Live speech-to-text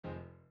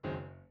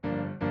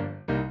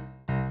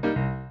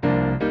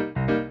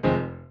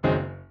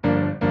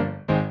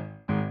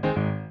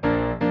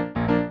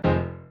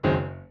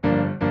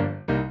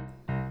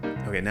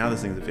Okay, now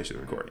this thing's officially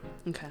recording.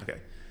 Okay.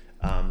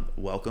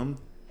 Welcome,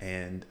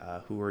 and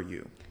who are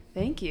you?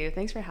 Thank you.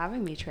 Thanks for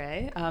having me,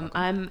 Trey.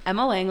 I'm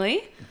Emma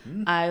Langley.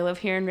 Mm-hmm. I live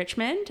here in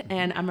Richmond,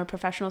 and I'm a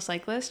professional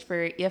cyclist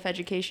for EF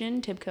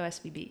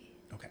Education-TIBCO-SVB.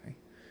 Okay.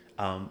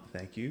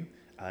 Thank you.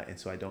 And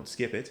so I don't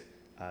skip it.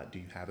 Do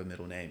you have a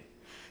middle name?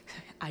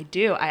 I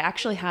do. I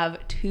actually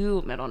have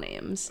two middle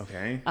names.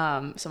 Okay.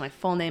 So my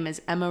full name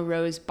is Emma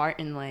Rose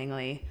Barton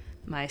Langley.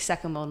 My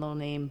second middle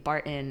name,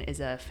 Barton,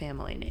 is a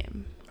family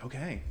name.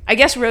 Okay. I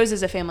guess Rose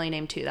is a family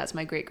name too. That's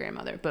my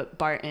great-grandmother. But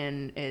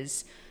Barton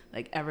is,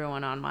 like,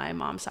 everyone on my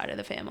mom's side of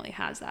the family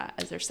has that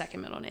as their second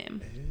middle name.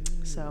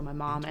 So my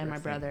mom and my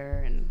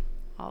brother and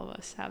all of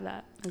us have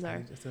that as our...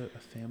 It's a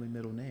family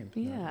middle name.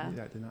 Yeah.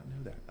 I did not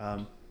know that.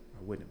 I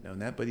wouldn't have known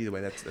that, but either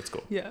way, that's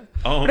cool. Yeah.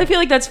 But I feel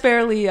like that's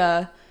fairly...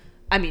 I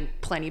mean,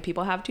 plenty of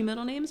people have two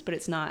middle names, but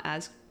it's not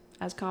as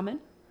common.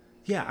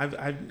 Yeah,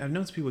 I've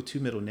known some people with two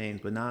middle names,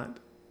 but not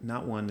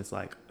one that's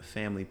like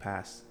family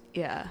past.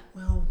 Yeah.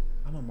 Well,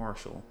 I'm a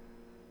Marshall.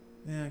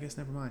 Yeah, I guess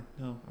never mind.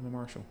 No, I'm a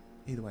Marshall.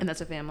 Either way. And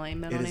that's a family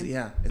middle name?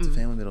 Yeah, it's a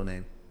family middle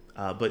name.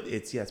 But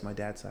it's my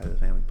dad's side of the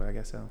family, but I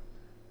guess so.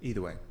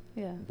 Either way.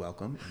 Yeah.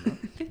 Welcome.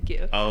 Thank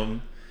you.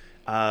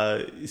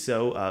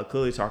 So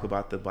clearly talk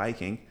about the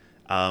biking.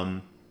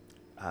 How'd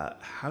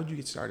you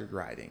get started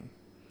riding?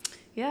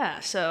 Yeah,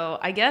 so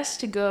I guess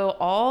to go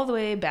all the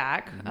way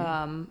back,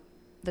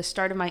 the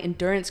start of my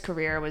endurance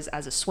career was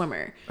as a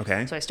swimmer.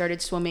 Okay. So I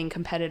started swimming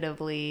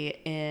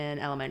competitively in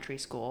elementary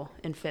school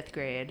in 5th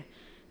grade,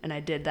 and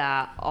I did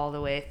that all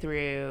the way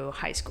through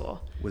high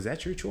school. Was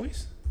that your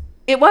choice?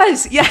 It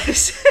was,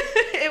 yes.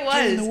 It was.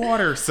 Get in the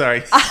water,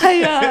 sorry.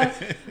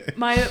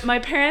 My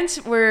parents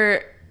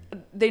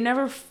they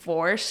never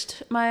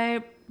forced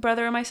my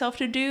brother and myself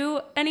to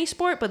do any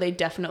sport, but they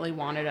definitely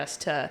wanted us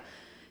to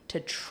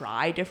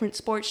try different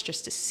sports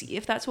just to see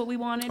if that's what we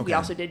wanted. Okay. We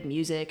also did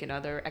music and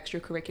other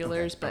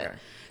extracurriculars, but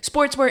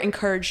sports were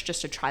encouraged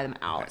just to try them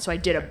out. Okay. So I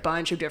did a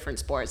bunch of different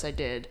sports. I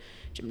did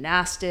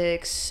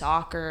gymnastics,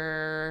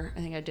 soccer.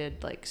 I think I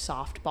did like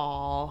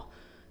softball,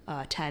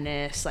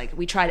 tennis. Like,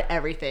 we tried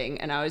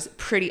everything, and I was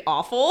pretty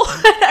awful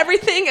at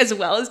everything, as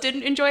well as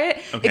didn't enjoy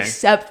it,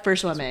 except for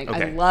swimming.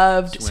 Okay. I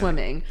loved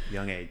swimming.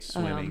 Young age,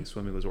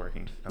 swimming was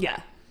working. Okay.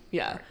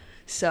 Yeah.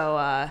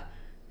 So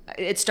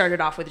it started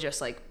off with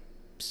just like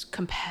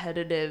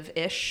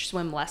competitive-ish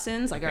swim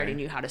lessons. Like, I already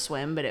knew how to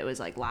swim, but it was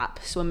like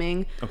lap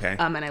swimming. Okay.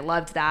 And I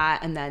loved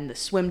that. And then the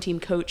swim team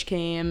coach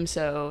came,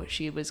 so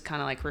she was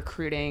kind of like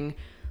recruiting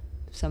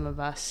some of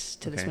us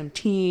to the swim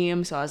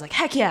team. So I was like,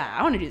 heck yeah,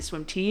 I want to do the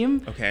swim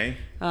team. Okay.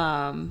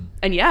 And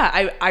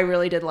yeah, I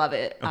really did love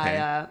it.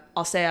 Okay.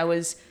 I'll say I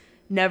was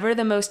never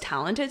the most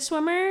talented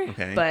swimmer,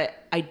 but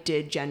I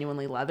did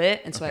genuinely love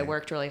it. And so I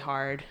worked really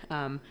hard.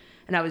 And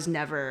I was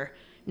never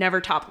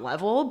top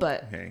level,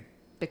 but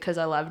because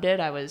I loved it,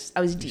 I was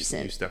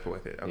decent. You stuck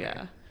with it. Okay.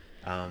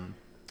 Yeah.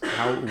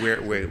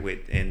 Where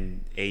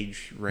in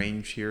age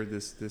range here,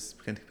 this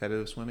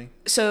competitive swimming?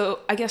 So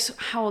I guess,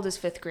 how old is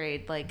 5th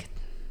grade? Like,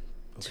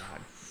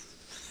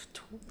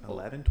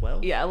 11,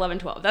 12? Yeah, 11,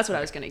 12. That's what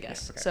I was going to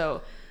guess. Yeah,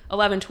 so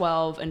 11,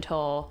 12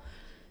 until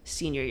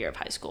senior year of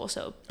high school.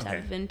 So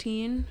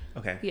 17.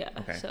 Okay. Yeah.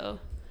 Okay. So,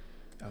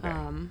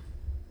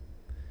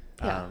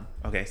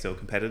 okay. So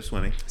competitive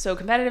swimming. So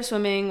competitive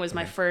swimming was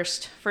my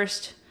first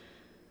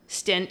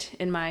stint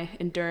in my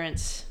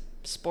endurance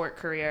sport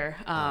career.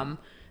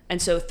 And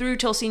so through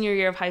till senior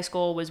year of high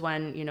school was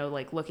when,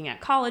 like, looking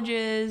at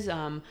colleges.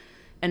 And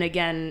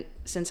again,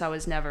 since I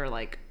was never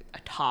like a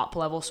top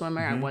level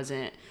swimmer, I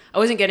wasn't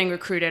getting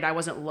recruited. I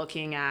wasn't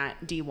looking at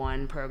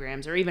D1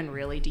 programs or even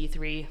really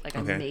D3. Like,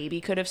 I maybe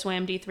could have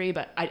swam D3,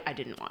 but I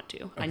didn't want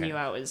to. I knew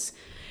I was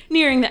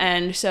nearing the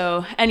end.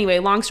 So anyway,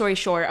 long story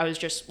short, I was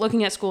just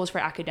looking at schools for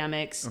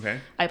academics.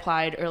 I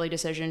applied early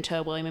decision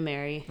to William &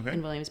 Mary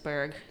in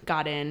Williamsburg,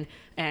 got in,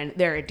 and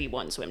they're a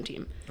D1 swim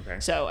team.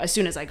 So as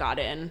soon as I got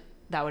in,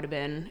 that would have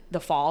been the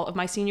fall of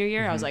my senior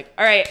year. I was like,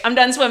 all right, I'm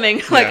done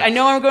swimming. Like, I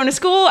know I'm going to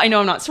school. I know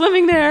I'm not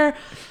swimming there.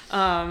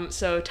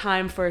 So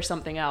time for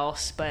something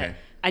else. But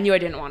I knew I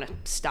didn't want to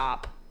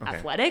stop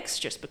athletics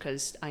just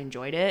because I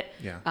enjoyed it.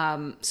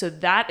 Yeah. So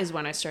that is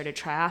when I started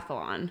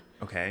triathlon.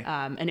 Okay.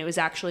 And it was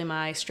actually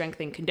my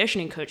strength and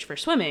conditioning coach for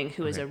swimming,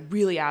 who is a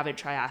really avid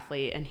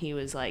triathlete. And he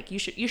was like, you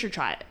should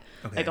try it.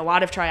 Like, a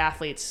lot of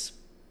triathletes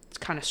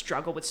kind of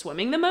struggle with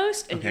swimming the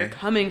most. And you're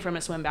coming from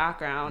a swim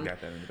background. You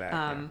got that in the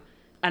back,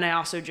 And I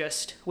also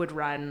just would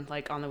run,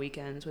 like, on the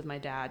weekends with my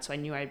dad. So I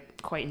knew I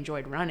quite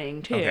enjoyed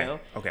running too.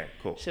 Okay,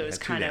 cool. So it was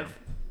kind of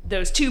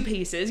those two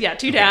pieces. Yeah,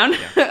 two down.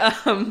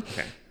 Yeah.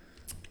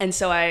 And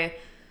so I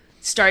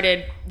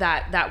started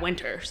that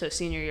winter. So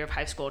senior year of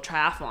high school,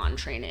 triathlon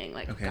training.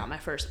 Like, got my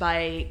first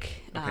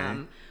bike.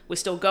 Was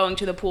still going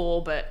to the pool,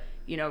 but,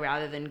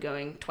 rather than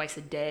going twice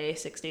a day,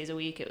 6 days a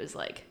week, it was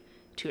like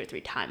 2 or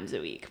 3 times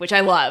a week, which I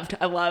loved.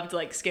 I loved,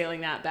 like,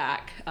 scaling that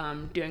back,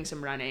 doing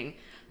some running,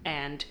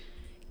 and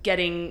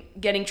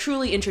getting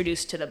truly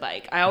introduced to the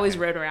bike. I always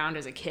rode around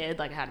as a kid.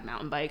 Like, I had a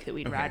mountain bike that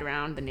we'd ride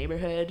around the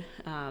neighborhood,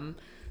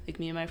 like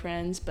me and my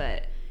friends,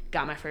 but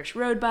got my first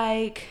road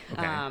bike.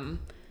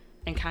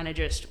 and kind of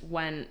just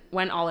went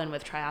all in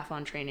with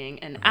triathlon training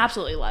and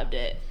absolutely loved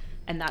it.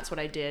 And that's what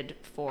I did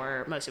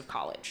for most of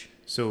college.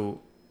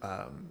 So,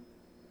 I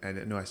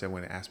know I said I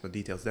want to ask about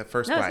details. That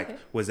first bike, okay.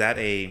 Was that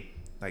a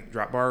like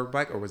drop bar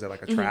bike or was that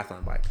like a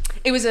triathlon bike?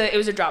 It was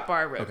a drop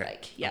bar road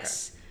bike.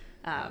 Yes.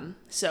 Okay.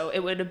 So it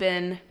would have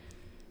been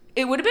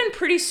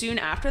pretty soon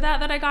after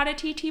that I got a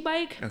TT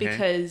bike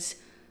because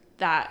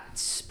that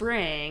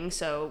spring,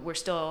 so we're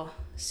still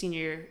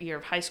senior year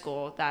of high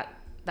school, that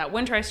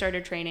winter I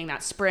started training.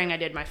 That spring I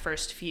did my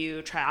first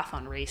few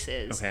triathlon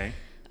races. Okay.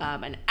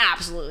 And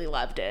absolutely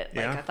loved it.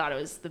 Like I thought it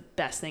was the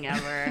best thing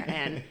ever.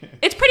 And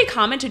it's pretty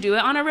common to do it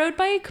on a road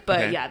bike,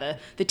 but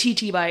the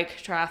TT bike,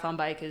 triathlon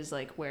bike is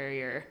like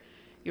where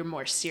your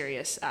more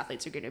serious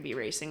athletes are going to be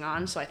racing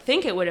on. So I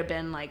think it would have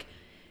been like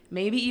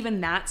maybe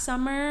even that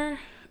summer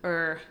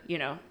or,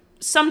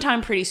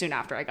 sometime pretty soon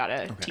after I got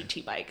a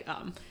TT bike.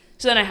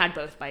 So then I had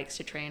both bikes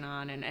to train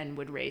on and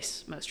would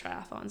race most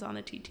triathlons on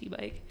the TT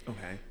bike.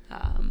 Okay.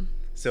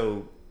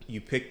 So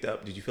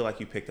did you feel like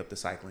you picked up the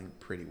cycling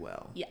pretty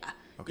well? Yeah.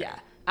 Okay. Yeah,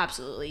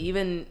 absolutely.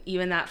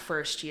 Even that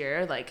first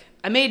year, like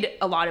I made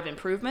a lot of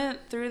improvement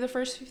through the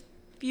first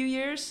few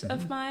years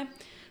of my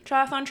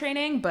triathlon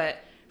training, but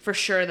for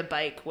sure the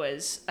bike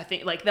was, I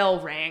think, like they'll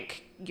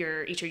rank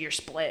each of your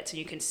splits and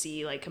you can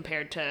see like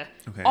compared to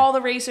all the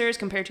racers,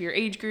 compared to your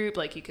age group,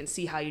 like you can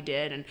see how you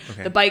did. And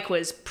the bike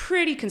was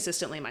pretty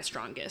consistently my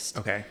strongest.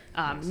 Okay.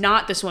 Nice.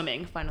 Not the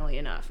swimming, funnily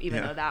enough,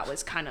 even though that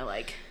was kind of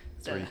like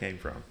that's where you came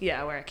from.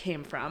 Yeah, where I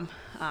came from.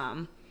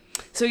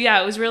 So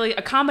yeah, it was really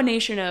a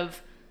combination of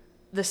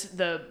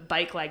the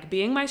bike like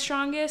being my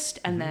strongest,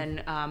 and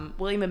then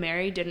William and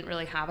Mary didn't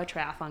really have a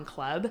triathlon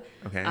club.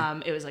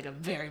 Okay. It was like a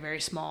very, very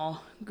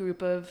small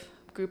group of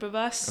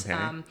us.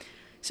 Okay.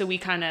 So we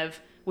kind of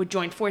would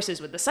join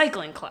forces with the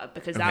cycling club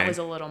because that was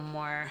a little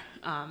more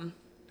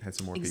had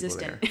some more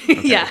existent.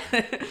 People there.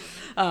 Okay.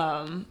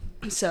 Yeah.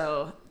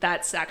 So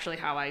that's actually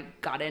how I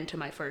got into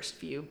my first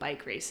few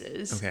bike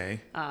races. Okay.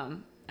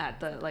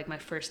 At my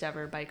first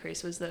ever bike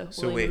race was the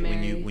William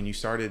and Mary. when you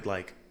started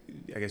like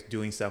I guess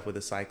doing stuff with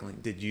the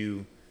cycling,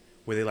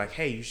 were they like,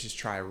 hey, you should just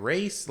try a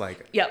race?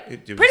 Like, yep,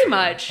 pretty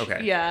much.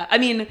 Okay. Yeah. I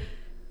mean,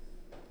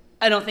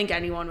 I don't think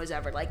anyone was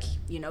ever like,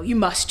 you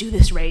must do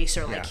this race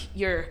or like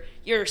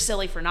you're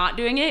silly for not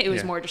doing it. It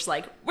was more just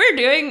like,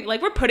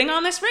 we're putting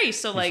on this race.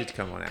 So like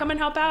come and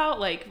help out,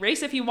 like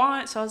race if you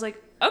want. So I was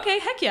like, okay,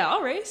 heck yeah,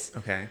 I'll race.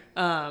 Okay.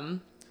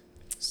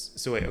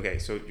 So wait, okay.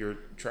 So your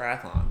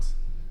triathlons,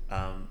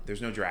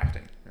 there's no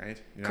drafting, right?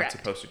 You're not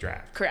supposed to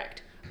draft.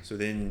 Correct. So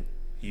then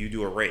you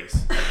do a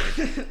race,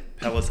 like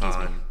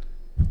Peloton,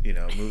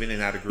 moving in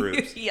and out of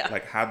groups.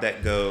 Like how'd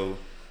that go?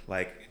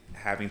 Like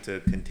having to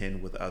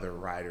contend with other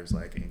riders,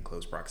 like in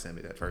close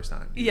proximity that first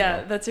time.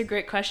 That's a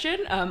great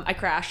question. I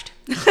crashed,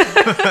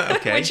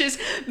 which is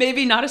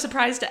maybe not a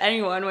surprise to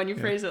anyone when you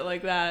phrase it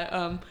like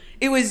that.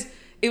 It was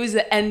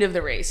the end of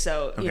the race.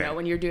 So,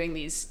 when you're doing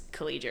these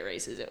collegiate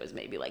races, it was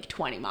maybe like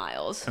 20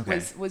 miles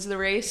was the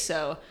race.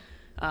 So,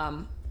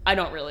 I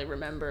don't really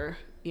remember,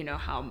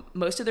 how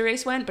most of the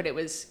race went, but it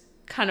was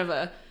kind of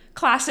a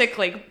classic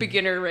like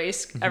beginner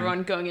race,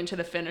 everyone going into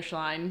the finish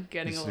line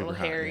getting a little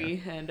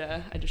hairy, and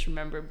I just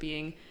remember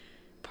being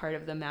part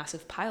of the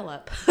massive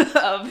pileup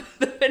of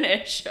the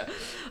finish.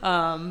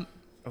 And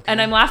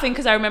I'm laughing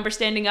because I remember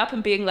standing up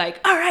and being like,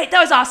 all right, that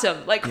was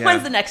awesome, like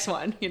when's the next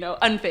one,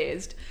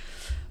 unfazed.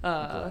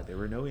 Glad there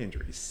were no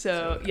injuries,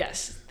 so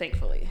yes,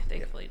 thankfully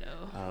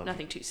no,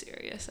 nothing too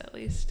serious at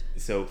least.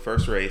 So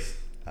first race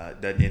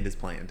doesn't end as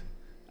planned,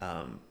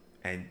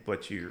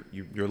 but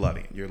you're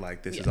loving it. You're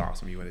like, this is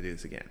awesome. You want to do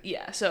this again.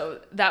 Yeah.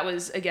 So that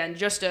was, again,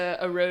 just a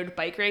road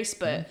bike race,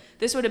 but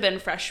this would have been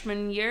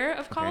freshman year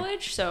of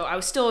college. So I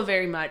was still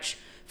very much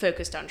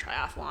focused on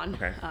triathlon.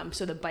 Okay.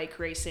 So the bike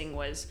racing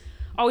was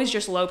always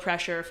just low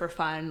pressure for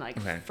fun, like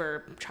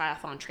for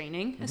triathlon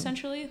training,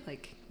 essentially,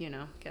 like,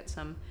 get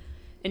some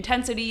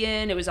intensity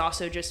in. It was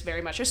also just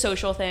very much a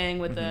social thing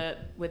with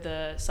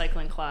the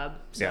cycling club.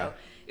 So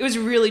it was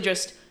really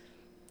just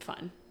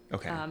fun.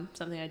 Okay.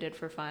 Something I did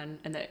for fun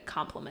and that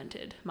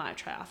complemented my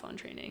triathlon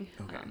training.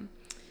 Okay.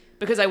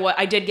 Because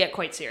I did get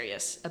quite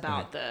serious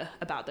about the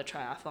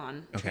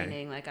triathlon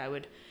training. Like I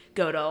would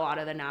go to a lot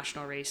of the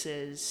national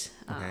races,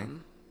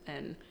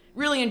 and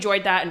really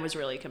enjoyed that and was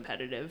really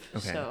competitive.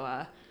 Okay.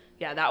 So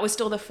that was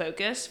still the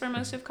focus for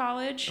most of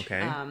college.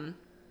 Okay.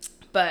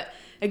 But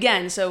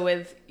again, so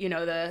with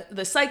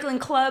the cycling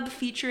club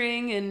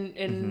featuring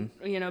in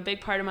a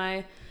big part of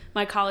my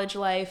college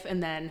life,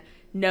 and then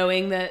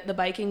knowing that the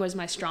biking was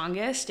my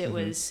strongest, it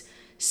was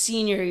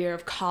senior year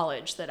of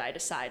college that I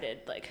decided,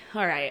 like,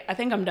 all right, I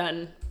think I'm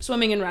done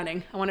swimming and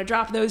running. I want to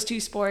drop those two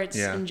sports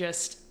and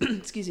just,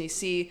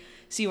 see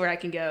where I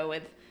can go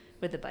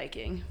with the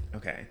biking.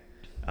 Okay.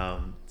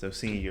 So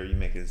senior year, you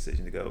make a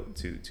decision to go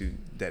to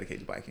dedicate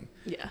to biking.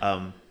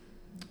 Yeah.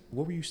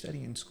 What were you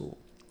studying in school?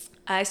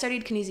 I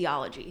studied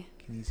kinesiology.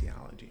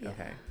 Kinesiology.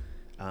 Okay.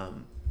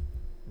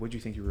 What did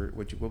you think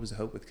what was the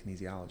hope with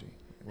kinesiology?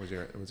 Was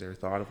there a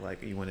thought of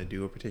like you want to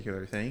do a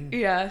particular thing?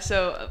 Yeah,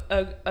 so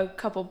a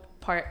couple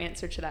part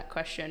answer to that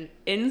question.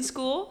 In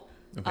school,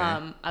 Okay.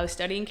 I was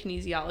studying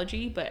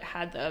kinesiology, but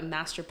had the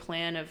master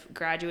plan of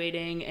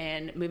graduating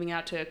and moving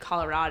out to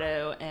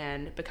Colorado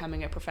and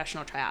becoming a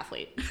professional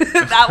triathlete.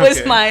 That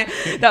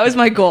was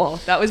my goal.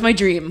 That was my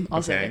dream,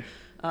 I'll say.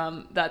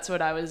 That's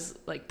what I was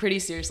like pretty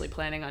seriously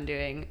planning on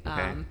doing.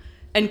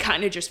 And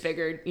kind of just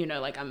figured,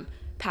 like I'm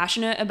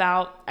passionate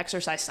about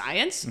exercise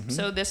science.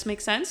 So this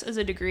makes sense as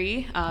a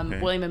degree.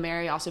 William &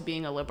 Mary also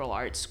being a liberal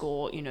arts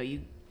school,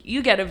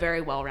 you get a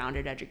very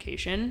well-rounded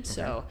education.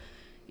 So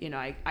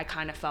I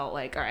kind of felt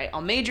like, all right,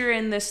 I'll major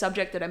in this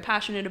subject that I'm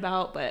passionate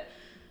about, but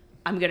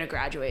I'm going to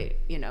graduate,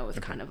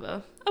 with kind of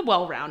a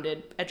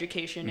well-rounded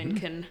education and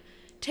can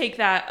take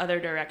that other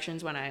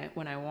directions when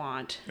I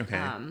want.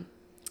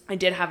 I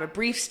did have a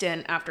brief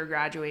stint after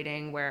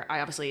graduating where I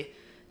obviously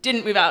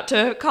didn't move out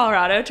to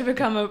Colorado to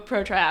become a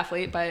pro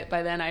triathlete.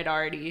 By then I'd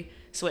already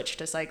switched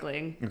to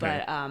cycling,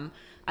 but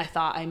I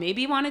thought I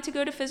maybe wanted to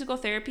go to physical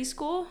therapy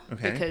school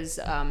because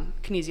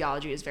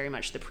kinesiology is very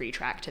much the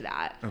pre-track to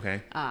that.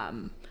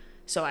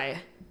 So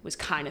I was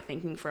kind of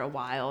thinking for a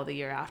while the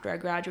year after I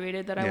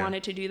graduated that I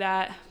wanted to do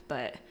that,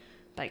 but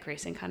bike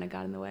racing kind of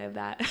got in the way of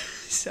that.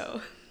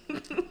 So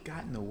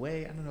got in the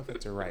way. I don't know if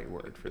that's the right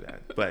word for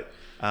that, but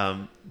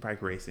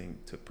bike racing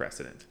took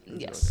precedent.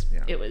 Yes,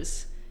 it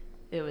was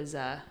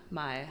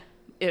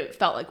it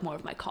felt like more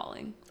of my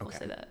calling. I'll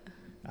say that.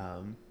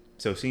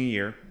 So senior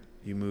year,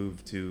 you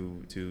moved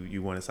to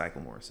you want to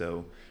cycle more.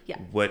 So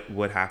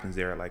what happens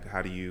there? Like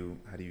how do you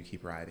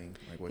keep riding?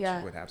 Like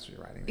what happens to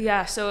your riding there?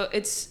 Yeah, so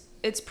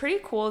it's pretty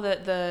cool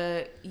that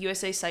the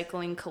USA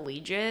Cycling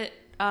Collegiate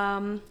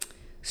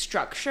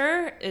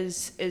structure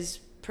is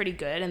pretty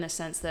good in the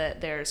sense that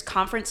there's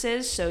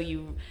conferences, so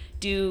you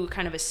do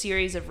kind of a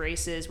series of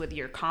races with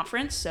your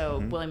conference.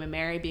 So William &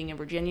 Mary being in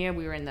Virginia,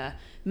 we were in the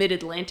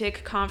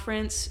Mid-Atlantic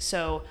Conference,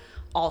 so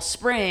all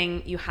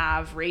spring you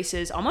have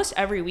races almost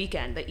every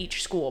weekend that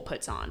each school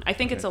puts on. I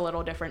think it's a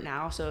little different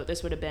now, so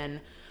this would have been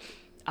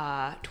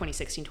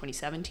 2016,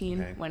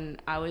 2017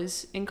 when I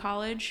was in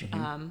college,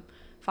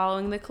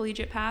 following the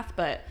collegiate path,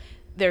 but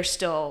there's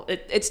still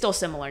it's still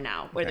similar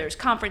now where there's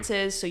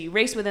conferences, so you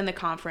race within the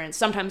conference.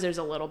 Sometimes there's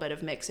a little bit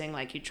of mixing,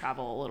 like you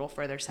travel a little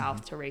further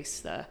south to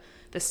race the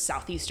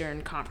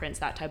Southeastern Conference,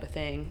 that type of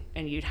thing,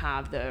 and you'd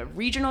have the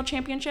regional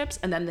championships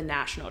and then the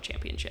national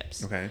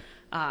championships.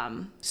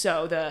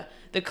 So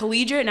the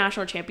collegiate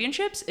national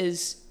championships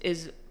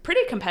is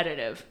pretty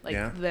competitive.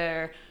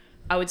 I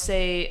would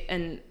say,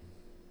 and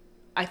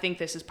I think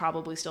this is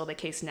probably still the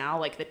case now,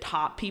 like the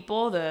top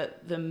people,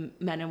 the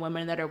men and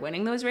women that are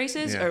winning those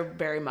races are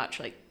very much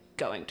like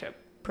going to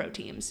pro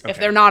teams if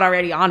they're not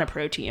already on a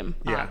pro team,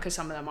 because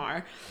some of them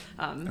are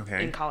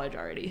in college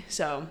already.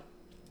 So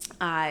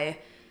I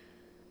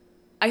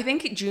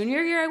think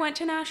junior year I went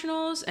to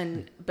nationals,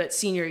 but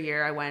senior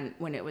year I went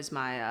when it was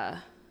my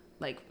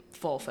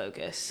full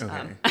focus.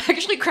 I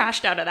actually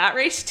crashed out of that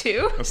race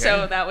too,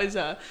 so that was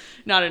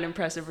not an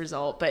impressive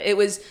result, but it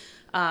was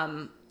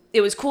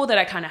cool that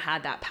I kind of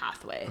had that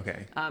pathway,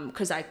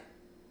 because I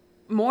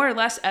more or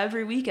less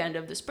every weekend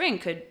of the spring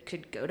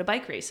could go to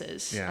bike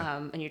races,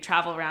 and you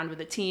travel around with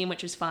a team,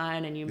 which is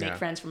fun, and you make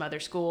friends from other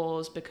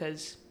schools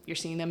because you're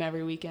seeing them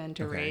every weekend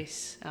to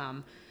race.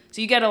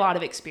 So you get a lot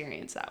of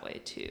experience that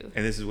way too.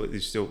 And this is what you're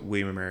still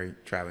William & Mary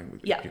traveling with.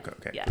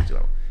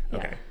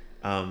 Okay.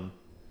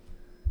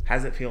 How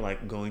does it feel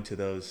like going to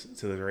those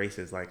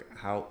races? Like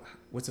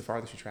what's the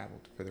farthest you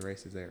traveled for the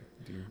races there?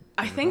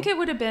 I think it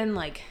would have been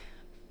like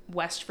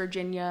West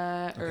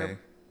Virginia or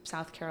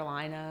South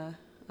Carolina.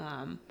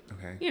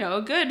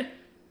 A good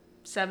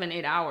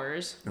 7-8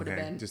 hours would have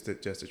been just to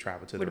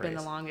travel to the race. Would have been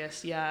the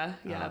longest.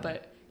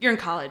 But you're in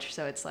college,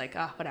 so it's like,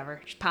 whatever,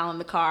 just pile in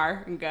the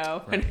car and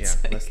go. Right,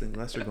 and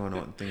less are going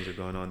on. Things are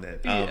going on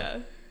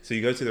that. So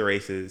you go to the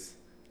races.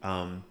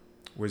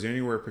 Was there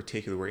anywhere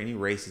particular, were any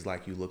races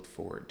like you looked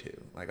forward to?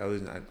 Like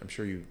I'm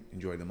sure you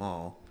enjoyed them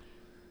all.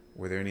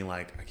 Were there any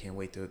like, I can't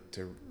wait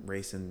to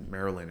race in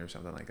Maryland or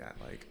something like that?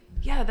 Like,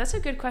 yeah, that's a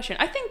good question.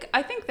 I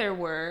think there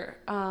were.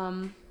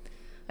 I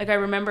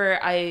remember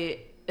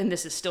and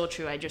this is still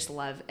true, I just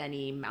love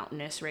any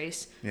mountainous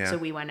race. So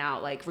we went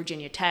out, like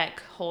Virginia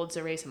Tech holds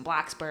a race in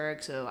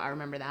Blacksburg, so I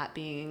remember that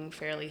being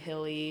fairly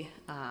hilly.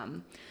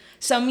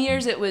 Some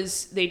years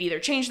they'd either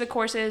change the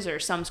courses or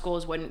some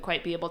schools wouldn't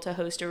quite be able to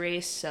host a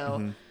race.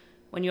 So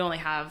when you only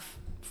have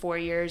 4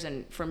 years,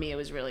 and for me it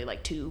was really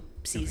like 2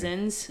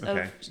 seasons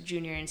of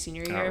junior and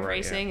senior year of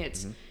racing,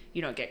 it's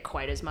you don't get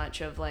quite as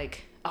much of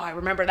like, I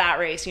remember that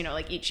race,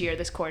 like each year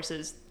this course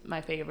is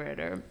my favorite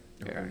or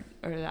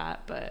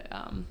that,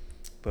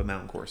 but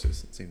mountain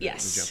courses seem to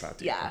jump out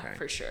to you.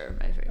 For sure,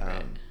 my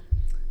favorite.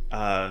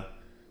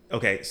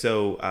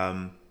 So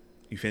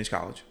you finished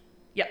college.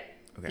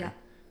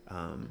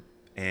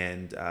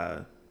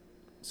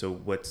 So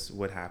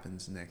what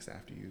happens next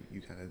after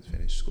you kind of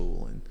finish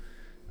school, and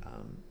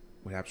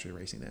what happens to your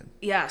racing then?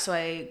 Yeah, so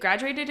I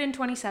graduated in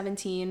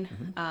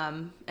 2017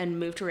 and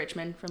moved to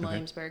Richmond from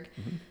Williamsburg.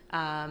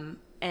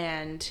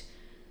 And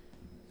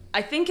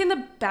I think in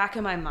the back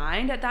of my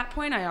mind at that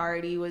point, I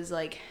already was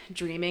like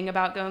dreaming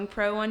about going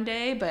pro one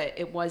day, but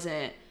it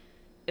wasn't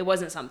it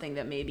wasn't something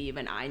that maybe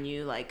even I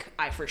knew, like,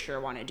 I for sure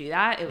want to do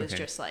that. It was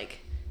just like,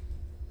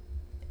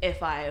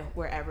 if I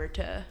were ever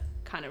to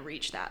kind of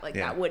reach that, like,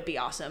 that would be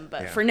awesome.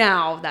 But for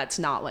now, that's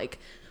not like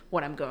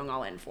what I'm going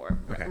all in for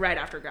right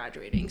after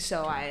graduating.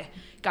 So I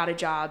got a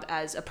job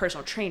as a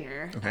personal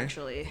trainer,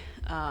 actually.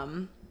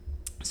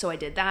 So I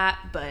did that,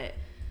 but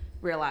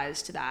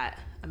realized that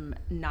I'm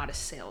not a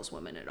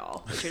saleswoman at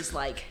all, which is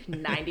like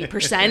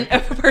 90%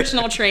 of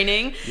personal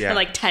training and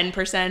like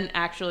 10%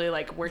 actually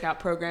like workout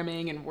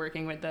programming and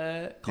working with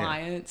the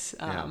clients.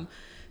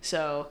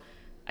 So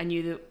I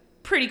knew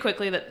that pretty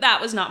quickly that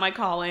was not my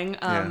calling.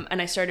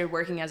 And I started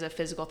working as a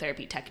physical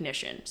therapy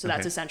technician. So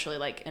that's essentially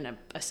like an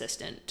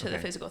assistant to the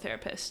physical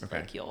therapist.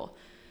 Like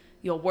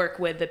you'll work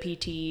with the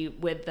PT,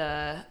 with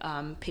the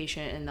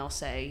patient, and they'll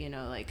say, you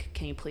know, like,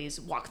 can you please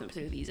walk them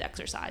through these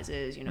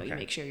exercises? You know, you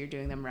make sure you're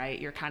doing them right.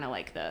 You're kind of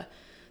like the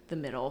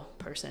middle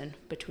person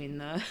between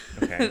the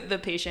the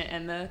patient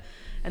and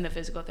the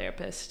physical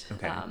therapist.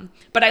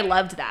 But I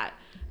loved that.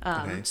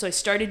 So I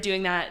started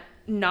doing that,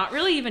 not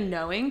really even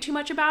knowing too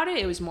much about it.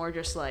 It was more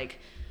just like,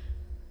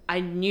 I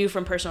knew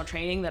from personal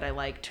training that I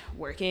liked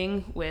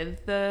working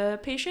with the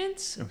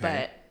patients,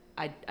 but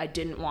I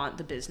didn't want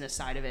the business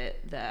side of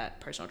it that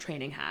personal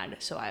training had.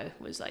 So I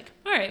was like,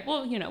 all right,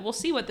 well, you know, we'll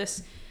see what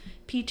this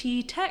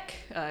PT tech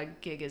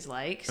gig is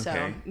like.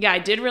 So yeah, I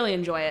did really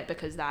enjoy it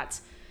because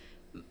that's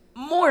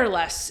more or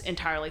less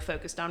entirely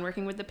focused on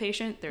working with the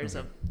patient. There's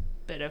a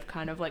bit of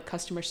kind of like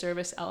customer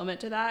service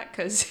element to that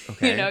because,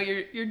 you know,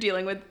 you're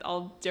dealing with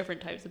all different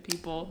types of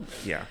people.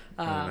 Yeah,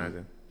 I can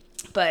imagine.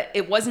 But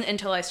it wasn't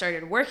until I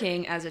started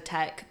working as a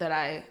tech that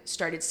I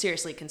started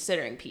seriously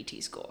considering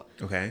PT school.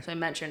 So I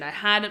mentioned I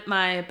had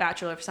my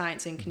Bachelor of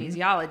Science in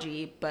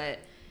Kinesiology, but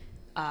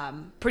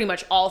pretty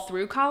much all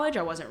through college,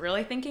 I wasn't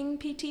really thinking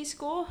PT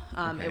school.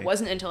 It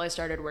wasn't until I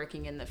started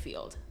working in the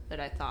field that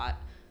I thought,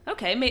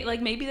 okay,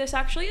 maybe this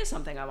actually is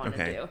something I want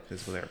to do.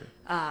 Physical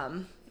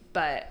therapy.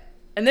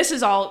 And this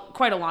is all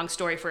quite a long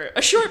story for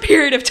a short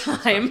period of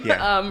time,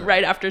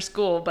 right after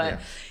school. But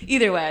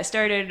either way, I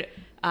started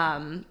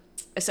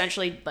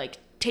essentially like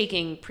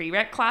taking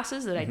prereq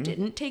classes that I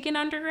didn't take in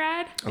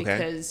undergrad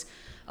because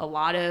a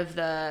lot of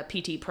the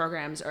PT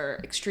programs are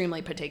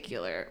extremely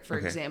particular. For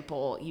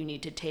example, you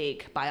need to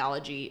take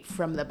biology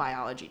from the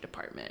biology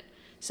department.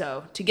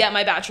 So to get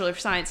my Bachelor of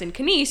Science in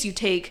Kines, you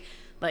take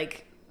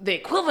like the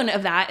equivalent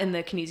of that in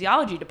the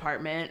kinesiology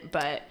department,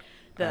 but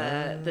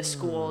the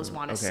schools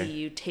want to see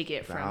you take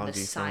it from the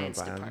science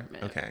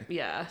department.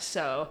 Yeah.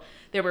 So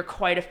there were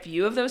quite a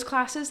few of those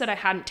classes that I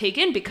hadn't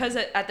taken because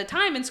at the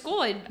time in school,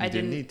 I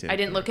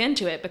didn't look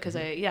into it because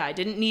I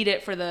didn't need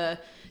it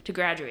to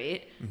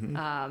graduate.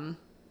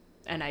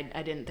 And I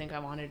didn't think I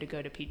wanted to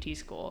go to PT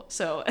school.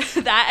 So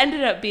that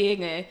ended up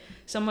being a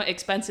somewhat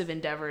expensive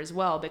endeavor as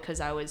well because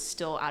I was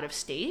still out of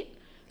state.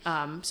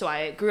 So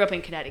I grew up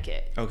in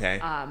Connecticut.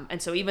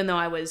 And so even though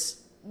I was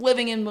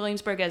living in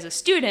Williamsburg as a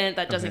student,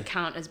 that doesn't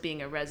count as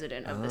being a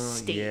resident of the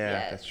state yet.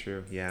 Yeah, that's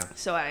true. Yeah.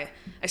 So I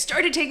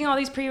started taking all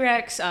these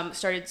prereqs,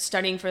 started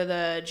studying for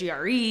the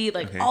GRE,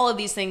 like all of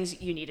these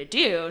things you need to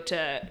do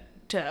to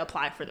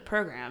apply for the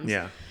programs.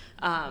 Yeah.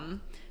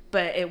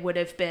 But it would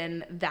have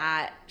been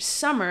that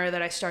summer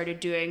that I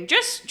started doing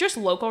just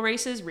local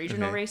races,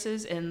 regional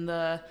races in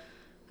the,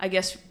 I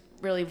guess,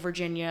 really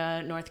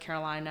Virginia, North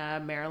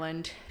Carolina,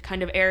 Maryland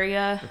kind of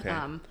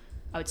area.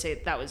 I would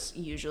say that was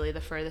usually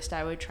the furthest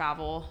I would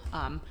travel,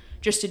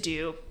 just to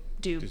do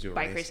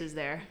bike races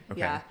there.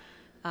 Yeah.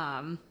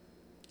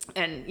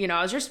 And, you know,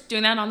 I was just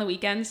doing that on the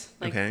weekends.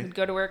 Like, I'd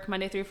go to work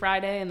Monday through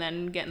Friday and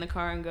then get in the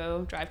car and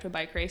go drive to a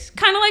bike race.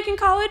 Kind of like in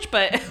college,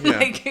 but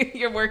like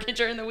you're working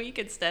during the week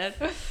instead.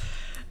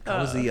 How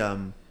was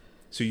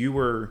so you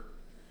were,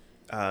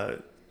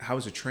 how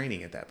was the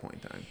training at that point in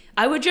time?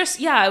 I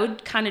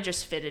would kind of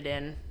just fit it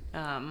in,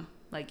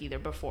 like either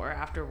before or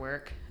after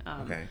work.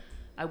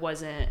 I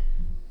wasn't,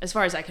 as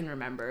far as I can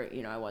remember,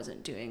 you know, I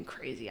wasn't doing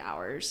crazy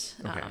hours,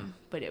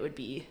 but it would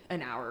be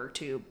an hour or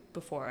two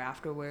before or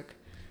after work.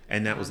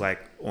 And that was like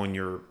on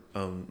your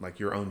own, like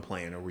your own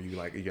plan, or were you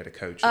like, you had a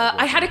coach?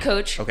 I had a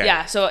coach.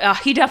 Yeah. So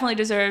he definitely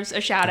deserves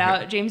a shout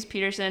out. James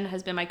Peterson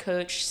has been my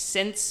coach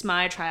since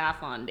my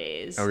triathlon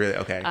days. Oh, really?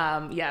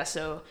 Yeah.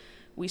 So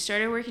we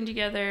started working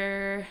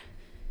together.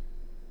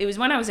 It was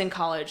when I was in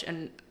college,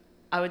 and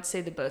I would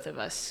say the both of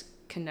us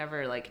can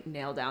never like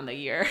nail down the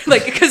year,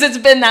 like, because it's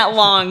been that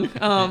long.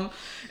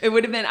 It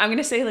would have been, I'm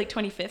gonna say like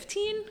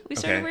 2015 we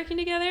started working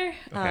together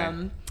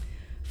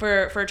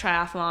for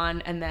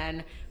triathlon. And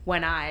then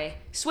when I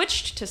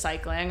switched to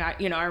cycling,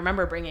 I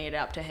remember bringing it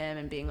up to him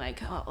and being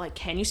like, oh, like,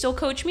 can you still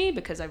coach me,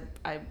 because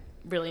I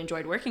really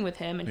enjoyed working with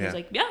him. And he was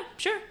like, yeah,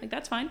 sure, like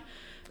that's fine.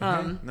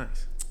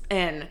 Nice.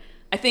 And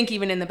I think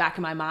even in the back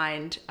of my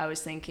mind, I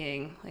was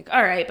thinking like,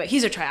 all right, but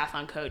he's a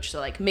triathlon coach. So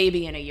like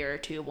maybe in a year or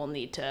two, we'll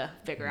need to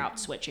figure out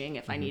switching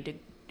if I need to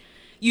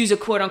use a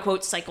quote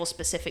unquote cycle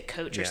specific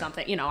coach or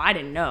something. You know, I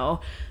didn't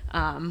know.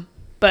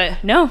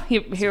 But no,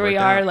 here we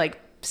are, like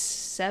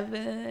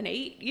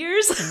 7-8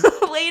 years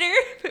later.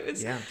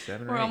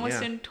 We're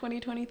almost in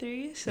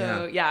 2023.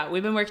 So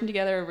we've been working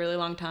together a really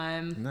long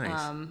time.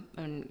 Nice.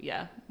 And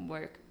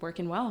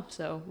working well.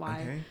 So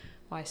why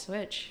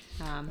switch?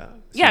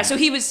 So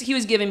he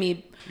was giving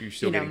me. You're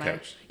still getting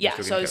coached.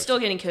 So I was still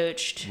getting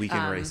coached.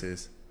 Weekend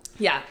races.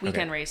 Yeah,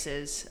 weekend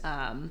races.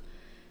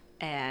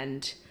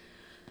 And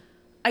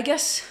I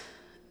guess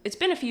it's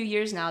been a few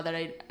years now that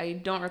I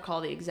don't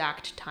recall the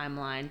exact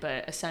timeline,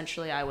 but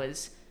essentially I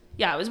was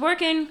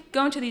working,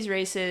 going to these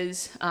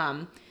races.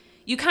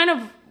 You kind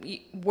of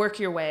work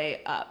your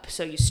way up.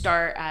 So you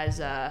start as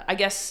I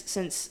guess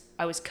since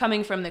I was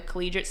coming from the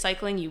collegiate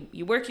cycling,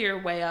 you work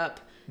your way up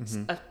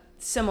a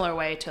similar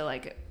way to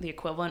like the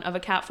equivalent of a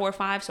Cat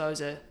 4-5. So I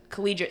was a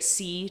collegiate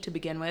C to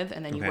begin with,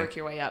 and then you work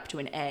your way up to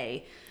an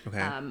A.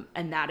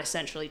 And that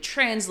essentially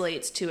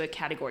translates to a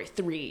category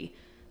 3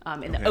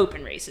 in the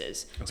open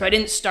races. So I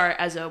didn't start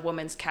as a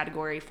woman's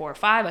category 4 or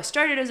 5. I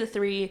started as a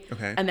 3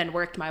 and then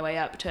worked my way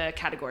up to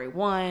category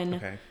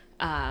 1.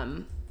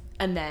 And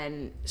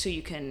then so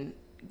you can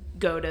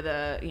go to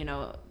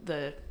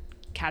the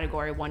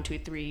category 1, 2,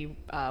 3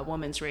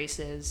 women's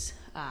races.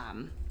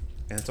 And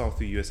it's all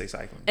through USA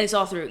Cycling. And it's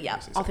all through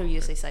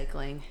USA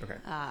Cycling.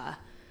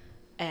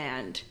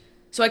 And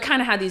so I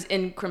kind of had these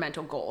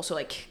incremental goals. So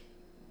like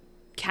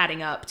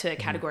catting up to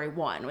category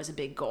 1 was a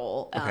big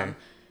goal.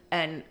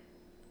 And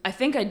I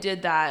think I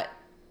did that.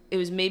 It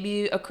was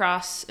maybe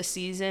across a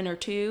season or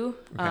two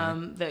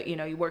that,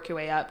 you work your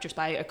way up just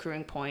by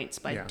accruing points,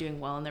 by doing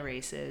well in the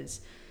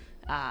races.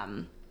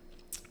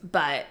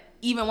 But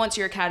even once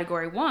you're a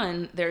category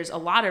 1, there's a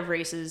lot of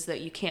races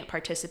that you can't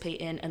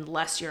participate in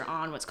unless you're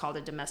on what's called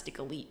a domestic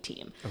elite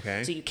team.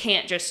 So you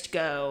can't just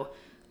go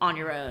on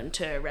your own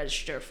to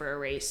register for a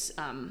race,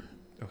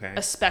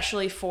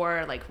 especially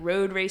for like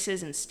road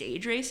races and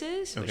stage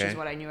races, which is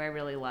what I knew I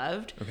really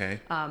loved.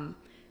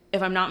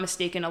 If I'm not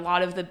mistaken, a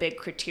lot of the big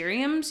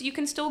criteriums you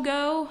can still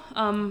go,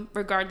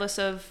 regardless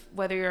of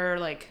whether you're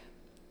like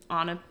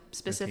on a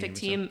specific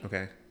team.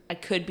 I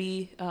could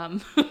be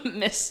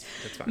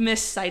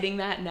misciting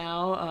that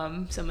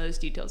now. Some of those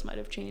details might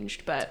have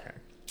changed, but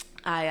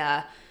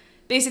I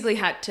basically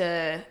had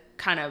to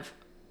kind of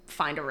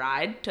find a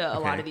ride to a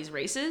lot of these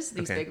races,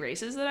 these big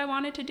races that I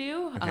wanted to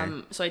do.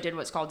 So I did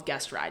what's called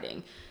guest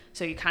riding.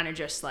 So you kind of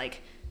just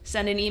like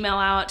send an email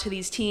out to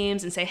these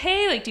teams and say,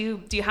 hey, like,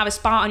 do you have a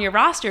spot on your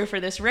roster for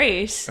this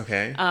race?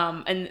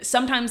 And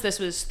sometimes this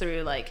was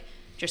through like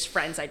just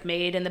friends I'd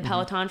made in the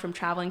peloton from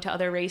traveling to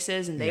other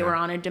races, and they were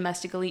on a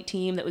domestic elite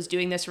team that was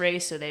doing this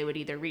race. So they would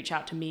either reach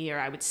out to me or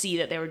I would see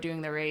that they were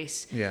doing the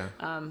race.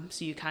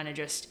 So you kind of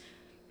just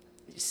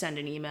send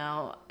an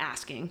email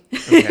asking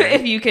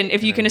if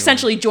you can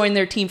essentially join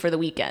their team for the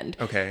weekend.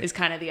 Is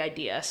kind of the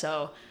idea.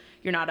 So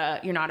you're not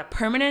a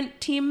permanent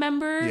team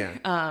member,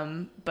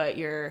 but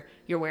you're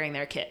wearing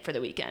their kit for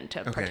the weekend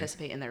to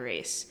participate in the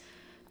race.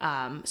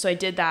 So I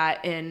did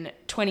that in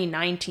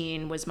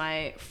 2019 was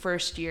my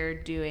first year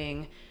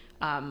doing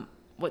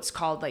what's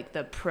called like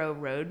the Pro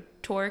Road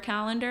Tour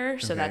calendar.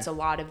 So that's a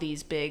lot of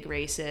these big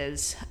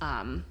races.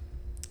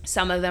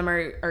 Some of them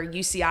are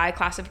UCI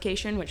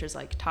classification, which is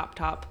like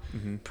top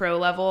pro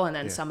level, and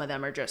then some of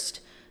them are just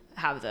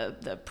have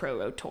the Pro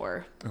Road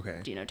Tour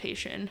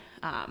denotation.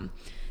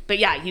 But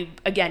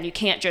you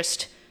can't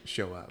just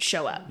show up.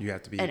 You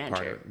have to be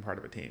part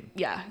of a team.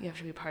 Yeah, you have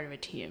to be part of a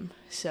team.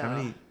 So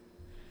how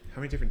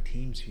many different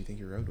teams do you think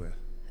you rode with?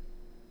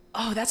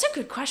 Oh, that's a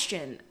good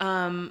question.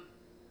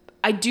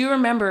 I do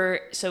remember,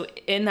 so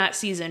in that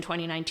season,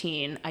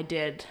 2019, I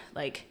did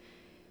like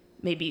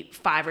maybe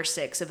 5 or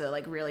 6 of the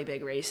like really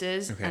big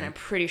races. And I'm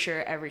pretty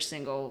sure every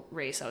single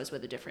race I was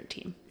with a different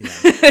team.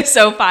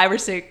 So 5 or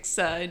 6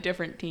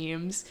 different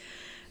teams.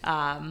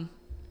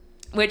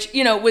 Which,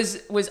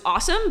 was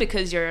awesome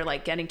because you're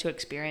like getting to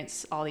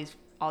experience all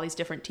these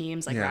different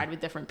teams, like ride with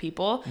different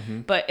people.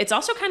 But it's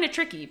also kind of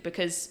tricky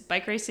because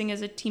bike racing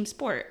is a team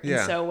sport.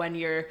 And so when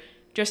you're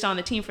just on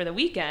the team for the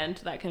weekend,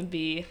 that can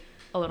be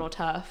a little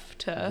tough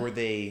to... Were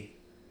they,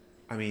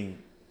 I mean,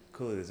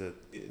 cool, there's a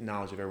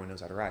knowledge of everyone knows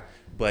how to ride,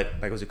 but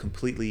like, was it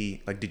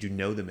completely, like, did you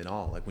know them at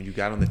all? Like when you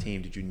got on the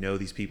team, did you know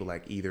these people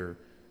like either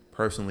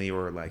personally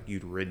or like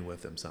you'd ridden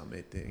with them some?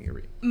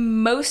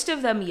 Most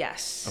of them,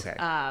 yes.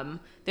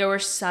 There were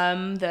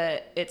some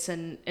that it's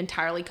an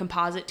entirely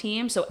composite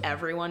team, so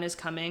everyone is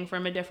coming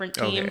from a different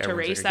team to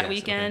race that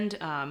weekend.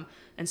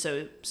 And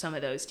so some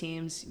of those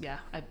teams,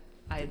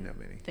 I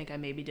think I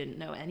maybe didn't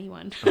know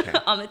anyone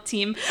on the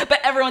team, but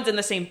everyone's in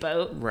the same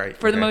boat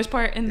for the most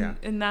part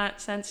in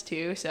that sense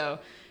too. So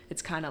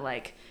it's kind of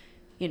like,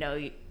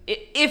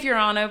 if you're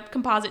on a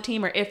composite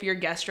team or if you're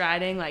guest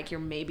riding, like you're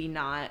maybe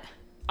not,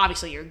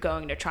 obviously you're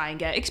going to try and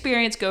get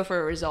experience, go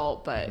for a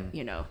result, but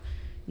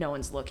no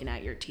one's looking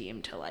at your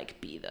team to like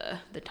be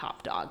the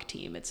top dog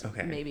team. It's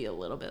maybe a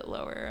little bit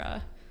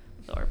lower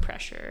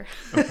pressure.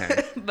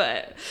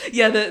 But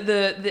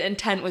the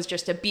intent was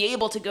just to be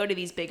able to go to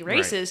these big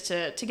races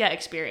to get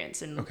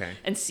experience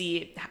and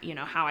see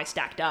how I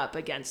stacked up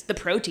against the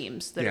pro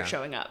teams that are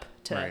showing up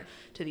to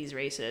these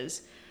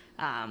races.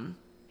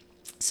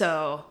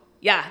 So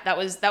that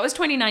was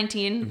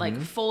 2019, like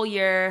full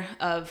year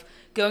of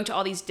going to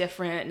all these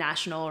different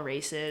national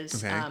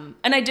races. Okay.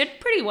 And I did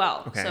pretty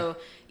well. Okay. So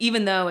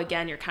even though,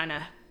 again, you're kind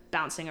of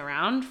bouncing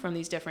around from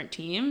these different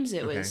teams,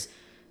 it was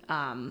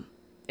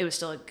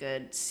still a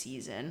good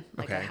season.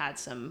 Like I had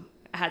some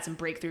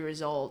breakthrough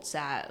results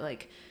at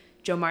like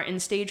Joe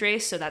Martin's stage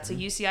race. So that's a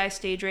UCI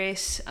stage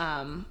race.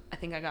 I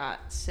think I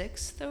got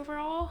 6th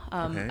overall.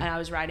 And I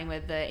was riding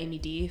with the Amy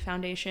D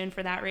Foundation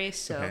for that race.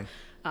 So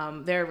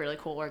they're a really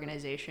cool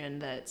organization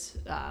that's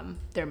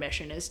their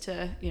mission is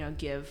to,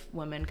 give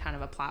women kind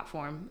of a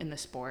platform in the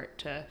sport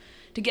to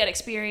get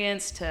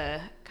experience,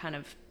 to kind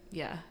of,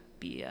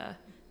 be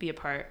a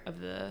part of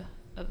the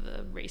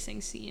racing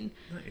scene.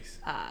 Nice.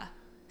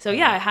 So I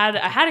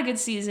had a good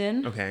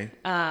season. Okay.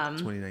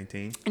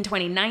 2019. In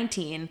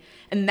 2019,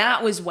 and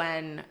that was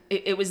when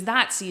it was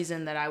that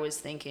season that I was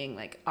thinking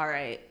like, all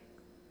right,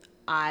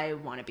 I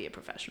want to be a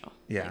professional.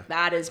 Yeah. Like,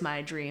 that is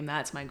my dream.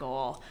 That's my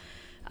goal.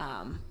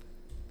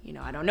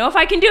 I don't know if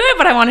I can do it,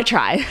 but I want to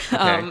try.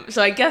 Okay.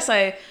 So I guess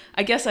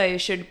I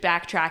should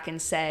backtrack and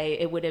say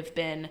it would have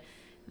been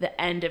the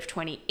end of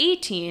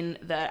 2018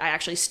 that I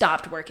actually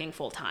stopped working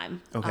full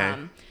time. Okay.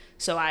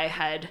 So I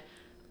had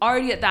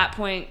already at that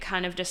point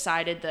kind of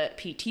decided that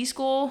PT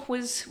school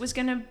was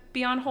going to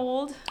be on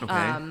hold.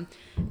 Okay.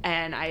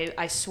 And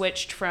I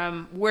switched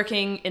from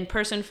working in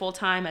person full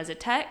time as a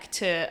tech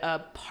to a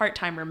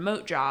part-time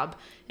remote job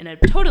in a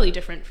totally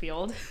different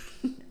field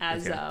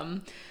as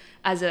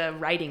a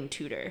writing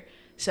tutor.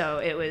 So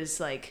it was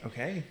like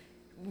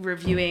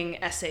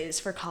reviewing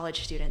essays for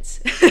college students.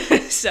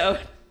 So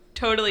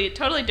totally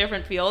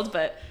different field,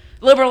 but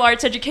liberal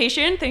arts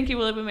education. Thank you,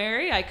 William and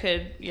Mary. I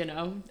could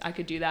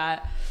do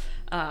that.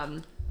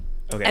 And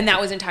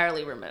that was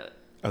entirely remote.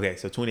 Okay.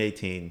 So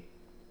 2018,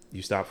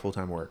 you stopped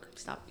full-time work.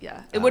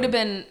 Yeah. It would have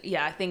been,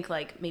 I think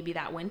like maybe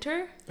that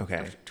winter of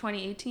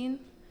 2018.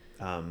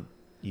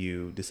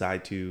 You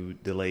decide to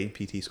delay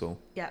PT school.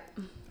 Yeah.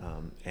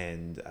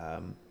 And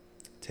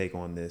take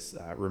on this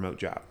remote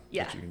job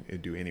that you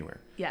can do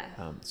anywhere. Yeah.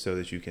 So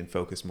that you can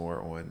focus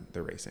more on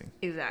the racing.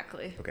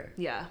 Exactly. Okay.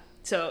 Yeah.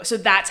 So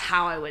that's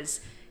how I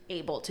was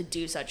able to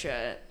do such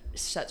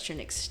an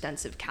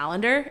extensive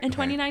calendar in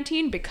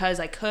 2019, because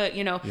I could,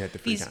 you had the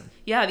free time.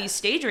 These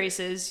stage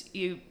races,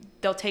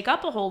 they'll take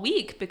up a whole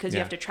week because you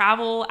have to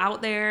travel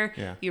out there.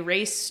 Yeah. You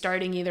race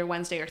starting either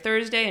Wednesday or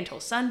Thursday until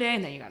Sunday,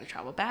 and then you got to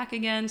travel back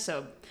again.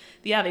 So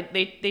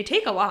they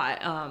take a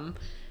lot.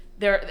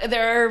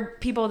 There are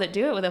people that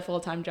do it with a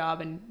full-time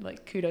job, and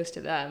like kudos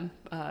to them.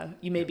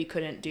 You maybe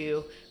couldn't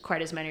do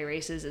quite as many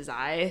races as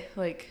I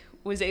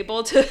was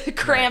able to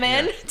cram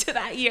in to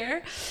that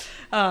year.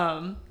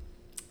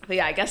 But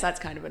I guess that's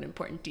kind of an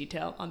important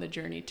detail on the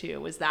journey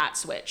too, was that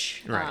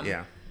switch. Right.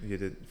 You had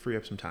to free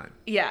up some time.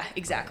 Yeah,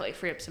 exactly. Right.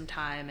 Free up some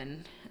time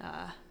and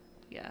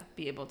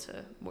be able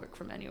to work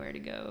from anywhere to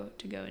go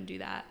and do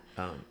that.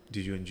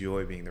 Did you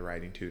enjoy being the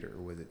writing tutor,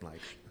 or was it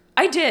like?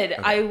 I did.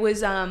 Okay. I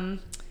was.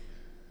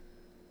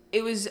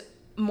 It was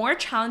more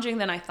challenging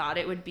than I thought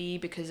it would be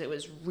because it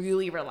was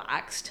really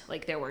relaxed.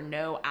 Like there were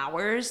no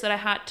hours that I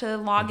had to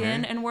log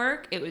in and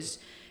work. It was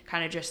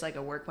kind of just like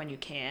a work when you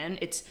can.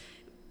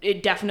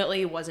 It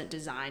definitely wasn't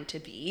designed to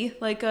be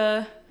like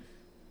a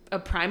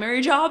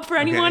primary job for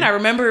anyone. I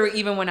remember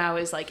even when I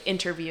was like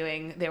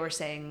interviewing, they were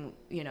saying,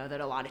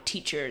 that a lot of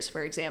teachers,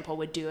 for example,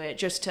 would do it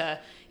just to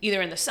either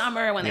in the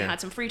summer when they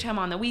had some free time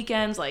on the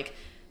weekends, like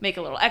make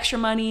a little extra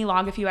money,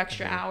 log a few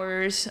extra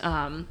hours.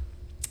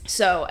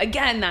 So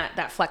again,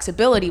 that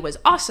flexibility was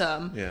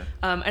awesome. Yeah.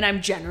 And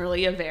I'm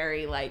generally a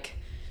very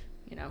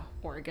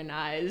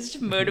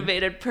organized,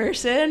 motivated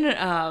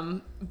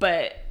person.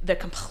 But the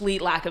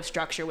complete lack of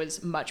structure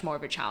was much more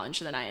of a challenge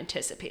than I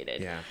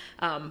anticipated.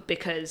 Yeah.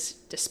 Because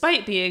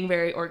despite being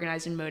very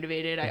organized and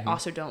motivated, I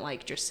also don't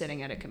like just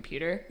sitting at a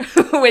computer,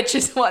 which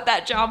is what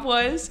that job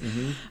was.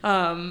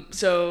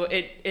 So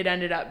it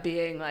ended up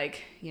being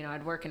like,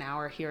 I'd work an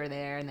hour here or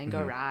there and then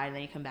go ride, and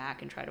then you come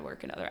back and try to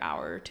work another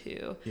hour or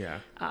two. Yeah.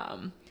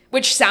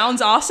 Which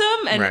sounds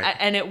awesome.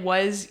 And it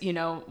was,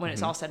 when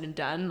it's all said and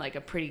done, like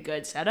a pretty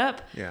good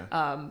setup.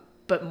 Yeah.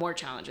 But more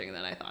challenging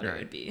than I thought it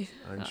would be.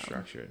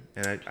 Unstructured.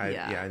 And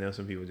I know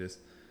some people just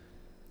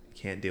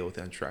can't deal with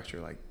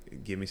unstructured. Like,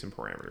 give me some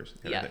parameters.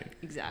 Yeah,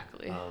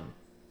 exactly.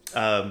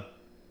 Cause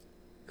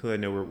I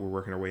know we're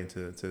working our way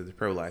into the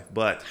pro life,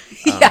 but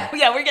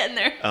we're getting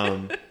there.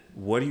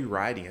 What are you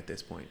riding at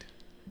this point?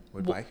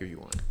 What bike are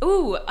you on?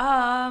 Ooh,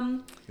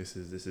 This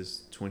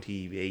is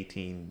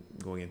 2018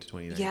 going into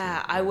 2019.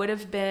 Yeah, I would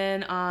have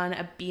been on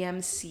a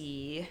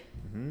BMC.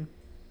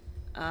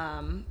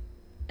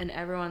 And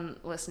everyone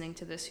listening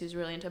to this who's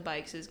really into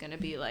bikes is going to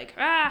be like,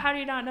 how do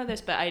you not know this?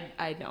 But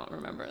I don't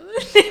remember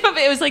the name of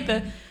it. It was like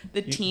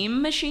the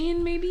Team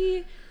Machine,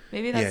 maybe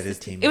that's it is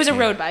Team Machine. It was a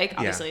road bike,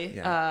 obviously.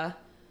 Yeah.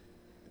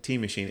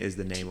 Team Machine is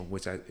the name of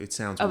which it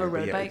sounds of weird, a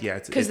road bike. Yeah,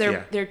 because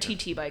their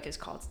TT bike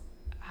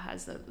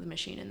has the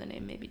machine in the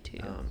name maybe too.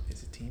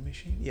 Is it Team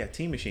Machine? Yeah,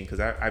 Team Machine. Because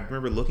I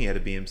remember looking at a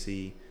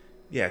BMC.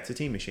 Yeah, it's a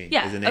Team Machine.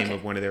 Yeah, is the name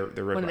of one of their road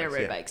bikes. One of their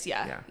road bikes.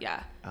 Yeah.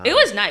 It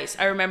was nice.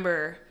 I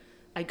remember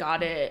I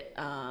got it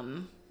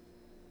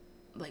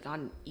like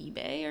on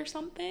eBay or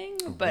something,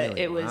 but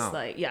really? it was Wow.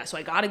 like, yeah, so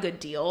I got a good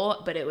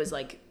deal, but it was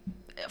like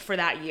for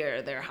that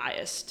year their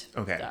highest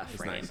frame.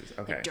 Nice.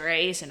 Okay. Like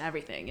race and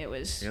everything. It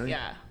was really?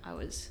 I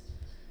was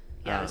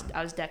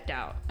decked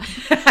out.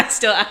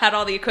 I had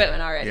all the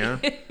equipment already.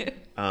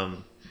 Yeah.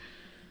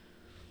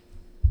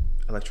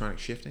 Electronic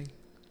shifting?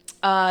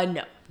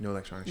 No. No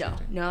electronic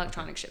shifting? No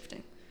electronic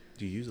shifting.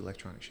 Do you use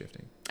electronic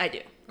shifting? I do.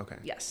 Okay.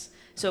 Yes.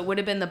 So it would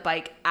have been the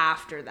bike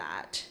after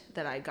that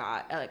I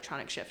got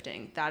electronic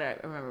shifting. That I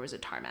remember was a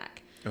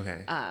tarmac.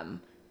 Okay.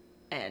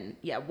 And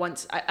yeah,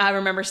 once I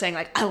remember saying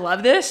like, I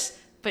love this,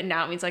 but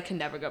now it means I can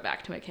never go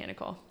back to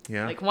mechanical.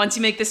 Yeah. Like once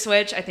you make the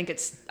switch, I think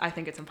it's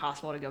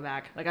impossible to go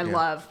back. Like I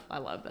love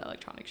the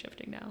electronic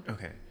shifting now.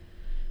 Okay.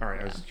 All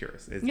right. I was just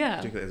curious.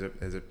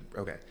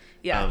 Okay.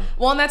 Yeah.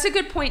 Well, and that's a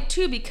good point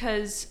too,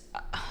 because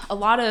a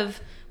lot of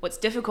what's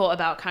difficult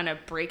about kind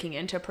of breaking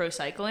into pro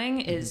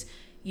cycling is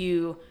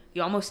you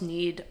almost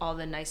need all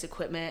the nice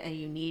equipment, and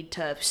you need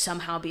to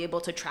somehow be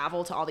able to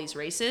travel to all these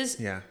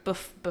races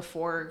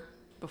before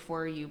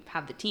you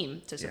have the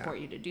team to support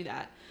you to do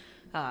that.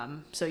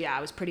 So yeah,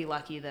 I was pretty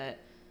lucky that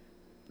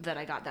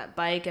I got that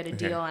bike at a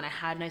deal, and I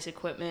had nice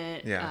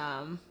equipment.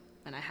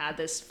 And I had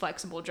this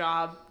flexible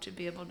job to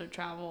be able to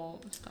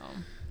travel. So.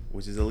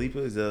 Which is a leap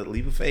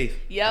of faith.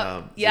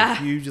 Yep. A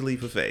huge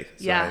leap of faith.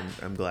 So yeah.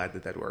 I'm glad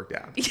that worked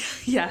out.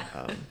 Yeah.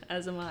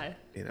 As am I.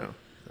 You know,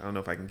 I don't know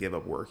if I can give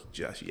up work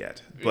just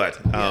yet, but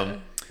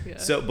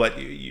so but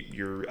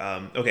you're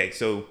okay.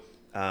 So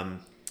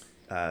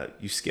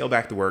you scale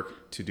back the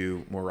work to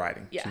do more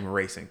riding, to more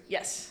racing.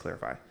 Yes.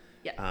 Clarify.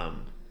 Yeah.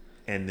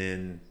 And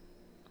then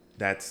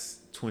that's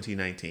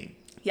 2019.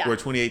 Yeah. Where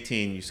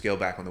 2018 you scale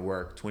back on the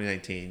work.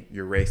 2019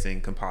 you're racing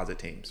composite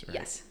teams, right?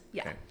 Yes.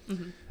 Yeah. Okay.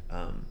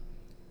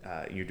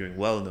 Mm-hmm. You're doing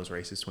well in those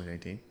races,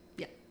 2019.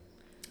 Yeah.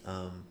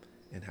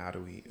 And how do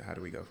we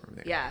go from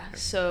there? Yeah. Okay.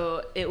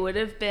 So it would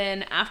have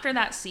been after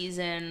that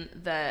season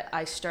that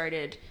I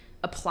started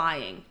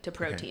applying to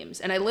pro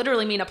teams, and I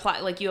literally mean apply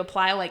like you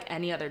apply like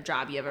any other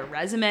job. You have a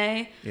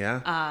resume.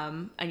 Yeah.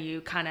 And you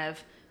kind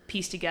of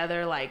piece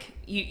together like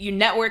you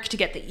network to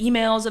get the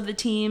emails of the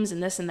teams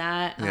and this and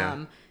that.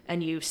 Yeah.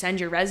 And you send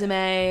your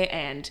resume,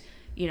 and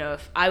you know,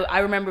 if I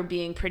remember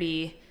being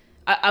pretty,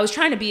 I was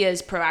trying to be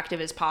as proactive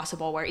as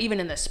possible, where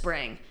even in the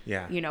spring,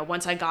 you know,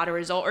 once I got a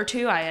result or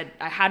two, I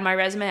had my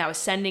resume, I was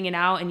sending it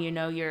out, and you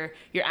know, you're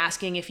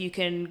asking if you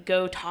can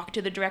go talk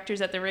to the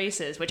directors at the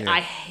races, which I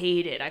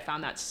hated. I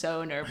found that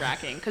so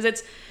nerve-wracking, because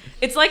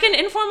it's like an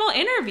informal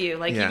interview.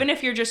 Like even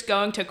if you're just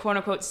going to quote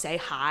unquote say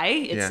hi,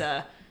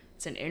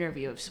 it's an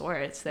interview of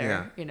sorts.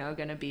 They're you know,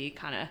 going to be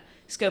kind of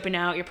scoping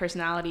out your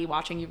personality,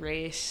 watching you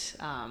race.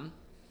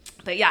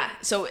 But yeah,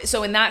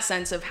 so in that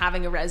sense of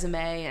having a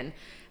resume and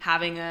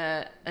having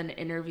an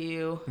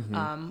interview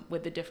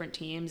with the different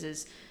teams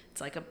it's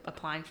like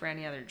applying for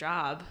any other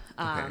job.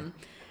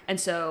 And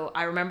so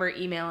I remember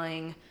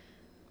emailing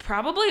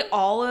probably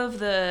all of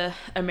the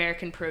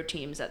American pro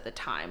teams at the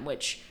time,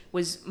 which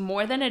was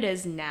more than it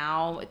is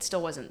now. It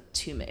still wasn't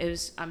too many. It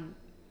was, I'm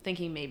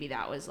thinking maybe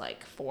that was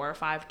like 4 or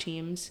 5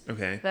 teams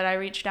that I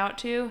reached out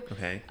to.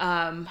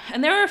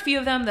 And there were a few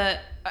of them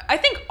that I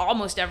think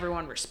almost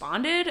everyone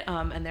responded.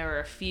 And there were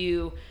a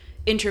few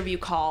interview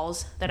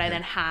calls that I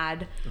then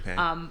had.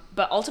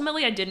 But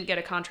ultimately I didn't get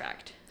a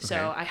contract.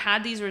 So I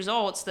had these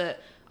results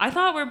that I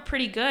thought were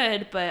pretty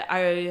good, but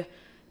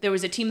there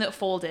was a team that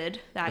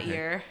folded that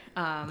year.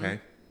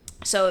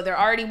 So there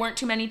already weren't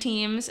too many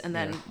teams, and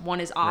then one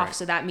is off.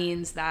 So that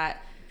means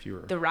that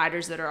the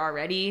riders that are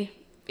already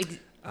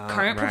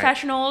current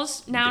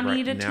professionals now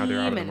need a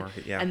team,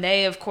 and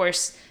they of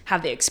course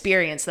have the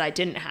experience that I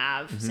didn't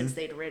have since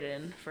they'd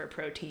ridden for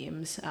pro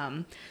teams.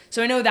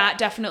 So I know that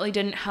definitely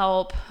didn't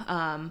help.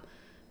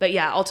 But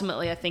yeah,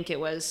 ultimately I think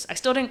I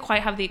still didn't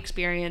quite have the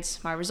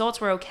experience. My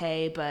results were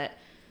okay, but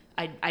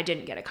I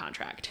didn't get a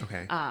contract.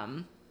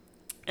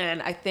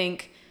 And I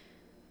think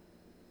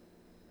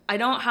I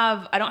don't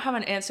have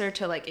an answer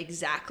to like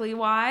exactly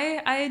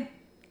why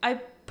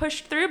I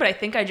pushed through, but I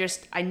think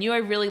I knew I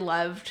really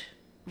loved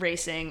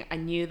racing. I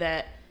knew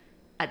that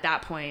at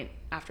that point,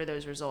 after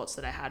those results,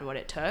 that I had what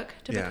it took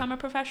to become a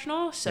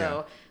professional.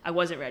 So I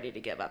wasn't ready to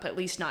give up, at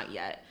least not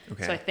yet.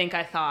 So I think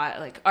I thought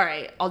like, all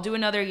right, I'll do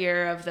another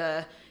year of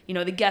the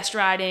guest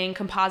riding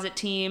composite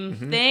team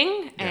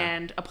thing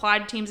and apply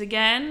to teams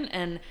again.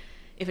 And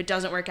if it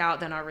doesn't work out,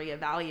 then I'll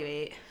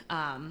reevaluate.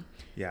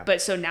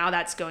 But so now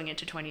that's going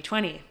into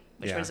 2020,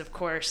 which was of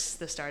course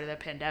the start of the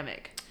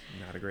pandemic.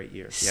 Not a great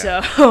year.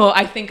 So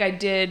I think I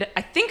did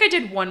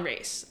one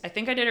race. I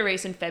think I did a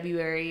race in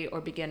February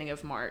or beginning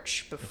of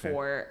March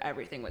before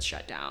everything was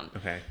shut down.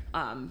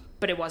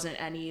 But it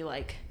wasn't any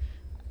like,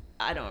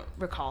 I don't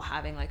recall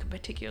having like a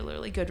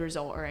particularly good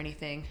result or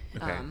anything.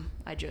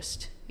 I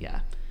just, You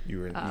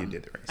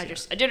did the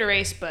race. I did a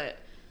race, but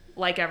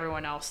like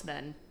everyone else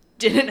then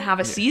didn't have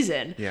a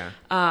season. Yeah.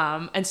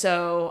 And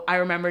so I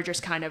remember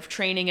just kind of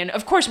training, and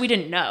of course we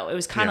didn't know. It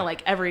was kind of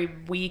like every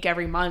week,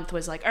 every month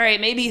was like, all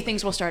right, maybe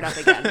things will start up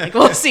again. Like,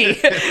 we'll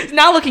see.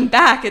 Now looking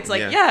back, it's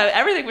like,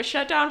 everything was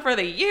shut down for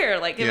the year.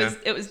 Like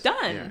it was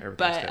done. Yeah,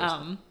 but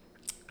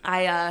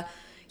I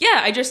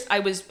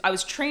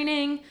was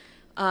training,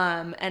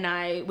 and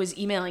I was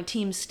emailing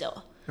teams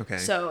still. Okay.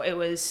 So it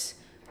was,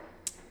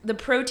 the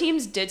pro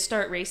teams did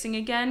start racing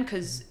again,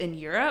 because in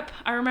Europe,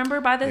 I remember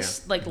by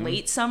this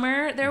late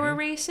summer there were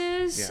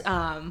races.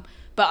 Yeah.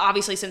 But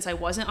obviously, since I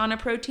wasn't on a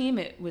pro team,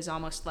 it was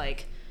almost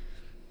like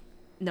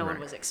no one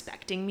was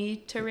expecting me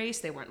to race.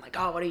 They weren't like,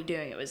 oh, what are you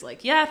doing? It was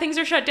like, yeah, things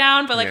are shut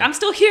down, but like I'm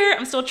still here,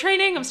 I'm still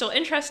training, I'm still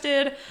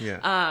interested.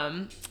 Yeah.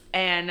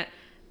 And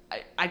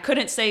I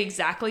couldn't say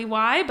exactly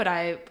why, but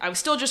I was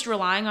still just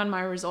relying on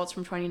my results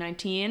from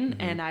 2019,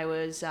 and I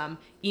was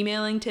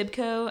emailing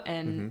TIBCO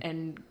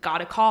and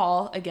got a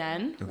call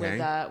again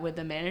with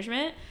the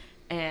management,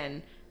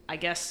 and I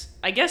guess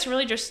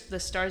really just the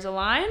stars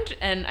aligned,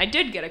 and I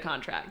did get a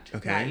contract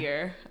that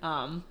year,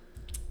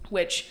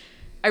 which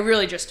I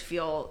really just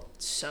feel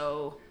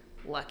so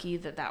lucky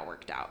that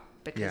worked out,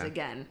 because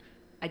again,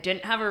 I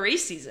didn't have a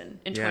race season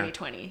in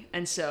 2020,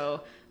 and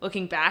so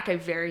looking back, I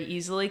very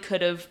easily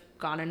could have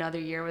gone another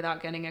year without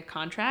getting a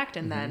contract,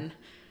 and then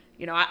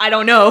I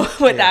don't know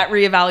what that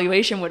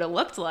reevaluation would have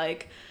looked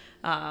like.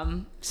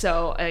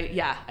 So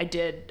I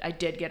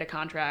did get a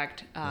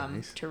contract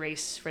to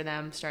race for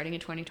them starting in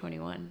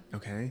 2021.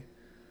 Okay,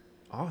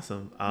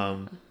 awesome.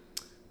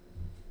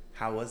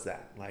 How was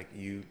that? Like,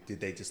 did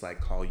they just like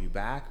call you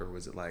back, or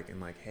was it like,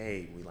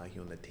 hey, we like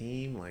you on the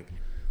team? Like,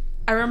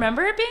 I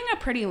remember it being a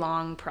pretty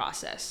long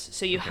process.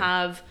 So you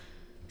have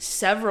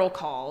several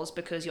calls,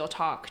 because you'll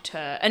talk to,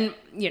 and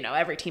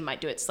every team might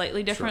do it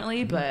slightly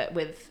differently, but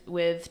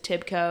with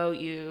TIBCO,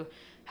 you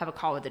have a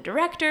call with the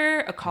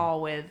director, a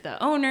call with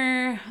the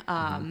owner,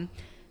 and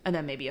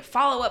then maybe a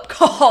follow-up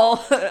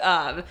call,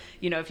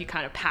 if you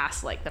kind of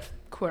pass like the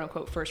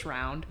quote-unquote first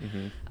round.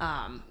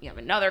 You have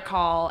another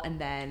call,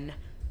 and then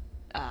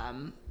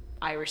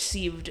I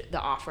received the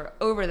offer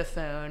over the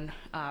phone,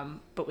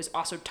 but was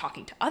also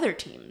talking to other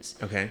teams.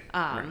 Okay.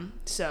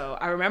 So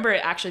I remember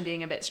it actually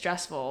being a bit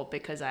stressful,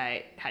 because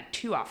I had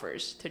 2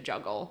 offers to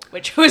juggle,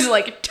 which was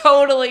like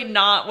totally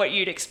not what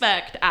you'd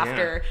expect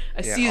after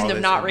a season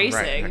of not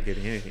racing. Right, not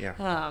getting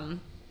anything,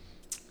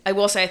 I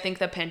will say, I think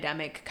the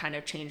pandemic kind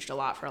of changed a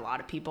lot for a lot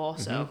of people.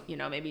 So,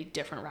 maybe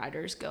different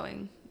riders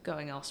going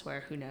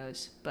elsewhere, who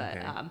knows? But,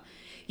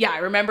 I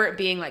remember it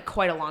being like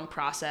quite a long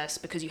process,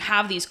 because you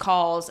have these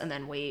calls and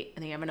then wait,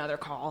 and then you have another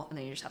call, and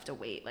then you just have to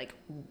wait like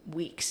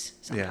weeks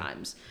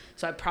sometimes.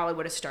 So I probably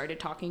would have started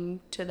talking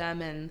to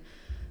them in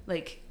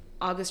like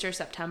August or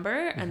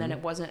September. And then it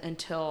wasn't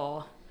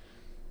until,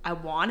 I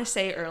want to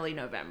say, early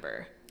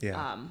November,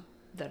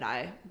 that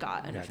I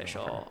got an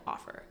official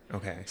offer.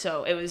 Okay.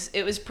 So it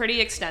was pretty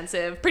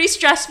extensive, pretty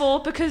stressful,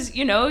 because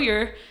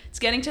it's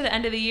getting to the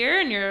end of the year,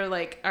 and you're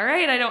like, all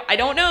right, I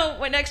don't know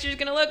what next year's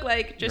gonna look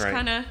like. Just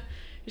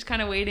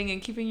kind of waiting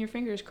and keeping your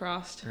fingers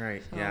crossed.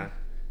 Right. So. Yeah.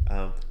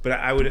 But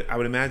I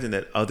would imagine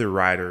that other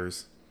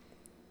riders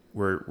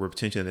were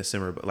potentially in a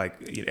similar, but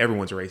like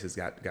everyone's races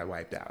got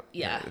wiped out.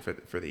 Yeah.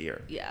 For the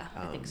year. Yeah,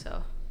 I think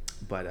so.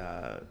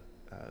 But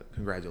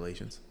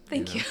congratulations.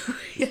 Thank you.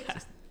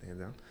 Just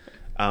hands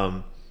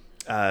down.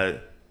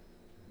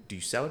 Do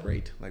you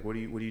celebrate? Like, what do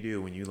you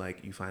do when you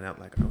find out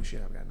like, oh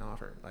shit, I've got an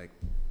offer? Like,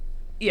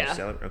 yeah.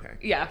 Okay.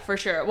 Yeah, for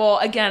sure. Well,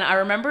 again, I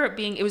remember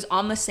it was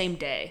on the same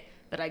day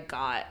that I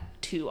got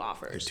 2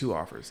 offers. There's 2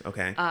 offers.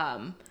 Okay.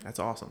 That's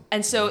awesome.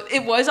 And so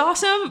it was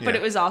awesome, but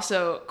it was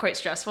also quite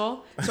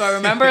stressful. So I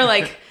remember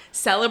like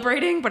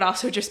celebrating, but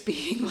also just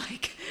being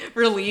like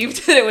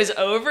relieved that it was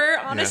over,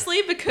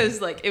 honestly,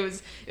 because like it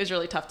was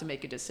really tough to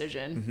make a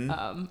decision,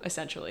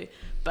 essentially.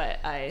 But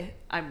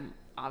I'm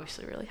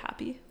obviously really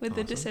happy with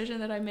the decision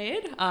that I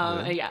made.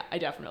 And yeah, I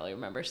definitely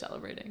remember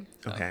celebrating.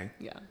 So, okay.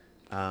 Yeah.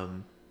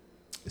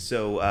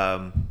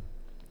 So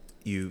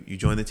you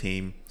joined the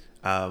team.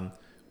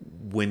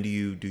 When do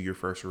you do your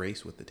first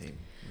race with the team?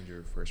 When's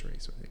your first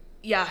race with it?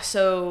 Yeah,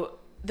 so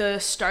the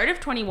start of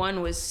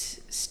 21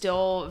 was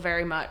still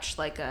very much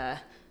like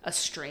a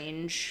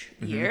strange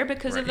year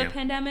because of the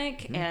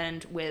pandemic,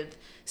 and with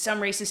some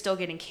races still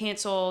getting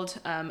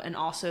canceled, and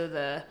also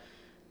the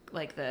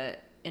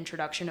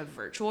introduction of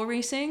virtual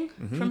racing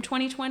from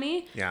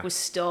 2020 was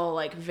still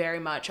like very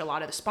much, a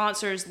lot of the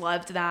sponsors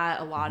loved that.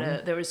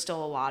 There was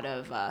still a lot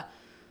of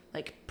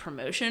like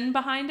promotion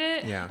behind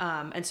it.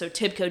 Yeah. And so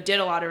TIBCO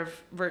did a lot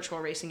of virtual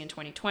racing in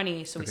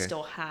 2020. So we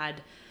still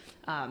had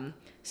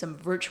some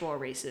virtual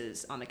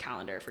races on the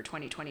calendar for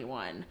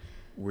 2021.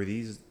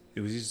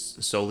 It was these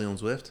solely on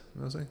Zwift,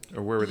 I was saying?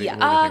 Or where were they?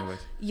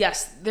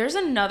 Yes. There's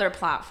another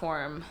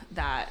platform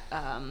that...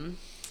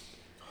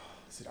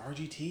 is it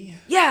RGT?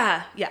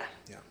 Yeah.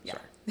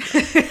 Sorry.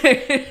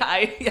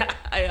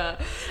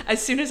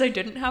 As soon as I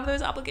didn't have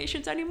those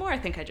obligations anymore, I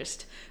think I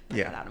just put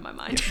that out of my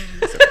mind.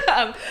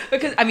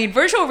 Because I mean,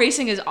 virtual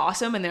racing is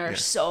awesome, and there are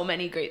so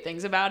many great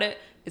things about it.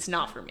 It's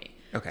not for me.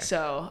 Okay.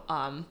 So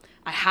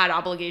I had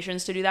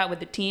obligations to do that with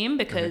the team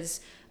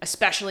because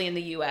especially in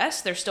the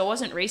US, there still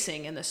wasn't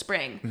racing in the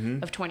spring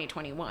of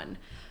 2021.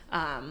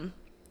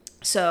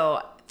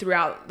 So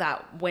throughout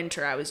that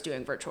winter, I was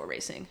doing virtual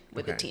racing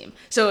with the team.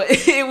 So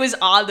it was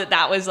odd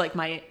that was like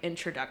my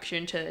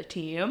introduction to the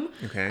team.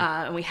 Okay.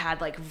 And we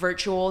had like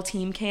virtual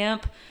team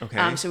camp.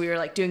 Okay. So we were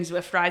like doing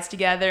Zwift rides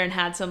together and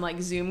had some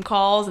like Zoom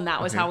calls, and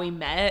that was how we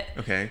met.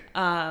 Okay.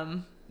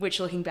 Which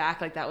looking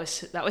back, like that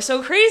was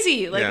so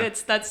crazy. Like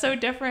that's so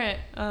different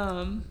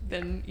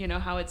than, you know,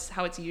 how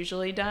it's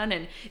usually done.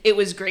 And it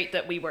was great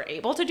that we were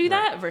able to do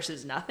that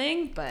versus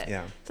nothing, but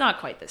it's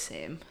not quite the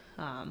same.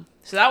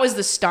 So that was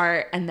the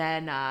start. And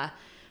then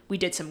we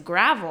did some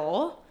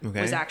gravel.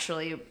 Was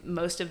actually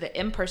most of the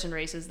in-person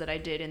races that I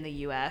did in the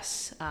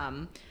US.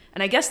 And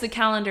I guess the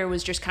calendar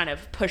was just kind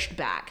of pushed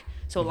back.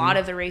 So a lot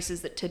of the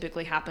races that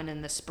typically happen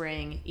in the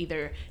spring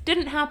either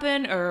didn't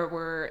happen or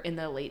were in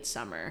the late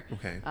summer.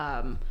 Okay.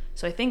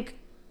 So I think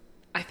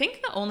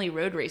the only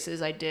road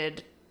races I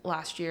did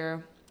last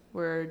year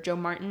were Joe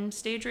Martin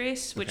stage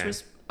race, which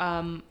was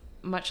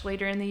much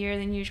later in the year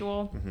than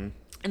usual.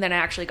 And then I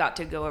actually got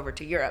to go over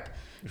to Europe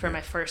for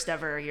my first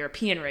ever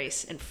European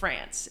race in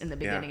France in the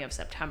beginning of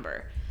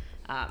September.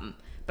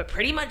 But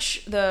pretty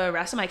much the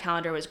rest of my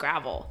calendar was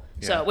gravel.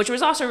 So, which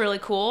was also really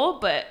cool,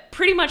 but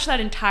pretty much that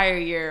entire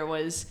year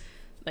was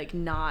like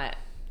not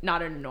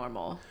a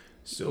normal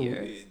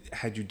year.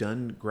 Had you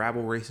done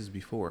gravel races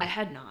before? I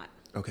had not.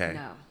 Okay.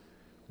 No.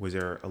 Was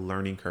there a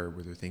learning curve?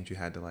 Were there things you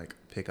had to like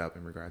pick up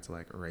in regards to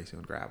like racing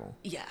on gravel?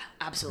 Yeah,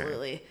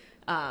 absolutely.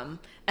 Okay.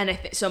 And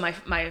so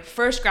my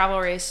first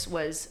gravel race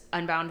was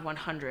Unbound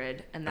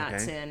 100, and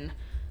that's in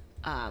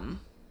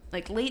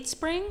like late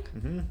spring.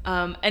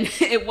 And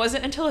it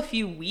wasn't until a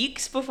few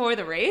weeks before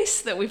the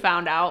race that we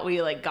found out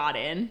we like got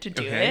in to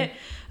do it.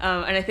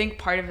 And I think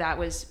part of that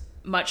was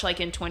much like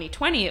in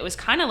 2020, it was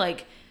kind of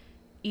like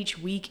each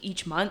week,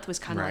 each month was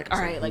kind of like, all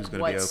right, like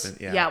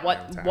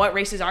what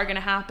races are going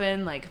to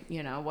happen? Like,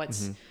 you know,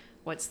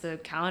 what's the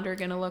calendar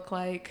going to look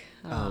like?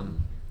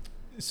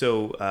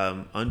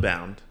 So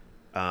Unbound,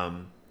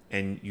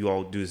 and you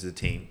all do as a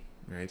team,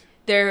 right?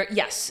 There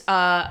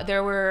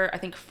were, I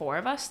think 4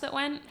 of us that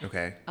went.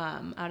 Okay.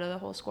 Out of the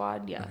whole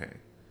squad. Yeah. Okay.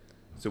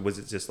 So was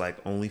it just like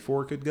only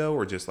 4 could go,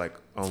 or just like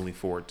only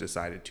 4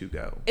 decided to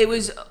go? It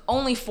was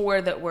only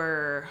 4 that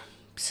were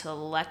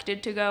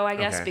selected to go, I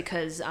guess,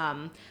 because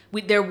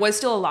there was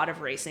still a lot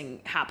of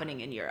racing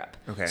happening in Europe.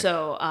 Okay.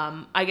 So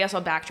I guess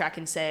I'll backtrack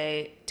and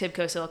say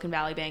TIBCO Silicon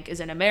Valley Bank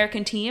is an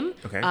American team,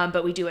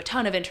 but we do a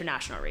ton of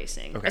international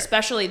racing,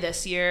 especially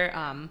this year.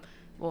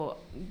 We'll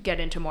get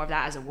into more of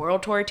that as a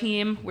world tour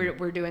team.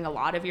 We're doing a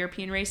lot of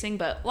European racing,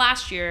 but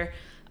last year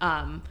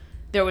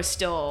there was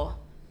still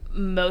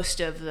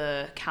most of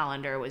the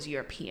calendar was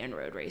European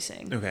road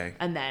racing. Okay.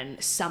 And then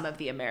some of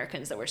the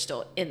Americans that were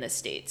still in the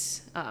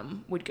States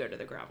would go to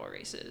the gravel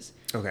races.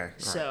 Okay.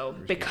 So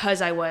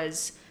because I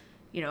was,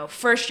 you know,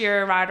 first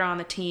year rider on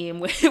the team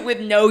with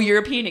no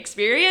European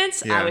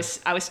experience, I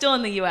was still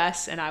in the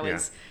US, and I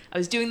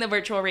was doing the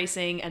virtual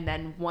racing, and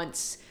then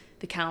once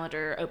the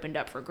calendar opened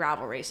up for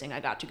gravel racing, I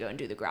got to go and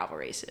do the gravel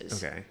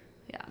races. Okay.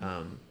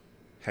 Yeah.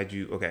 Had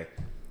you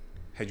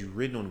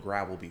ridden on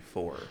gravel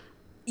before?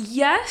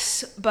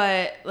 Yes,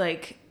 but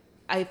like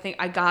I think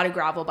I got a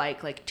gravel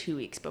bike like 2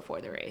 weeks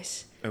before the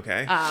race.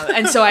 Okay.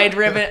 And so I had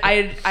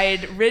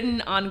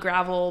ridden on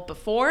gravel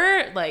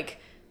before, like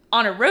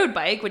on a road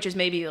bike, which is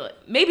maybe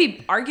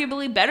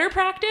arguably better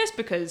practice,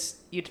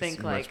 because you'd think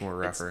it's like much more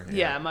rougher.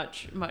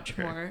 Much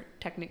more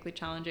technically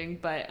challenging,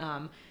 but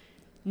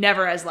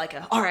never as like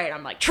all right,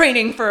 I'm like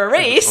training for a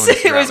race.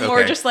 It was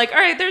more just like, all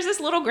right, there's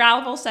this little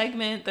gravel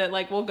segment that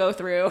like we'll go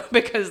through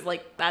because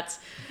like that's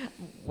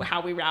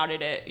how we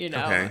routed it, you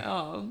know.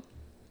 Okay.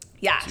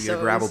 Yeah. So you had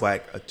a gravel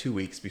bike 2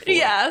 weeks before.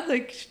 Yeah,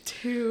 like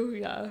 2.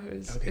 Yeah, it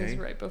was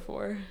right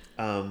before.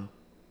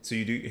 So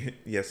you do,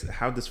 yes.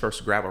 How did this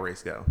first gravel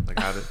race go? Like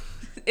how did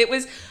it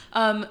was?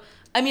 I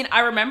mean, I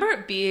remember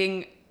it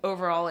being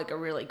overall like a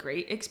really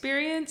great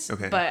experience.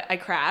 Okay. But I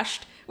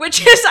crashed.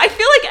 Which is, I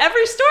feel like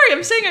every story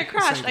I'm saying I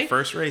crashed. The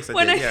first race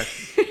I did,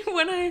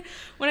 yeah.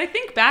 When I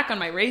think back on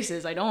my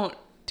races, I don't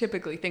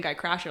typically think I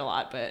crash a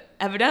lot, but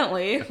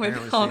evidently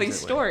with all these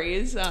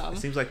stories, it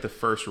seems like the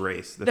first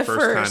race, the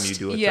first time you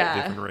do a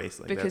different race,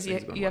 like because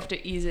you have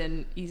to ease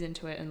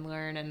into it and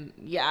learn, and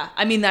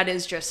I mean that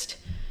is just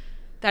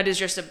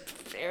a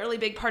fairly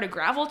big part of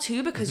gravel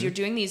too, because you're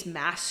doing these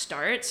mass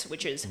starts,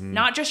 which is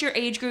not just your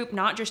age group,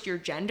 not just your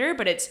gender,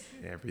 but it's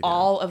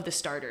all of the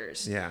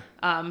starters. Yeah.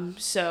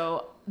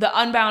 So the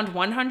Unbound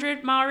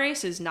 100-mile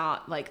race is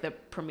not like the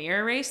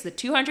premier race. The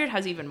 200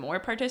 has even more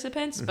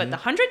participants, but the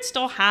 100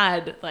 still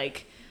had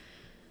like,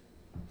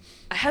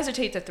 I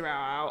hesitate to throw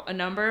out a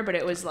number, but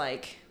it was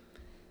like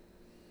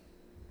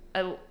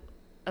at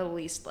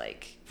least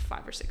like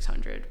 500 or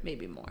 600,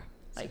 maybe more.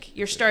 Like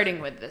you're starting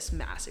with this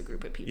massive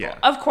group of people. Yeah.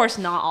 Of course,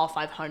 not all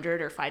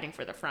 500 are fighting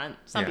for the front.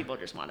 Some people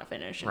just want to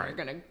finish and are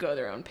going to go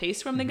their own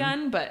pace from the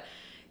gun. But,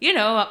 you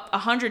know,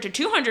 100 to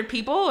 200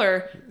 people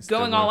are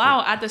going all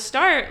out at the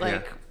start,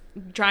 like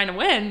trying to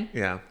win.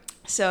 Yeah.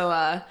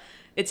 So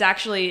it's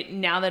actually,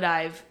 now that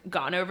I've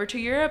gone over to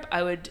Europe,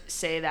 I would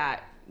say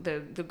that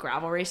the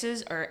gravel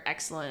races are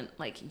excellent,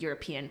 like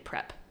European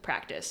prep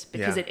practice,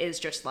 because it is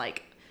just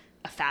like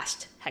a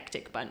fast,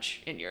 hectic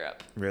bunch in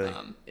Europe. Really?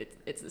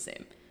 It's the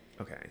same.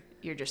 Okay.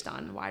 You're just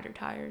on wider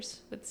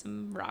tires with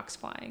some rocks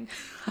flying.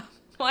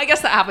 Well, I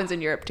guess that happens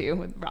in Europe too,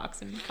 with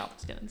rocks and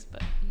cobblestones.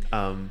 But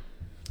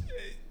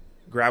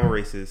gravel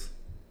races,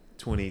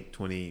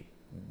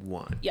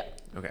 2021.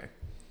 Yep. Okay.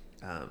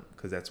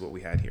 Because that's what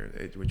we had here.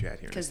 What you had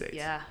here in the States.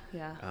 Yeah.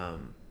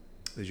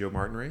 The Joe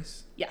Martin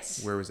race?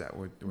 Yes. Where was that?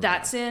 Where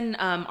that's in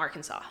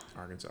Arkansas.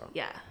 Arkansas.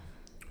 Yeah.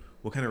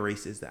 What kind of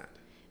race is that?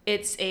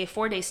 It's a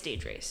 4-day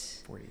stage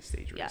race. 4-day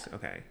stage race. Yeah.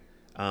 Okay.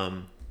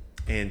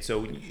 And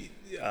so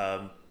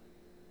I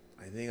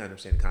think I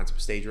understand the concept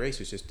of stage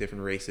race. It's just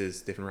different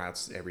races, different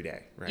routes every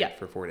day, right? Yep.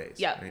 For 4 days.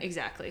 Yeah, right?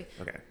 exactly.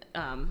 Okay.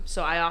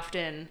 So I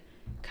often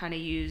kind of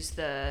use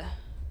the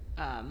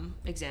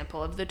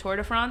example of the Tour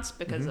de France,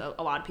 because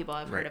a lot of people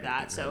have heard of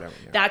that. So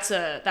that's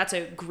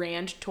a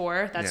grand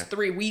tour. That's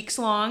 3 weeks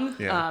long.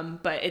 Yeah.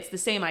 But it's the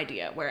same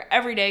idea, where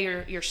every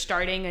day you're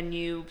starting a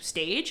new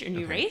stage, a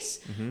new race,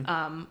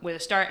 with a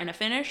start and a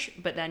finish,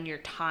 but then your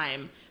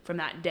time from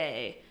that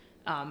day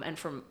and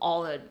from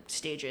all the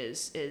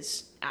stages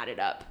is added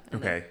up.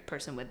 And the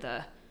person with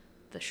the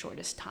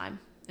shortest time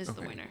is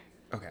the winner.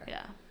 Okay.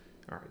 Yeah.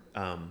 All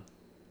right.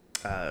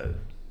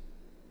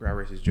 Route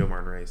race is Joe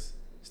Martin race,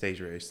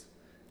 stage race.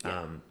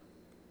 Yeah.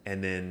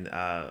 And then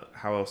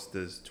how else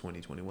does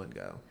 2021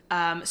 go?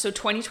 So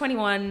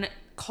 2021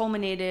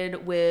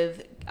 culminated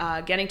with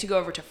getting to go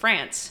over to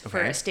France for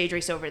a stage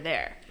race over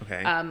there.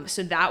 Okay.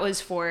 So that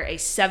was for a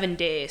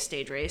 7-day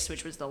stage race,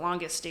 which was the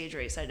longest stage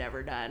race I'd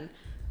ever done,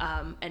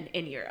 and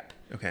in Europe.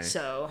 Okay.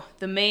 So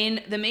the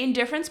main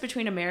difference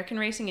between American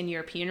racing and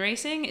European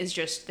racing is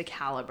just the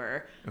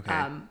caliber.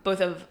 Okay.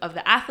 Both of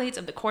the athletes,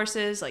 of the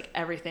courses, like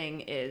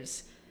everything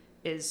is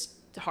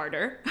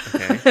harder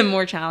and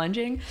more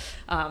challenging.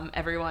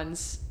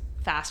 Everyone's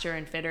faster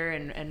and fitter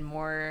and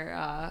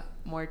more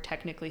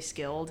technically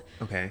skilled.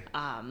 Okay.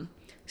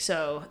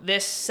 So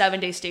this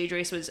 7-day stage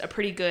race was a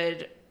pretty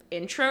good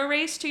intro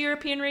race to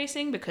European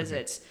racing, because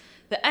it's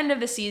the end of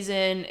the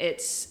season.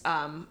 It's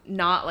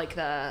not like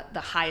the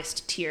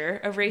highest tier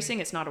of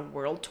racing. It's not a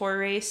world tour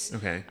race.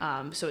 Okay.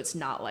 So it's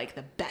not like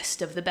the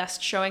best of the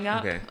best showing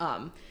up. Okay.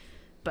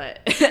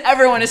 But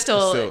everyone is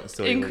still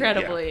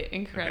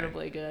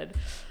incredibly good.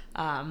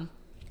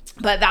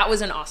 But that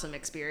was an awesome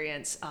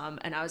experience.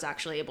 And I was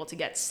actually able to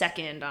get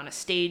second on a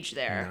stage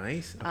there.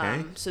 Nice.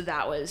 Okay. So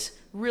that was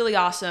really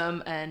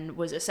awesome, and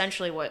was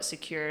essentially what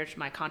secured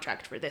my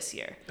contract for this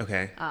year.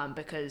 Okay.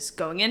 Because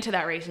going into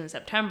that race in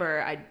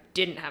September, I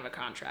didn't have a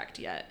contract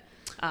yet.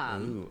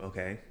 Ooh,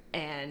 okay.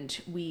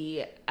 And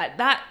we, at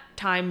that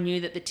time, knew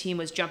that the team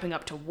was jumping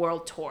up to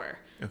World Tour.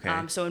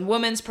 Okay. So in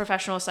women's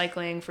professional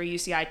cycling for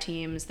UCI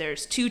teams,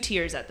 there's 2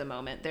 tiers at the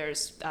moment.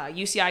 There's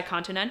UCI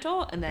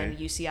Continental and then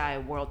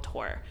UCI World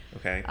Tour.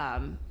 Okay.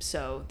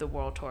 So the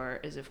World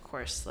Tour is, of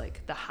course,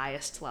 like the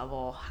highest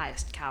level,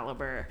 highest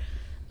caliber.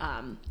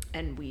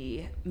 And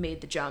we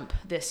made the jump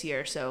this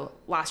year. So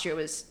last year it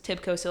was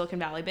TIBCO Silicon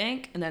Valley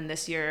Bank, and then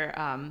this year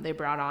they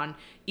brought on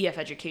EF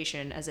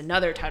Education as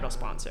another title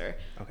sponsor.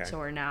 Okay. So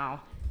we're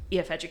now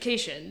EF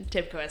Education,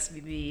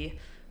 TIBCO-SVB,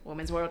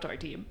 Women's World Tour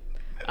team.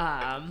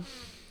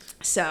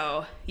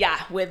 So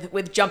yeah,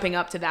 with jumping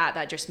up to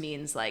that just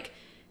means like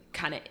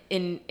kind of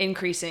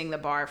increasing the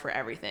bar for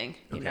everything,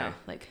 you know,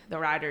 like the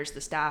riders,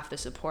 the staff, the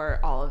support,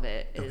 all of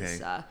it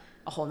is a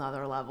whole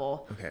nother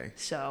level. Okay.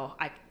 So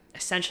I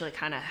essentially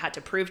kind of had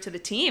to prove to the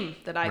team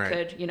that I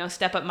could, you know,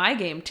 step up my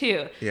game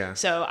too. Yeah.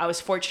 So I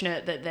was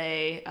fortunate that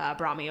they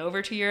brought me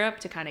over to Europe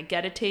to kind of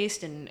get a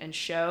taste and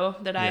show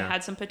that I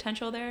had some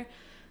potential there.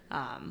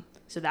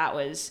 So that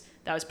was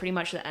pretty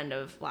much the end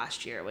of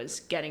last year, was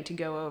getting to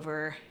go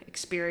over,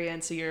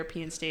 experience a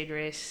European stage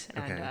race,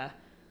 and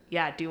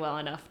do well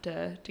enough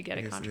to get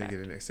a contract. Get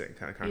a next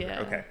kind of contract.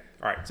 Yeah. Okay.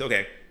 All right. So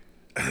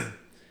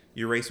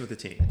you're racing with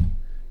the team.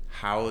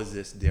 How is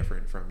this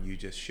different from you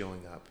just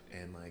showing up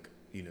and like,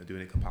 you know,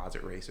 doing a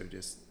composite race, or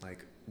just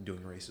like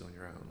doing races on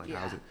your own? Like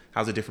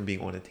how's it different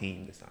being on a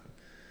team this time?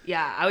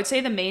 Yeah, I would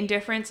say the main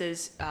difference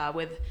is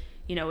with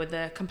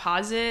the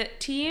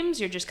composite teams,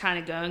 you're just kind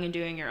of going and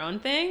doing your own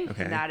thing.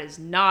 Okay. And that is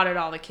not at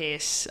all the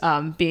case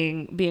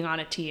being on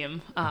a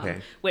team,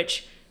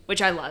 which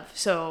I love.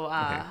 So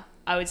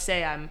I would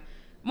say I'm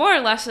more or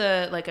less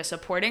a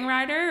supporting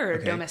rider, or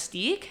a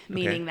domestique,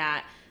 meaning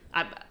that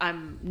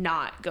I'm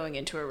not going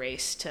into a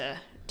race to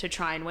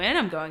try and win.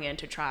 I'm going in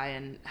to try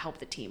and help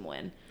the team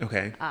win.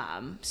 Okay.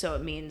 So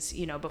it means,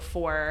 you know,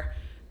 before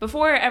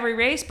every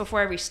race,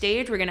 before every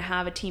stage, we're going to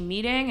have a team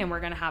meeting and we're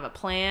going to have a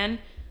plan.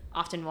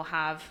 Often we'll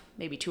have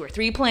maybe 2 or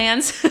 3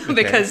 plans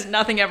because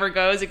nothing ever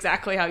goes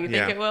exactly how you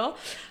think it will,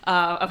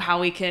 of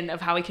how we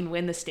can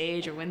win the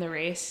stage or win the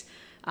race.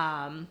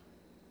 And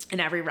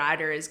every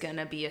rider is going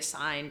to be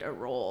assigned a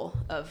role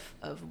of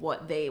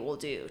what they will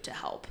do to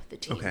help the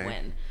team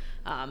win.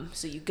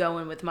 So you go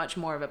in with much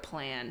more of a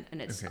plan,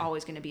 and it's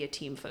always going to be a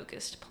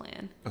team-focused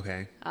plan.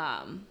 Okay.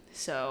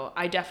 So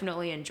I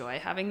definitely enjoy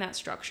having that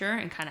structure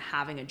and kind of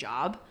having a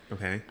job.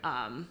 Okay.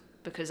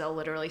 Because I'll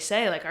literally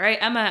say, like, all right,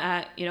 Emma,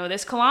 at,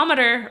 this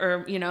kilometer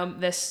or,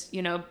 this,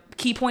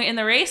 key point in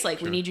the race,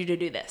 like, we need you to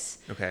do this.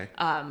 Okay.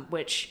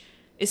 Which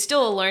is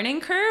still a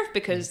learning curve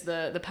because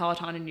the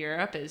peloton in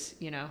Europe is,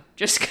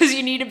 just because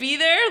you need to be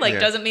there, like,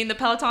 doesn't mean the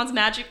peloton's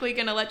magically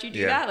going to let you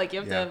do that. Like, you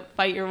have to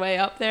fight your way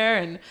up there.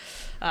 And,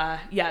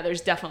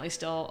 there's definitely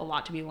still a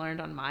lot to be learned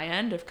on my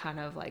end of kind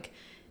of, like,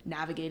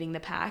 navigating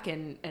the pack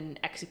and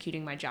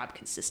executing my job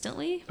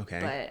consistently. Okay.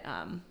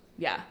 But,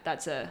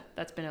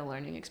 that's been a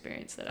learning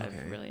experience that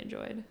I've really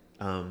enjoyed.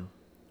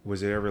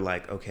 Was it ever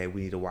like, okay,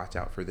 we need to watch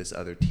out for this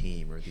other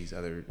team or these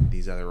other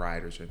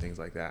riders or things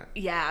like that?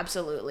 Yeah,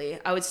 absolutely.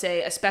 I would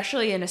say,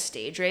 especially in a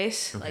stage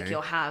race, like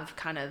you'll have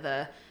kind of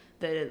the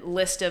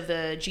list of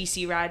the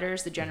GC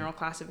riders, the general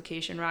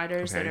classification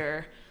riders that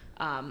are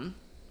on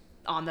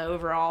the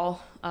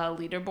overall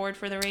leaderboard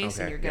for the race,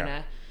 and you're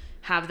gonna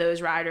have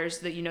those riders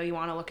that you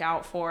want to look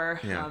out for.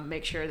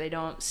 Make sure they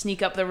don't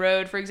sneak up the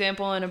road, for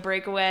example, in a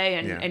breakaway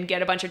and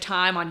get a bunch of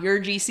time on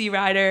your GC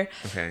rider.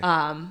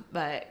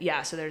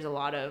 So there's a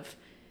lot of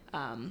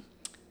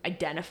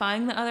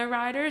identifying the other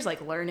riders,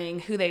 like learning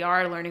who they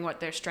are, learning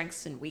what their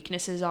strengths and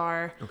weaknesses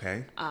are.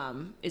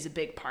 Is a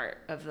big part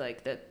of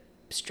like the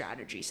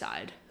strategy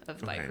side of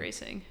bike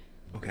racing.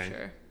 For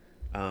sure.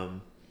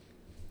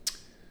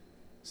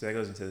 So that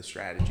goes into the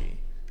strategy,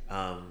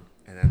 and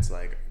that's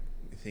like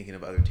thinking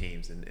of other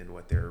teams and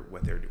what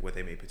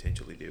they may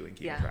potentially do and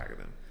keeping track of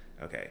them.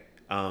 Okay.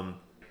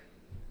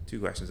 2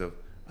 questions of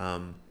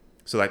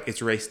so like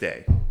it's race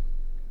day.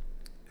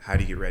 How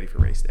do you get ready for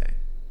race day?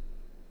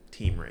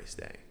 Team race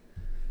day.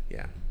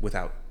 Yeah.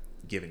 Without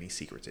giving any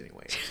secrets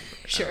anyway.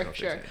 Sure.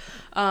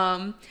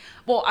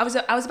 Well, I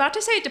was about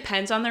to say it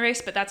depends on the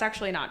race, but that's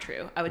actually not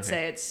true. I would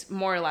say it's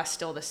more or less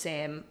still the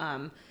same.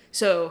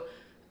 So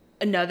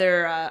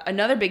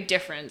another big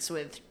difference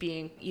with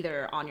being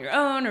either on your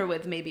own or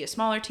with maybe a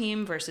smaller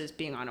team versus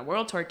being on a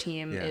world tour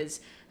team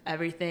is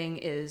everything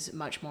is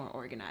much more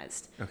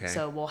organized.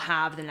 So we'll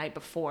have the night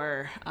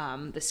before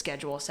the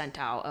schedule sent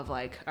out of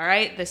like, all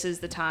right, this is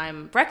the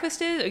time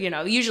breakfast is.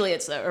 Usually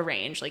it's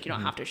arranged. Like you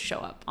don't have to show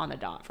up on the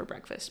dot for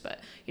breakfast,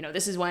 but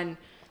this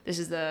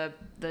is the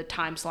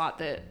time slot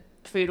that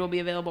food will be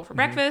available for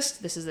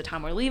breakfast. This is the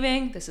time we're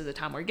leaving. This is the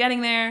time we're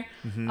getting there.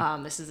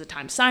 This is the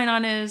time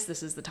sign-on is.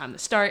 This is the time the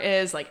start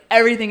is. Like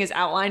everything is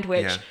outlined,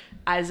 which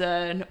as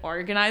an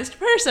organized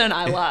person,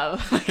 I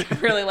love. Like I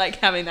really like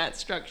having that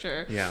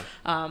structure.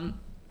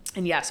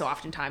 So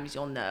oftentimes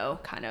you'll know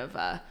kind of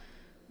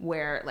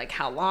where, like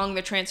how long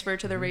the transfer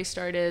to the race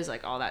start is,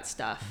 like all that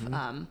stuff.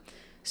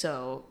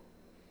 So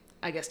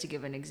I guess to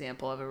give an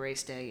example of a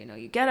race day,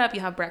 you get up, you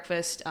have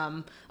breakfast.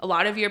 A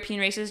lot of European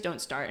races don't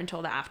start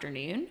until the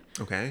afternoon.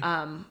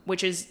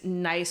 Which is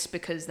nice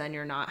because then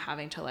you're not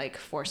having to like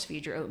force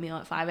feed your oatmeal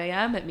at 5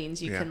 a.m. It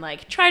means you can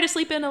like try to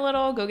sleep in a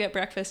little, go get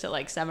breakfast at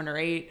like 7 or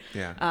 8.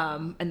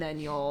 And then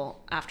you'll,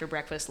 after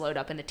breakfast, load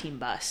up in the team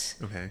bus.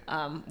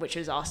 Which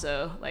is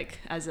also like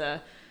as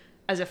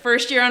a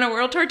first year on a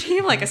world tour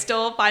team, like I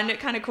still find it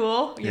kind of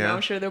cool.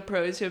 I'm sure the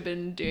pros who have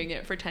been doing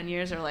it for 10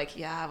 years are like,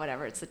 yeah,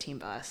 whatever, it's the team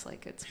bus,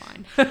 like it's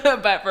fine.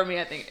 But for me,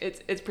 I think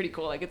it's pretty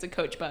cool. Like it's a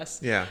coach bus.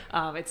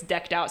 It's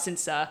decked out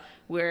since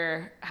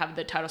we're have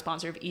the title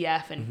sponsor of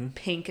EF and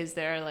pink is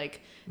their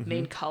like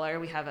main color.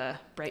 We have a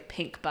bright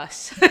pink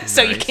bus,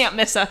 so you can't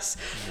miss us.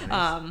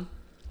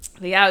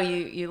 But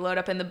you load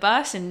up in the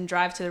bus and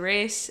drive to the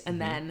race, and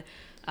then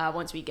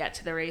once we get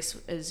to the race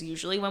is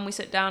usually when we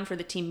sit down for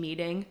the team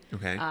meeting.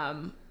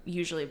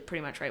 Usually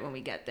pretty much right when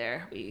we get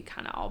there, we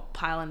kind of all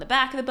pile in the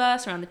back of the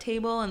bus around the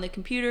table and the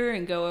computer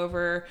and go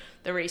over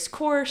the race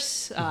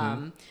course.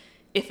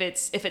 If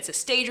it's a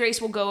stage race,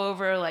 we'll go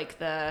over like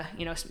the,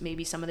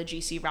 maybe some of the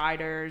GC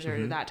riders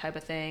or that type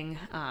of thing.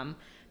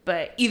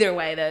 But either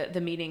way,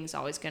 the meeting's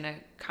always going to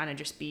kind of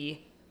just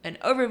be an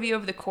overview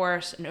of the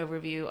course, an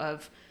overview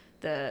of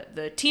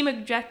the team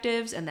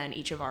objectives, and then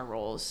each of our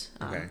roles.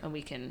 And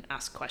we can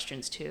ask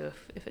questions too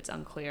if it's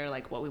unclear,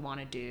 like what we want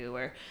to do,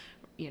 or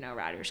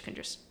riders can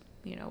just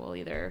we'll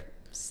either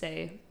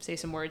say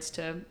some words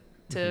to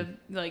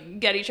like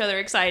get each other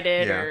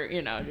excited,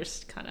 or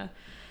just kind of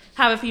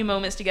have a few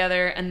moments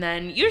together, and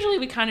then usually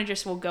we kind of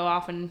just will go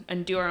off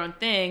and do our own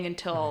thing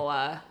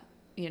until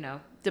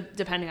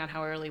depending on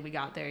how early we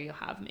got there, you'll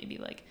have maybe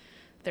like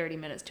 30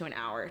 minutes to an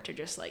hour to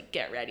just like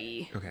get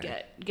ready,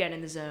 get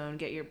in the zone,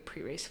 get your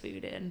pre-race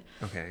food in.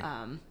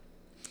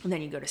 And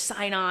then you go to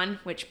sign on,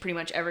 which pretty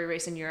much every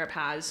race in Europe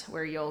has,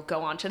 where you'll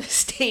go onto the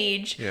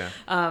stage.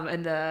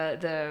 And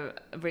the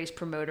race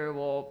promoter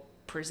will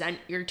present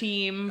your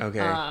team.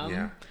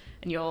 And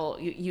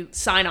you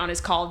sign on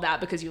is called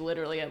that because you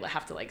literally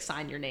have to like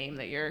sign your name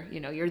that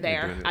you're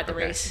there at the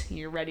race.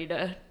 You're ready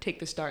to take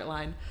the start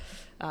line.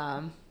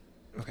 And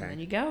then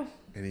you go.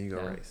 And then you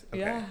go race.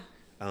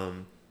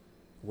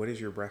 What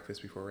is your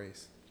breakfast before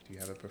race? Do you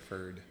have a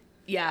preferred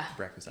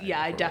breakfast item?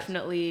 I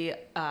definitely,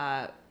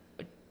 I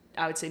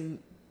would say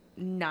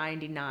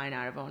 99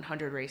 out of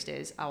 100 race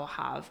days, I will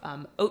have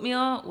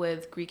oatmeal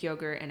with Greek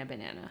yogurt and a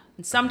banana,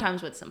 and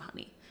sometimes with some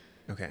honey.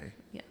 Okay.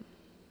 Yeah.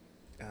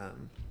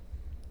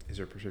 Is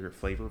there a particular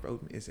flavor of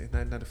oatmeal? Is it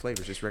not a flavor?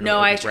 It's just regular No,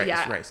 rice.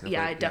 rice.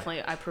 I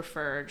definitely I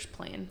prefer just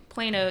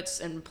plain oats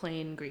and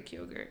plain Greek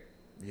yogurt.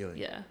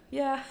 Really?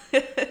 Yeah.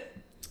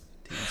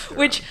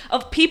 Which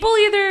of people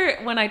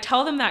either, when I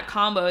tell them that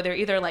combo, they're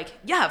either like,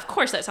 yeah, of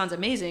course that sounds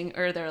amazing,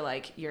 or they're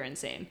like, you're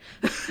insane,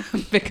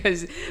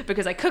 because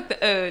I cook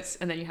the oats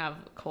and then you have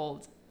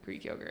cold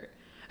Greek yogurt.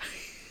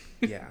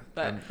 Yeah,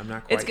 but I'm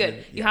not quite. It's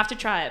good. You have to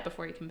try it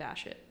before you can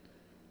bash it.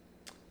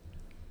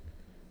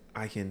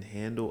 I can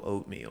handle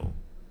oatmeal.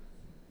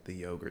 The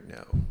yogurt,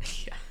 no.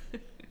 Yeah.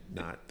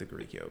 Not the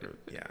Greek yogurt.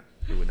 Yeah,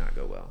 it would not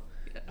go well.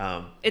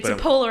 Yeah. It's a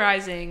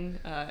polarizing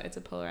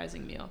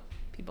meal.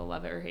 People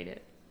love it or hate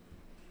it.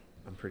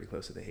 I'm pretty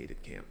close to the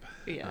hated camp.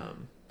 Yeah.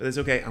 But it's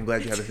okay. I'm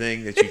glad you have a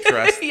thing that you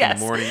trust yes. in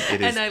the morning.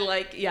 It is, and I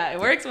like, it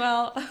works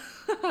well.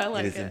 I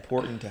like it. It is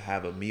important to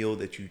have a meal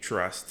that you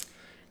trust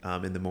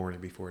in the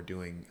morning before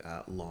doing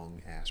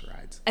long ass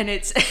rides. And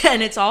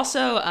it's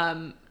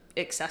also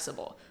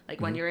accessible. Like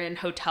when you're in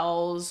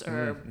hotels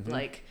or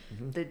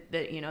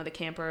the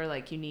camper,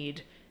 like you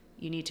need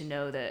to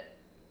know that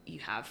you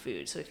have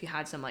food. So if you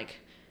had some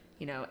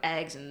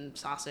eggs and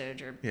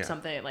sausage or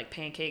something like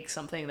pancakes,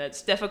 something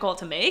that's difficult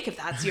to make, if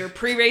that's your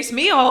pre-race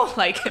meal,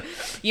 like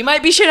you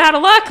might be shit out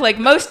of luck like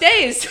most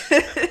days.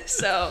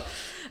 So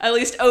at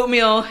least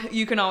oatmeal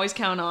you can always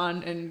count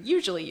on, and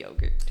usually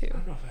yogurt too. I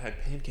don't know if I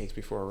had pancakes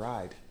before a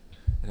ride,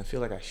 and I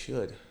feel like I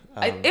should.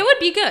 It would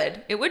be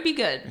good. It would be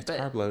good. It's but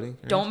carb loading.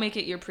 Right? Don't make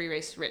it your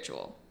pre-race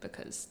ritual,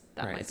 because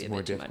that might be a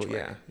bit too much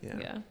work.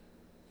 Yeah.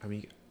 I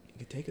mean, you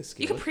could take a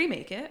skillet. You could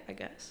pre-make it, I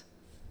guess.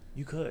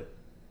 You could.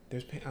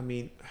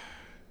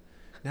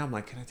 Now I'm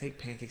like, can I take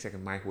pancakes I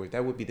can microwave?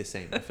 That would be the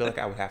same. I feel like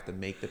I would have to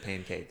make the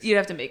pancakes. You'd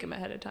have to make them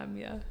ahead of time,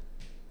 yeah.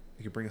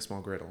 You could bring a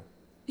small griddle.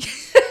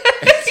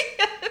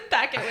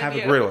 Pack it I with have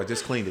you. a griddle. I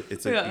just cleaned it.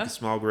 It's a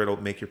small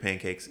griddle. Make your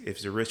pancakes. If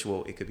it's a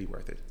ritual, it could be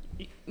worth it.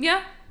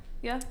 Yeah.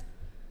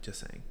 Just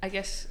saying. I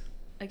guess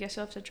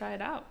you'll have to try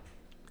it out.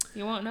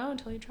 You won't know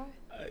until you try.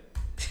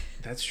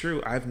 That's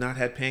true. I've not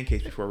had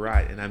pancakes before a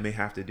ride, and I may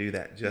have to do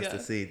that just to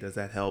see, does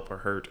that help or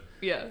hurt?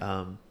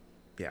 Yeah.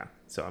 Yeah.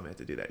 So I'm going to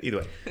have to do that. Either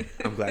way,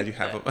 I'm glad you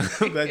have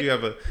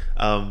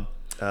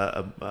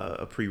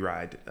a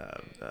pre-ride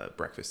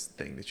breakfast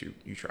thing that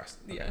you trust.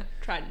 Okay. Yeah.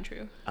 Tried and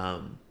true.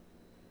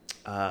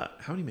 How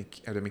many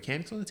are there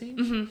mechanics on the team?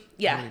 Mm-hmm.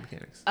 Yeah. How many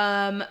mechanics?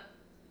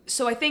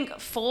 So I think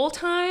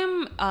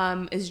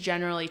full-time is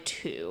generally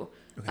 2.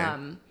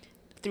 Okay.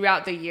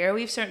 Throughout the year,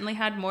 we've certainly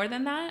had more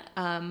than that.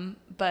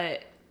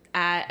 But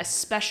at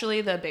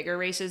especially the bigger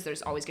races,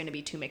 there's always going to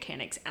be 2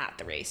 mechanics at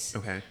the race.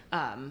 Okay.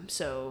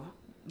 So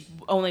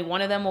only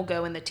one of them will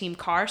go in the team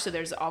car. So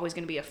there's always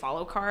going to be a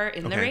follow car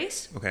in the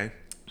race. Okay.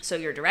 So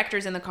your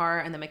director's in the car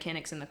and the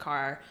mechanic's in the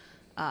car.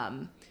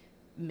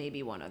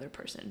 Maybe one other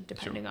person,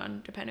 depending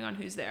on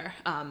who's there.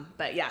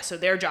 But yeah, so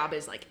their job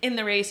is like in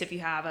the race. If you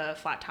have a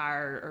flat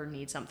tire or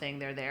need something,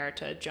 they're there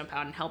to jump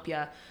out and help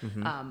you.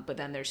 Mm-hmm. But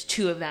then there's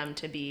 2 of them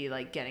to be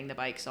like getting the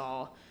bikes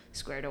all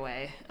squared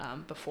away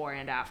before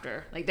and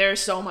after. Like there's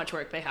so much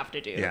work they have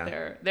to do.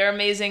 Yeah. They're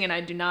amazing, and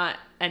I do not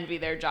envy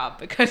their job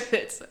because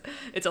it's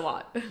a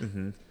lot.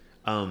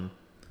 Mm-hmm.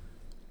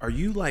 Are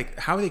you like,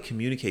 how are they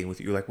communicating with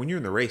you? Like when you're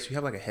in the race, you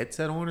have like a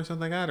headset on or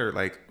something like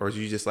that, or is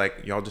you just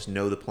like, y'all just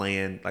know the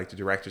plan, like the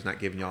director's not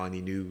giving y'all any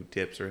new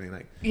tips or anything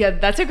like? Yeah,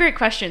 that's a great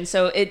question.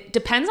 So it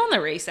depends on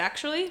the race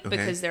actually,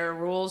 because there are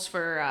rules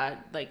for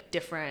like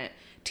different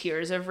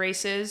tiers of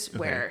races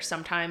where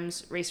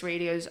sometimes race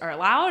radios are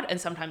allowed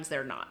and sometimes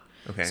they're not.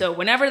 Okay. So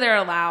whenever they're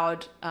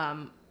allowed,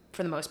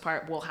 for the most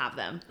part, we'll have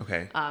them.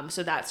 Okay.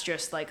 So that's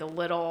just like a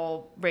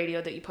little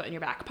radio that you put in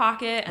your back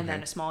pocket, and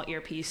then a small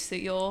earpiece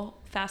that you'll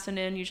fasten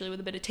in, usually with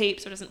a bit of tape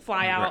so it doesn't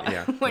fly out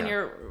when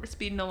you're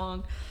speeding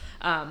along.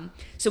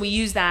 So we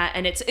use that,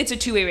 and it's a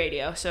 2-way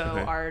radio. So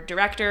our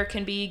director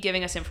can be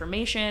giving us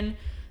information.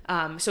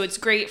 So it's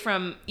great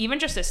from even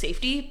just a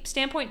safety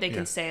standpoint. They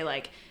can say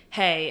like,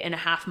 hey, in a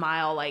half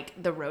mile, like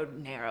the road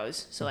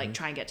narrows, so like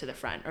try and get to the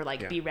front, or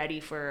like be ready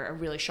for a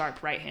really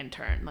sharp right-hand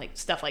turn, like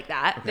stuff like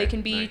that. They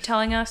can be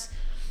telling us,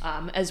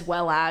 as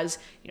well as,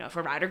 if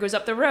a rider goes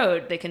up the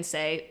road, they can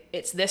say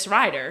it's this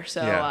rider,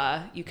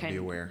 so you can be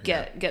aware,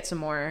 get some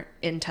more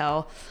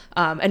intel,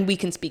 and we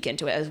can speak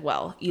into it as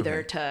well,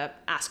 either to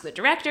ask the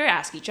director,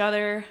 ask each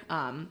other,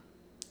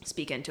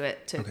 speak into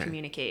it to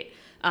communicate,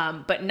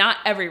 but not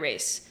every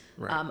race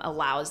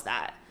allows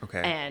that.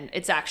 And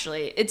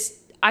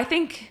I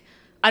think,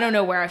 I don't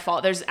know where I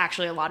fall. There's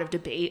actually a lot of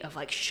debate of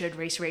like, should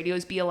race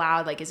radios be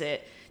allowed? Like, does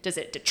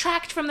it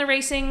detract from the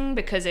racing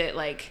because it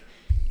like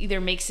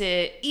either makes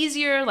it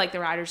easier, like the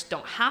riders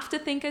don't have to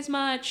think as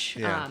much.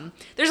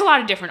 There's a lot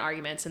of different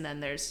arguments. And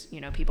then there's,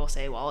 people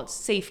say, well, it's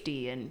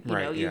safety. And,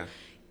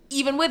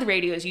 even with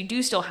radios, you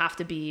do still have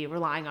to be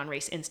relying on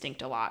race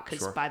instinct a lot.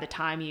 Because by the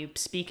time you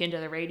speak into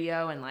the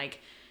radio and like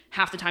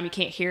half the time you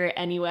can't hear it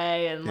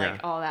anyway. And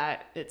like all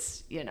that,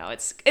 it's,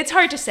 it's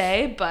hard to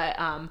say, but,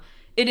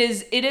 It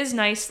is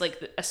nice,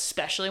 like,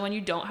 especially when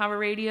you don't have a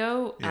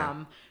radio.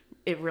 Yeah.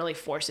 It really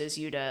forces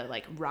you to,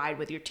 like, ride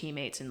with your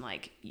teammates, and,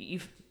 like,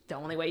 the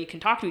only way you can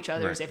talk to each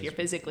other is if you're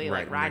physically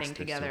like riding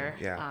together.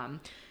 Yeah.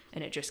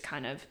 And it just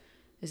kind of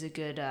is a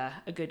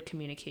good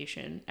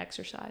communication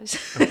exercise,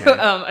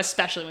 Okay.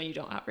 especially when you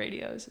don't have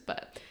radios.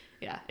 But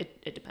yeah,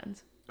 it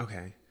depends.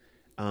 Okay.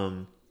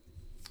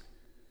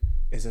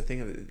 Is a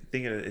thing of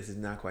this is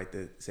not quite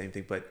the same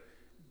thing, but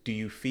do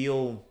you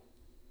feel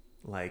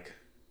like,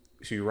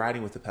 so you're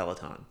riding with the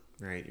peloton,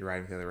 right? You're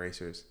riding with the other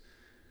racers.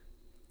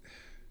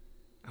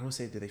 I don't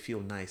say, do they feel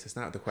nice? That's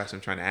not the question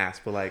I'm trying to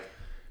ask, but like,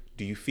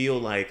 do you feel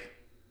like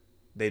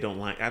they don't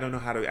like, I don't know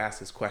how to ask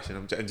this question.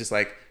 I'm just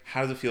like,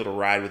 how does it feel to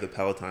ride with a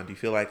peloton? Do you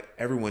feel like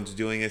everyone's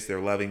doing this,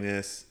 they're loving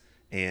this,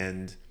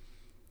 and,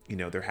 you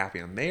know, they're happy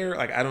I'm there?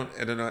 Like, I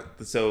don't know.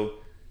 So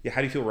yeah,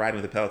 how do you feel riding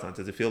with a peloton?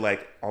 Does it feel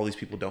like all these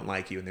people don't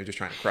like you and they're just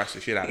trying to crush the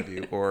shit out of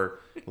you, or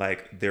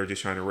like they're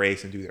just trying to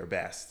race and do their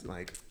best?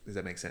 Like, does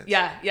that make sense?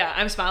 Yeah.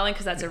 I'm smiling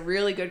because that's a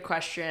really good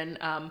question.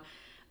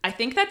 I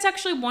think that's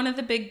actually one of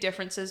the big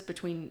differences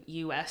between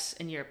U.S.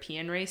 and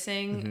European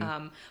racing.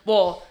 Mm-hmm.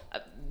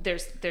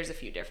 There's a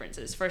few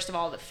differences. First of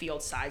all, the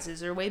field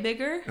sizes are way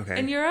bigger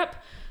in Europe.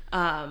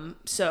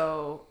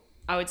 So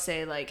I would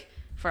say, like,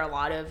 for a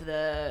lot of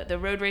the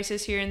road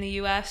races here in the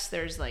U.S.,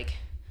 there's like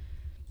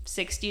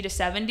 60 to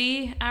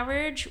 70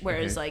 average,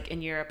 whereas like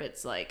in Europe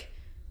it's like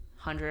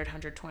 100,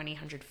 120,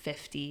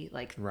 150,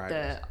 like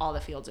all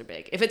the fields are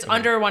big. If it's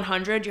under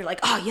 100, you're like,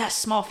 oh yes,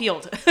 small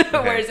field.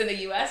 Whereas in the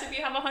US, if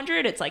you have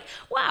 100, it's like,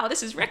 wow,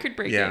 this is record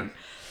breaking.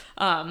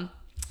 Yeah.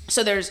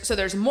 So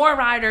there's more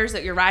riders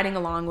that you're riding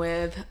along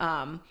with.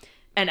 And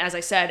as I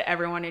said,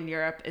 everyone in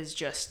Europe is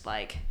just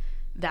like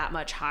that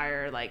much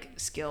higher, like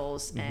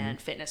skills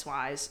and fitness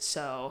wise.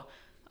 So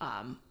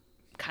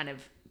kind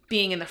of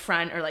being in the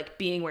front, or like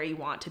being where you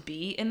want to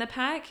be in the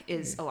pack,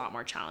 is a lot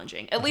more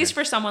challenging. At least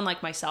for someone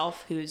like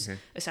myself, who's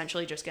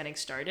essentially just getting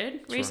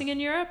started racing in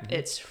Europe,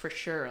 it's for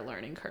sure a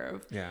learning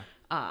curve. Yeah.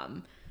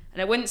 And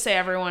I wouldn't say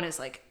everyone is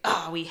like,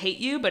 oh, we hate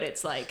you, but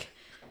it's like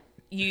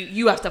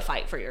you have to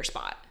fight for your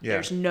spot. Yeah.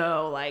 There's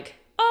no like,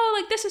 oh,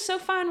 like this is so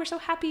fun, we're so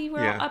happy,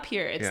 we're all up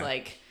here. It's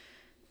like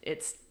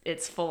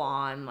it's full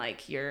on,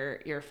 like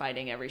you're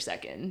fighting every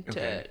second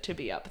to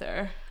be up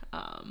there.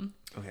 And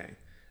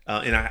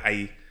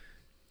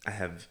I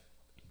have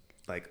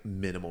like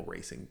minimal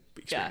racing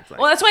experience. Yeah.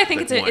 Well, that's why I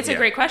think it's a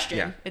great question.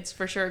 Yeah. It's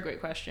for sure a great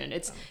question.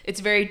 It's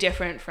very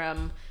different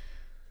from,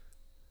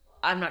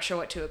 I'm not sure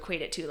what to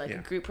equate it to, like a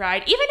group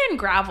ride. Even in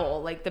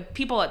gravel, like the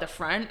people at the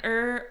front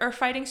are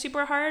fighting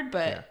super hard,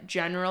 but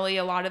generally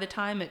a lot of the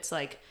time it's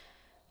like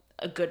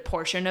a good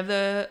portion of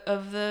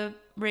the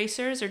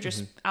racers are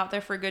just out there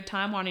for a good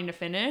time, wanting to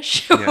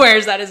finish.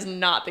 Whereas that is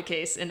not the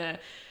case in a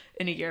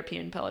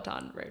European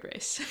peloton road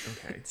race.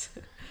 Okay. It's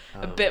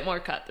a bit more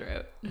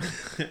cutthroat.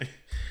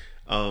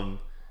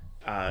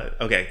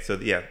 Okay, so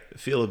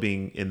feel of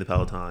being in the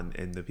peloton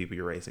and the people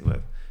you're racing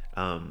with.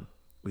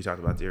 We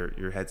talked about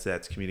your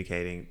headsets,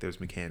 communicating.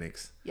 There's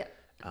mechanics. Yeah.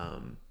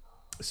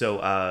 So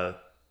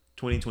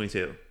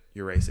 2022,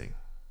 you're racing.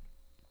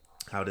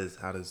 How does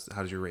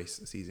your race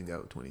season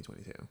go?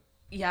 2022.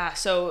 Yeah.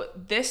 So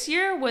this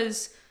year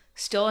was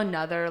still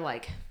another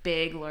like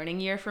big learning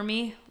year for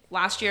me.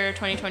 Last year,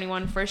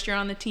 2021, first year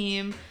on the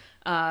team.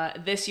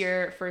 This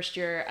year, first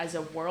year as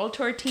a world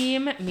tour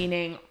team,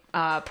 meaning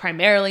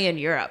primarily in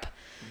Europe.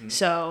 Mm-hmm.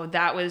 So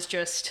that was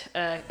just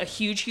a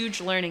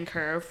huge learning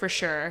curve for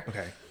sure.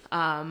 Okay.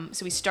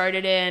 So we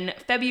started in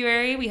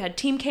February. We had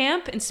team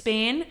camp in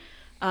Spain,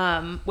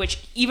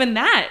 which even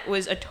that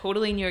was a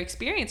totally new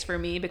experience for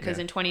me because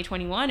in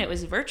 2021 it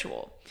was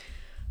virtual.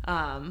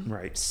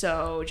 Right.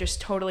 So just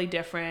totally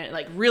different,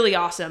 like really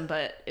awesome,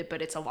 but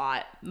it's a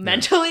lot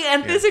mentally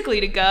and physically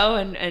to go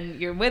and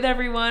you're with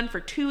everyone for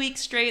 2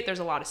 weeks straight. There's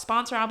a lot of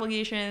sponsor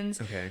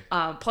obligations. Okay.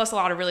 Plus a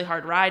lot of really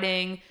hard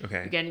riding. Okay.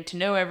 You're getting to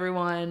know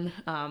everyone.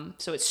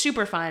 So it's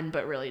super fun,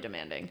 but really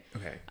demanding.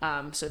 Okay.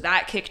 So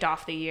that kicked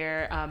off the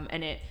year.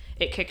 And it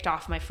kicked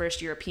off my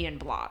first European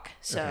block.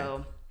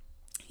 So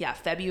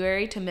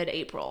February to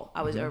mid-April,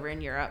 I was over in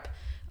Europe,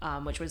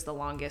 which was the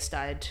longest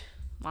I'd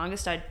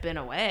been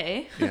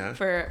away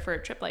for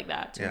a trip like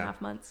that, 2.5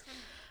 months.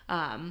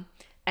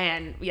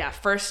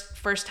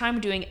 First time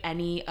doing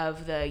any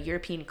of the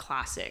European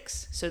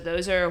classics. So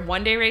those are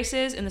 1-day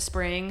races in the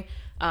spring.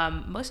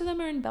 Most of them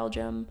are in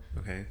Belgium.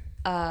 Okay.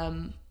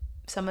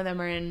 Some of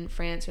them are in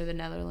France or the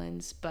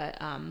Netherlands, but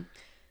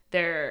they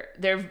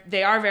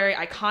are very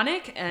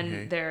iconic,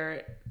 and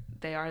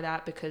they are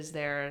that because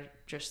they're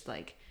just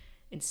like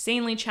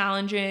insanely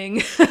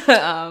challenging.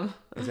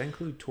 Does that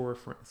include Tour of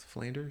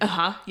Flanders?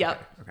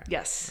 Yep. Okay.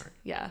 Yes. Right.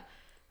 Yeah.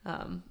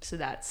 So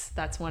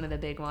that's one of the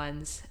big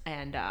ones,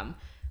 and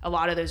a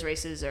lot of those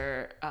races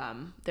are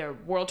they're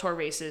World Tour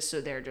races,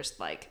 so they're just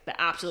like the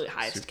absolute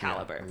highest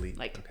caliber. Elite.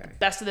 Like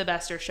best of the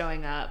best are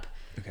showing up.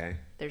 Okay.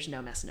 There's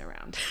no messing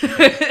around.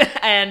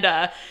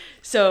 And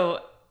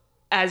so,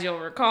 as you'll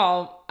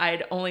recall,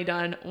 I'd only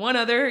done one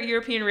other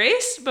European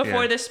race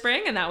before this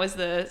spring, and that was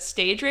the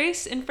stage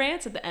race in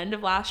France at the end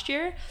of last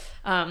year.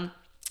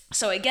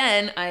 So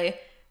again, I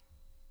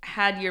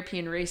had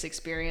European race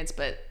experience,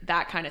 but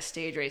that kind of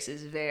stage race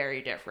is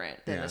very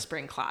different than the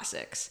spring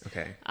classics.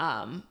 Okay.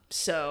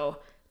 So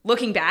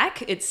looking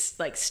back, it's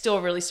like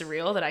still really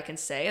surreal that I can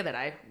say that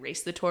I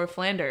raced the Tour of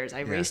Flanders.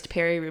 I raced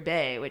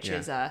Paris-Roubaix, which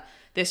is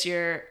this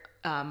year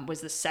was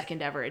the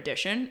second ever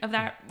edition of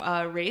that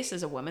race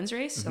as a women's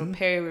race. So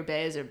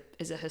Paris-Roubaix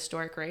is a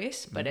historic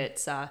race, but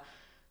it's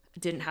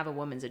didn't have a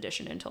women's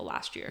edition until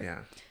last year. Yeah.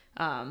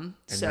 And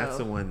so that's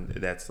the one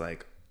that's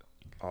like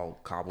all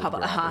cobbled.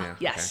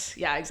 Yes.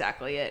 Okay. Yeah,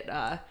 exactly.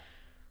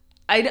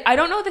 I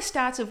don't know the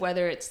stats of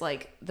whether it's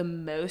like the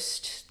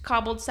most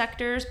cobbled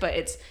sectors, but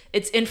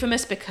it's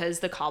infamous because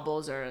the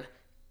cobbles are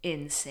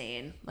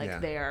insane.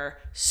 Like they are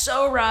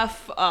so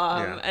rough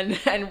and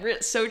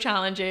so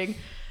challenging.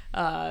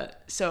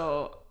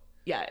 So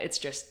yeah, it's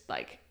just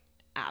like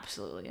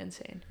absolutely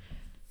insane.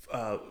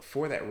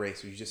 For that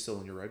race, were you just still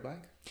on your road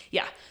bike?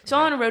 Yeah. So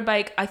on a road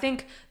bike, I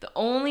think the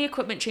only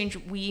equipment change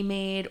we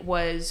made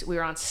was we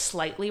were on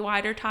slightly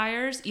wider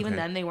tires. Even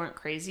then, they weren't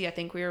crazy. I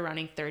think we were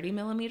running 30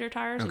 millimeter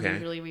tires. And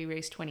usually we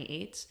race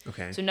 28s.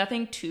 Okay. So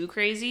nothing too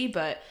crazy,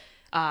 but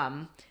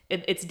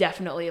it's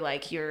definitely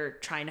like you're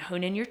trying to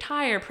hone in your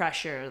tire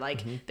pressure.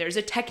 Like there's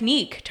a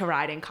technique to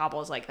riding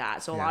cobbles like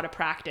that. So a lot of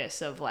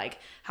practice of like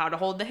how to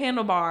hold the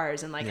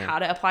handlebars and like how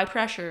to apply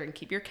pressure and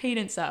keep your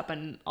cadence up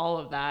and all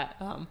of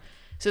that.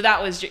 So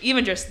that was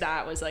even just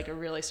that was like a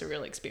really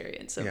surreal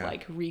experience of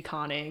like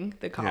reconning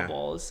the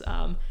cobbles.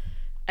 And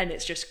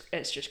it's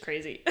just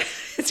crazy.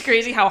 It's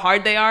crazy how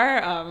hard they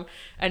are.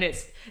 And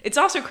it's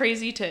also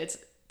crazy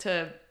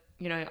to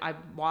you know, I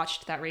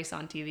watched that race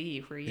on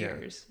TV for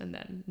years and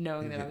then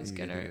knowing that I was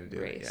going to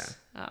race.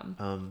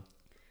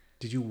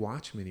 Did you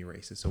watch many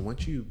races? So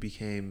once you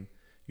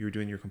were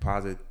doing your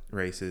composite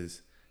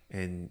races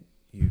and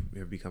you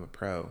have become a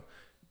pro,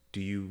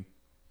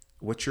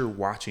 what's your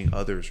watching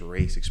others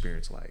race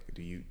experience like?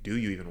 Do you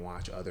even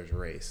watch others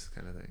race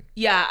kind of thing?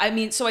 Yeah, I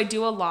mean, so I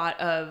do a lot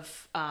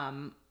of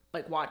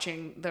like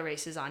watching the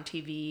races on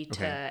TV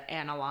to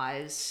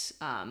analyze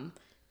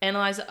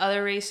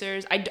other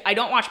racers. I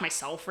don't watch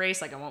myself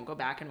race. Like I won't go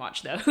back and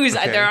watch those.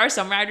 There are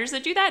some riders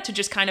that do that to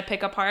just kind of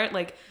pick apart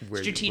like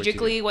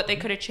strategically what they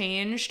could have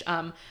changed.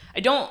 I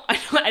don't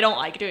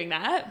like doing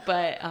that,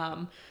 but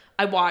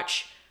I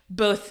watch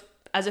both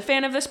as a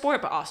fan of the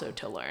sport, but also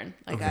to learn.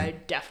 Like I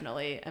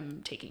definitely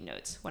am taking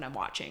notes when I'm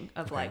watching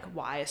of like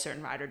why a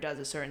certain rider does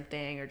a certain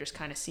thing or just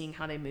kind of seeing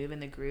how they move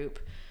in the group.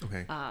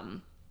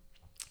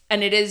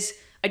 And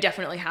I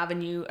definitely have a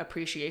new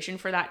appreciation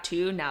for that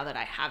too, now that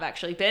I have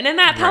actually been in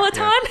that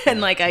peloton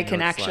and like I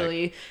can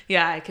actually,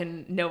 I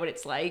can know what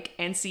it's like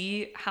and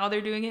see how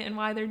they're doing it and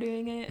why they're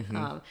doing it.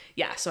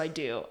 So I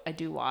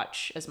do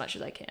watch as much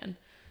as I can.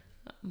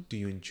 Do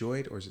you enjoy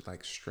it or is it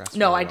like stressful?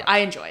 No, I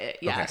enjoy it.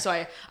 Yeah. So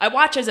I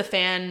watch as a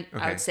fan,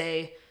 I would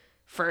say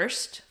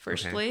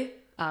firstly,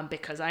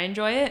 because I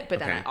enjoy it, but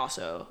then I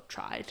also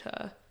try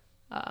to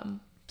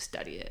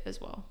study it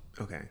as well.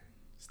 Okay.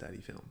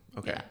 Study film.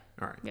 Okay. Yeah.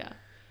 All right.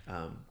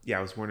 Yeah.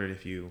 I was wondering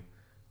if you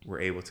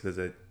were able to,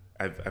 because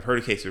I've heard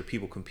a case where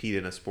people compete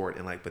in a sport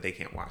and like, but they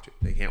can't watch it.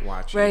 They can't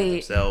watch it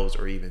themselves,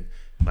 or even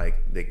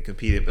like they can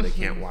compete it, but they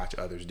can't watch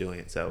others doing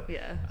it. So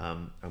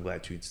I'm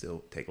glad you'd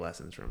still take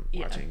lessons from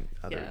watching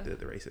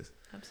the races.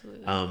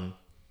 Absolutely.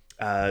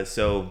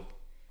 So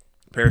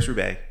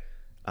Paris-Roubaix,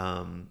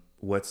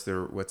 what's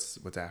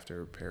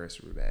after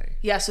Paris-Roubaix?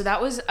 Yeah. So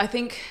that was, I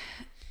think,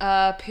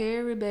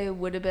 Paris-Roubaix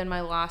would have been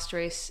my last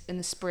race in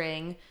the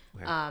spring.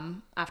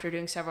 After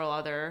doing several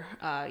other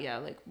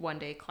like one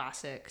day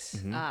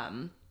classics,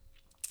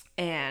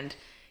 and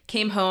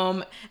came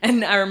home,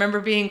 and I remember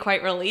being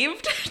quite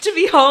relieved to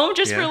be home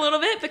just for a little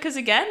bit, because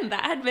again,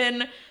 that had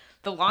been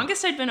the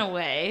longest I'd been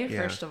away.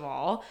 First of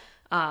all,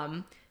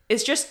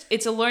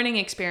 it's a learning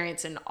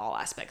experience in all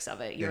aspects of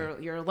it.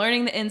 You're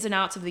learning the ins and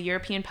outs of the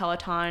European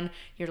peloton.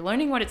 You're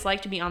learning what it's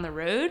like to be on the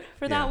road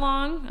for that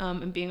long,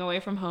 and being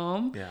away from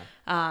home.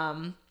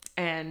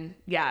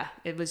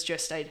 It was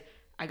just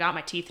I got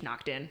my teeth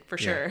knocked in for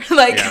sure.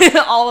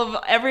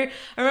 I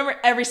remember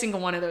every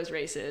single one of those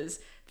races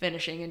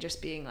finishing and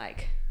just being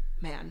like,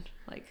 man,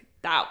 like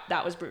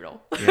that was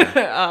brutal.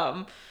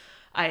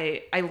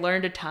 I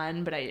learned a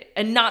ton, but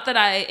not that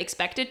I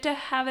expected to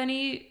have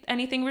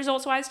anything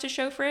results wise to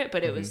show for it,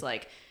 but it was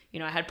like, you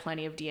know, I had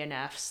plenty of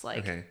DNFs,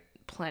 like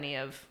plenty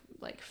of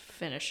like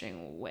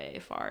finishing way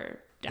far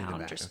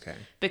down,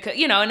 because,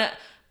 you know, and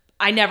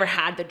I never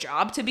had the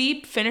job to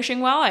be finishing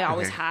well. I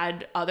always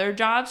had other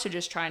jobs to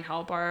just try and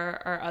help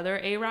our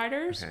other A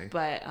riders.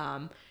 But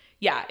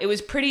it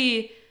was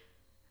pretty,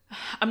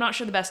 I'm not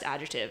sure the best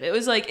adjective. It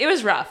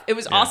was rough. It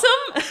was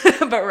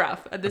awesome, but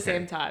rough at the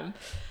same time.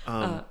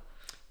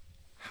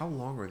 How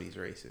long are these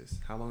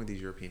races? How long are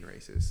these European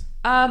races?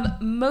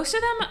 Most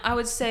of them, I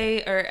would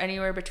say, are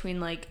anywhere between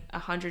like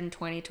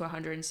 120 to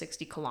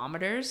 160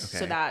 kilometers.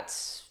 So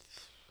that's...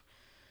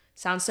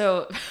 Sounds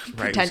so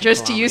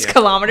pretentious to use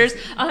kilometers.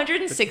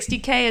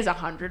 160K is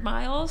 100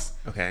 miles.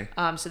 Okay.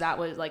 So that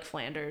was like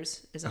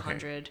Flanders is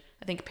 100.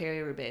 I think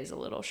Paris-Roubaix is a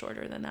little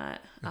shorter than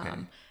that.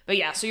 But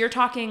yeah, so you're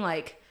talking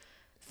like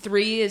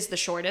 3 is the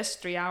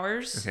shortest, 3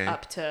 hours,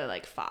 up to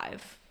like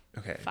 5.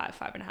 Okay.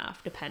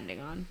 5.5, depending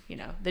on,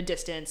 the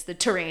distance, the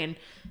terrain.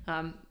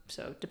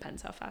 So it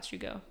depends how fast you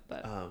go.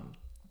 But I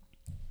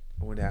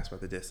wanted to ask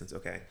about the distance.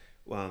 Okay.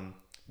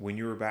 When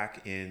you were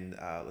back in,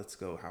 let's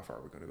go, how far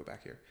are we going to go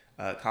back here?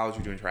 College,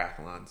 you're doing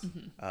triathlons.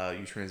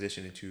 You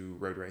transition into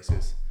road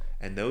races,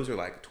 and those are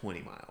like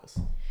 20 miles.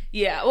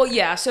 Yeah. Well,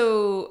 yeah.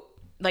 So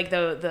like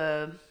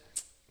the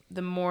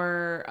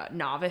more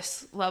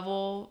novice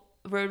level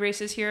road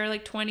races here are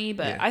like 20,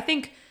 but I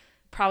think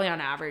probably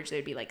on average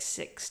they'd be like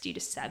 60 to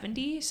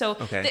 70. So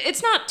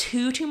it's not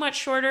too much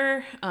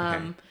shorter.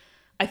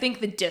 I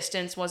think the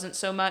distance wasn't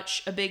so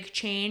much a big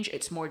change.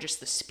 It's more just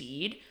the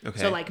speed.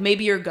 So like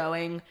maybe you're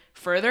going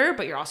further,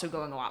 but you're also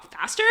going a lot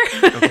faster.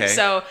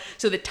 So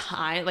the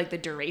time, like the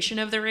duration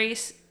of the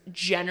race,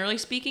 generally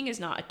speaking, is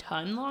not a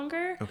ton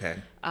longer.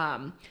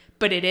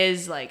 But it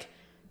is like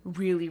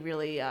really,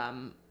 really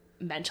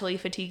mentally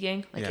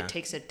fatiguing. Like it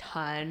takes a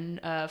ton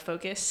of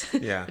focus for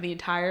the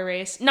entire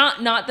race.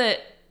 Not that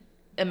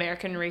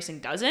American racing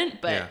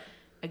doesn't, but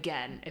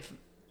again, if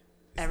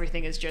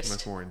everything is just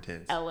much more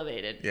intense,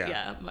 elevated,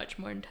 much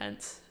more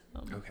intense. I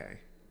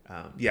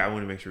want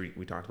to make sure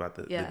we talked about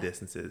the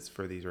distances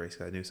for these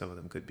races. I knew some of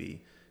them could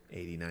be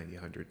 80, 90,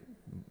 100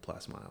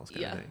 plus miles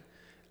kind of thing.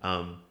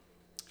 All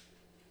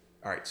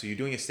right, so you're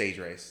doing a stage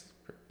race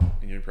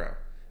and you're in pro.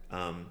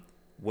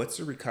 What's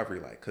the recovery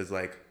like? Because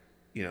I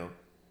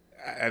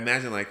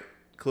imagine like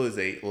clearly as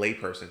a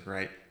layperson,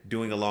 right,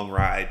 doing a long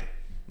ride,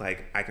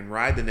 like I can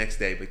ride the next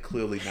day, but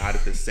clearly not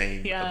at the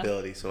same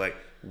ability. So like,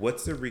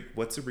 what's the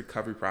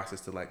recovery process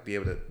to like be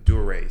able to do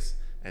a race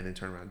and then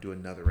turn around and do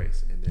another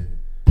race and then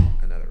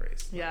another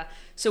race? Yeah.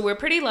 So we're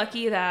pretty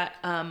lucky that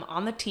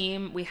on the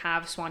team we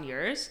have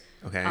soigneurs.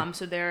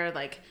 So they're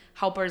like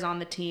helpers on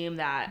the team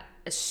that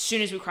as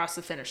soon as we cross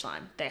the finish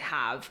line, they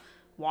have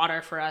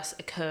water for us,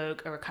 a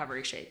Coke, a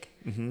recovery shake.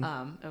 You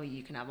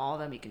can have all of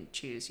them. You can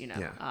choose,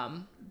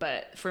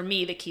 but for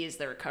me, the key is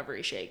the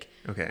recovery shake.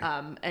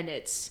 And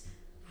it's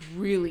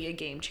really a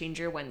game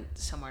changer when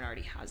someone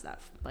already has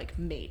that like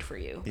made for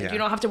you. Like, you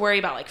don't have to worry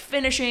about like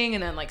finishing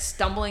and then like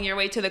stumbling your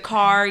way to the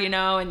car,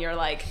 and you're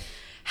like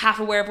half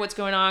aware of what's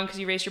going on because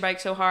you raced your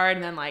bike so hard,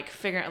 and then like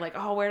figuring out like,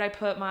 oh, where'd I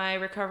put my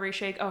recovery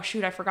shake? Oh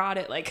shoot, I forgot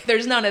it. Like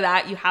there's none of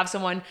that. You have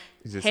someone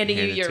handing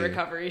you your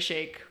recovery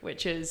shake,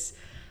 which is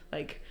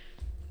like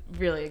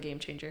really a game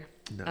changer.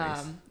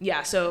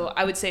 Nice. So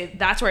I would say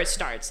that's where it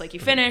starts. Like you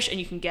finish and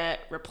you can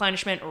get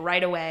replenishment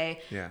right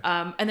away.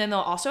 And then they'll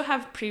also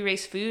have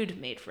pre-race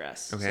food made for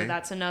us. So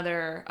that's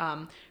another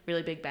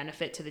really big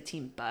benefit to the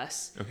team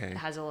bus. It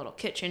has a little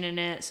kitchen in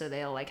it, so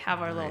they'll like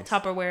have our little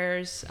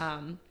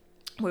Tupperwares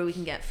where we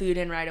can get food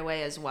in right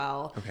away as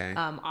well.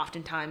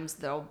 Oftentimes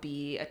there'll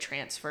be a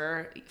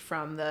transfer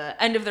from the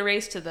end of the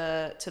race to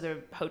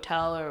the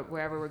hotel or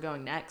wherever we're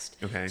going next.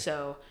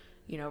 So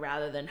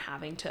rather than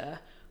having to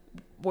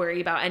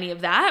worry about any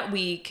of that,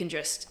 we can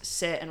just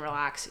sit and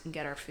relax and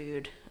get our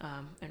food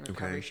and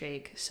recovery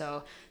shake.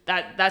 So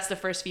that's the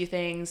first few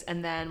things,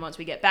 and then once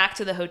we get back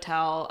to the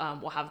hotel,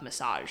 we'll have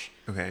massage.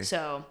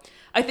 So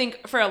I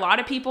think for a lot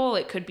of people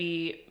it could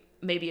be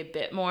maybe a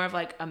bit more of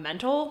like a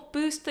mental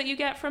boost that you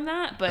get from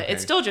that, but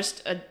it's still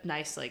just a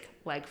nice like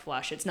leg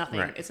flush. It's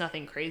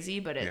nothing crazy,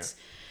 but it's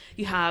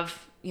you have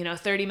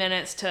 30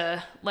 minutes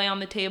to lay on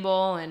the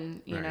table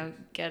and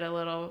get a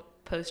little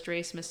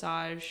post-race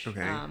massage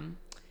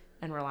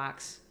and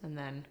relax, and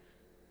then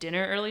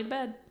dinner, early to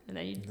bed, and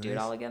then you do it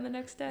all again the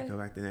next day. Go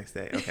back the next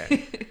day.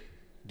 Okay.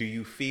 Do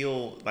you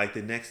feel like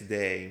the next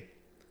day,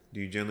 do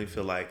you generally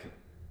feel like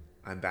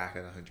I'm back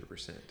at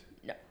 100%?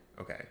 No.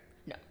 Okay.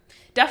 No,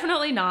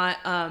 definitely not.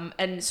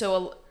 And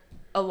so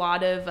a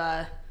lot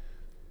of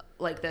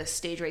like the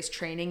stage race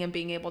training and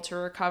being able to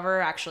recover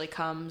actually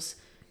comes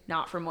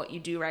not from what you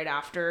do right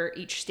after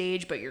each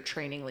stage, but your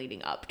training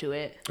leading up to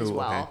it as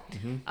well.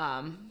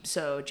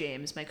 So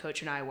James, my coach,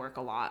 and I work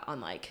a lot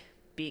on like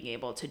being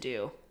able to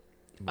do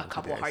a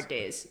couple hard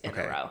days in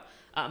a row.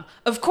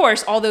 Of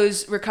course, all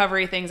those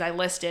recovery things I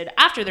listed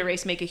after the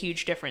race make a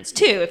huge difference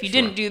too. If you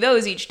didn't do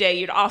those each day,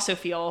 you'd also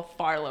feel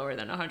far lower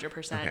than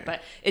 100%.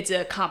 But it's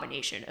a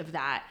combination of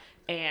that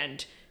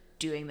and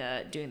doing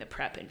the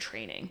prep and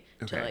training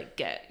to like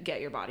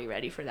get your body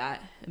ready for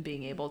that and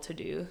being able to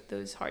do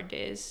those hard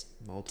days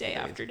day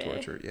after day.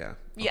 Torture,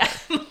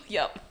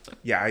 Yep.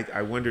 Yeah,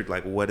 I wondered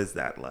like what is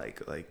that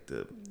like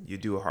you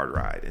do a hard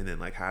ride and then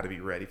like how to be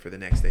ready for the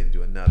next day to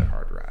do another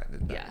hard ride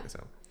and so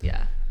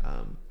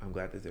I'm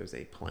glad that there's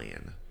a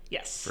plan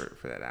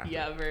for that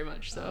after. Very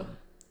much so.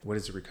 What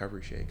is the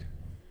recovery shake?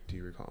 Do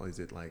you recall? Is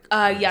it like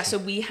so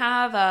we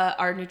have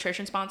our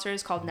nutrition sponsor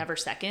is called Never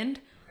Second,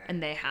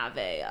 and they have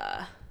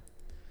a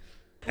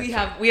we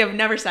have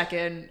Never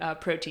Second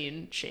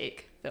protein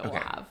shake that we'll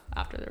have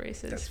after the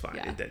races. That's fine.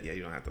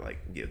 You don't have to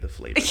like give the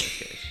flavor in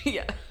this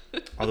case.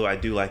 Although I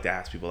do like to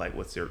ask people like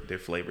what's their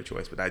flavor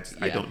choice, but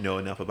I don't know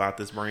enough about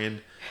this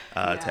brand to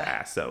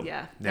ask. So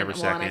Never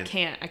Second.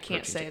 And I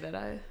can't say that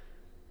I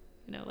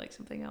like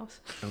something else.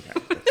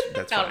 Okay,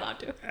 that's fine. Not allowed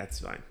to. That's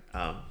fine.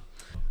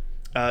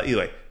 Either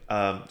way,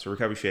 so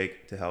recovery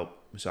shake to help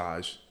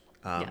massage,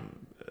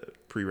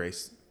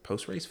 pre-race,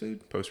 post-race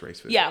food.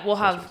 Yeah, we'll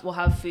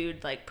have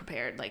food like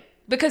prepared, like,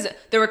 because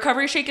the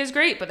recovery shake is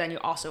great, but then you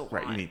also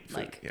want you need food.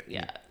 like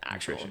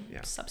actual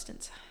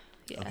substance.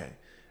 Yeah. Okay.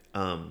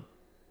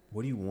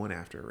 What do you want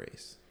after a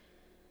race?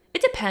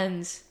 It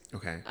depends.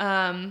 Okay.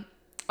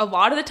 A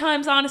lot of the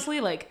times, honestly,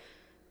 like,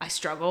 I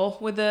struggle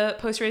with the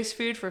post-race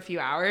food for a few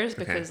hours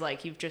because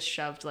like you've just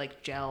shoved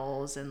like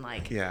gels and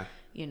like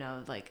you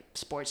know, like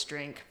sports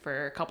drink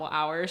for a couple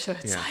hours, so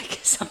it's like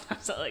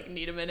sometimes I like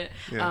need a minute.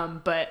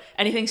 But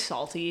anything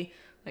salty,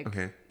 like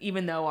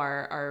even though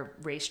our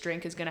race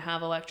drink is gonna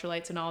have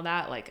electrolytes and all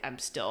that, like I'm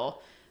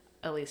still,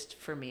 at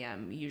least for me,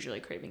 I'm usually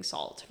craving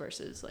salt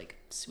versus like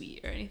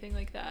sweet or anything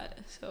like that.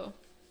 So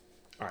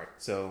all right,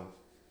 so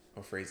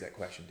I'll phrase that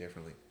question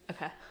differently.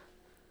 Okay.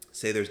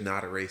 Say there's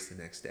not a race the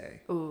next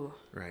day. Ooh.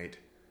 Right?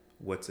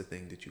 What's the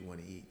thing that you want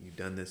to eat? You've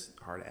done this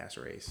hard ass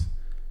race.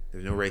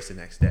 There's no race the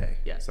next day.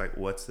 Yeah. It's like,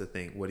 what's the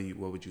thing? What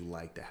would you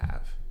like to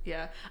have?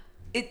 Yeah.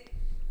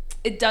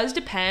 It does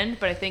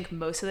depend, but I think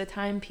most of the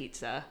time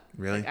pizza.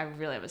 Really? Like, I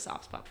really have a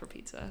soft spot for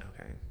pizza.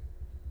 Okay.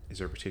 Is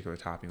there a particular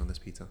topping on this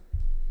pizza?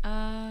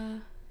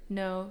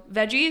 No.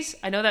 Veggies,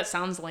 I know that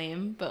sounds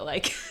lame, but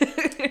like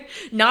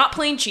not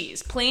plain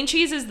cheese. Plain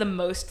cheese is the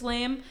most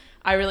lame.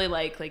 I really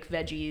like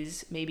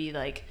veggies, maybe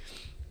like,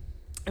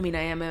 I mean,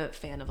 I am a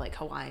fan of like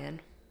Hawaiian.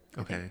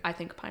 Okay. I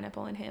think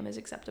pineapple and ham is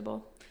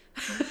acceptable.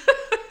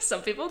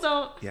 Some people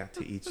don't. Yeah,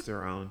 to each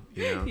their own,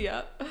 you know?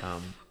 Yeah.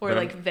 Or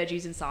like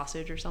veggies and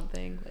sausage or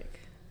something. Like,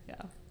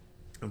 yeah.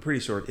 I'm pretty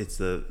sure it's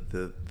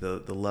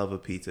the love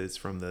of pizza. It's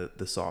from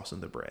the sauce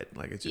and the bread.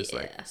 Like, it's just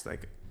it's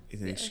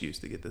an excuse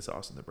to get the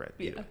sauce and the bread.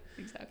 Yeah,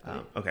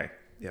 exactly. Okay.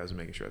 Yeah, I was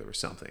making sure there was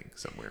something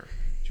somewhere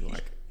that you were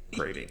like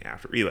craving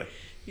after. Anyway.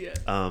 Yeah.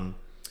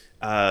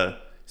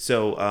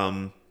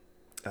 So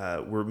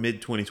we're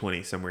mid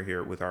 2020 somewhere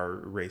here with our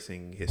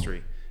racing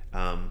history.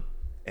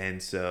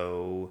 And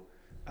so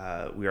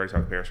we already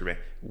talked Paris-Roubaix.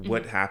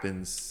 What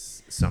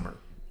happens summer?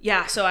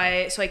 Yeah, so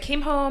I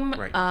came home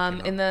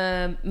in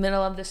the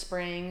middle of the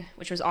spring,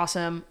 which was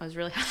awesome. I was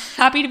really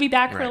happy to be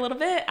back for a little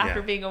bit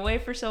after being away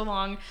for so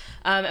long.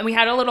 And we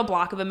had a little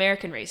block of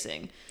American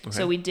racing. Okay.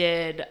 So we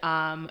did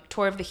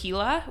Tour of the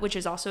Gila, which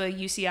is also a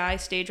UCI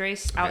stage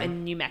race out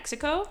in New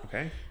Mexico.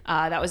 Okay.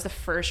 That was the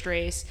first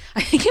race.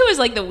 I think it was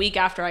like the week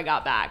after I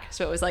got back.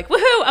 So it was like,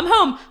 woohoo, I'm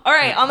home. All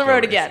right, on the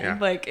road again. Yeah.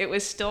 Like it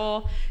was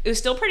still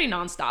pretty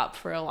nonstop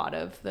for a lot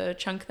of the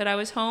chunk that I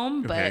was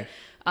home. But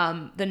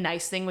the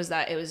nice thing was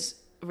that it was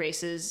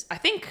races, I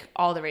think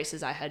all the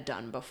races I had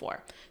done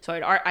before. So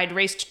I'd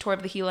raced Tour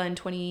of the Gila in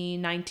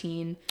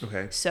 2019.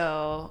 Okay.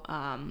 So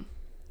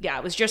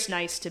it was just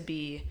nice to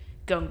be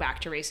going back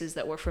to races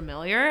that were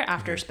familiar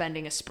after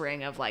spending a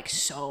spring of like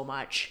so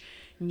much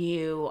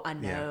new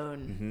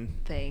unknown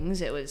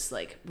things. It was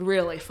like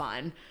really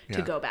fun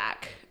to go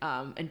back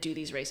and do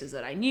these races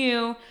that I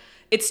knew.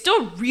 It's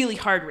still really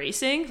hard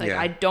racing. Like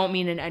I don't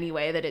mean in any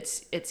way that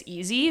it's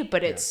easy,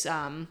 but it's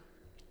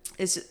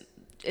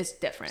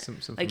different.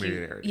 Some like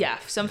familiarity.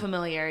 Some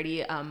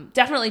familiarity.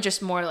 Definitely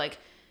just more like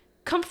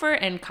comfort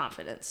and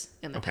confidence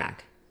in the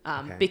pack.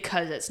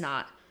 Because it's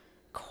not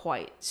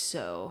quite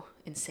so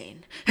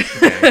insane.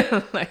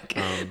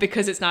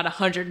 Because it's not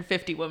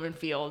 150 women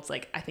fields.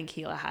 Like I think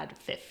Gila had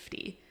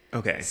 50.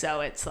 Okay.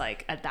 So it's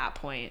like at that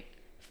point,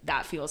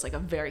 that feels like a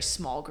very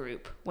small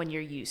group when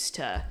you're used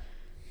to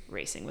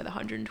racing with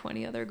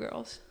 120 other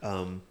girls.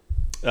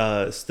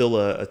 Still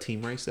a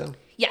team race though?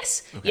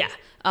 Yes. Okay.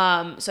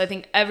 Yeah. So I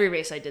think every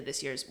race I did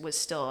this year was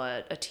still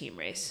a team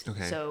race.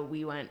 Okay. So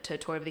we went to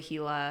Tour of the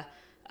Gila,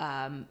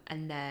 and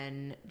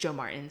then Joe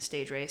Martin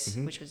stage race,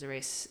 which was a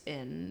race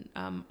in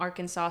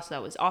Arkansas. So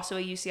that was also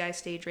a UCI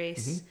stage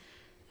race.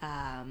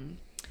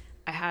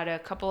 I had a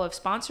couple of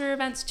sponsor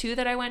events too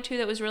that I went to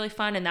that was really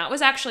fun, and that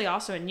was actually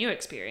also a new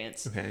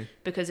experience. Okay.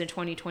 Because in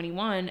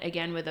 2021,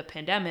 again with the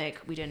pandemic,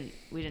 we didn't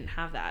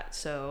have that.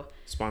 So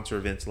sponsor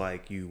events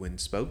like you went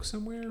and spoke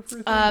somewhere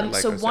for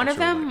so one of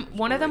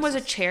them was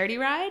a charity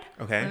ride.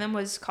 Okay. One of them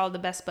was called the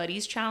Best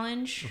Buddies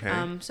Challenge.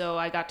 Okay. So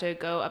I got to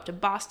go up to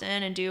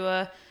Boston and do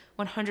a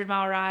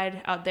 100-mile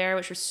ride out there,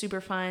 which was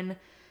super fun.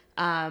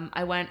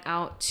 I went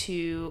out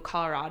to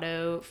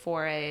Colorado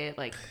for a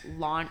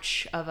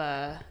launch of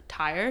a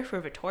tire for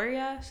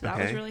Vittoria, so that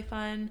was really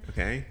fun.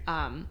 Okay.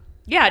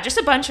 Just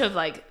a bunch of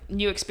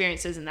new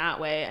experiences in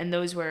that way, and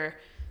those were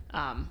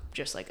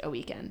just a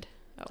weekend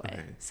away.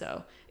 Okay.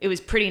 So it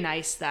was pretty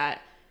nice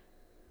that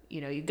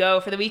you go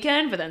for the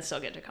weekend, but then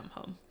still get to come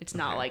home. It's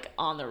not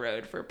on the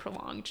road for a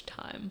prolonged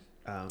time.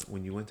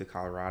 When you went to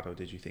Colorado,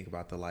 did you think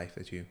about the life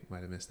that you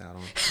might have missed out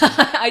on?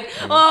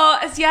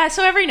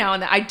 So every now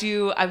and then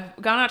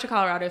I've gone out to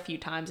Colorado a few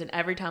times, and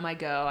every time I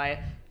go,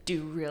 I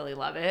do really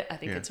love it. I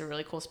think it's a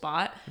really cool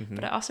spot,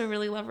 but I also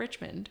really love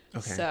Richmond.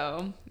 Okay.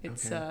 So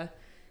it's, I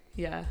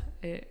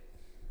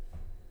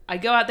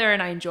go out there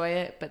and I enjoy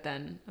it, but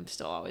then I'm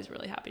still always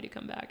really happy to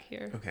come back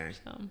here. Okay.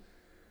 So.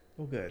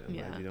 Well, good. I'm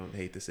glad you don't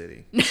hate the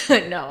city.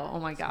 No. Oh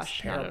my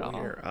gosh. Not at all.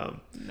 Here.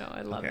 No,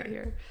 I love it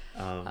here.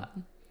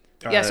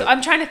 Yeah, so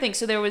I'm trying to think.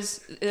 So there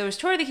was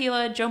Tour of the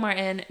Gila, Joe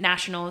Martin,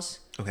 Nationals.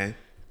 Okay.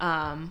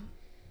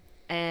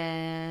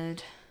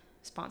 And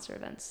sponsor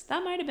events.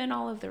 That might have been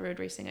all of the road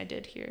racing I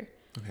did here.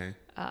 Okay.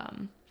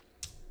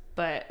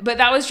 But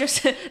that was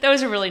just that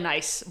was a really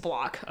nice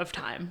block of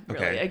time.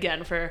 Really, okay.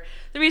 Again, for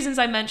the reasons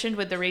I mentioned,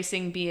 with the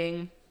racing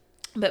being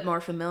a bit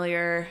more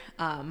familiar,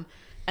 and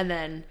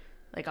then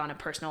like on a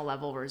personal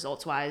level,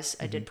 results wise,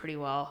 I did pretty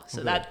well.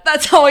 So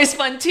that's always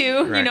fun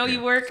too. Right,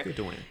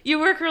 You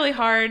work really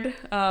hard,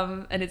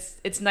 and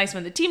it's nice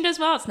when the team does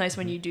well. It's nice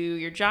when you do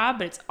your job,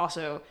 but it's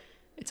also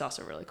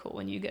really cool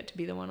when you get to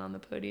be the one on the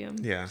podium.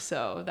 Yeah.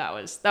 So that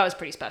was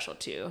pretty special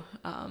too,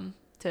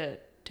 to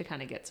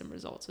kind of get some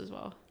results as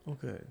well. Oh,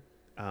 good.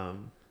 How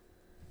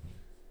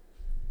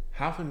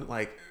often,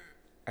 like,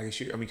 I guess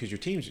because your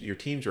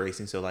team's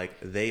racing, so like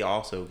they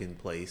also can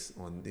place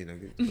on,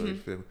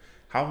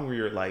 how often were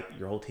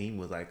your whole team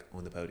was like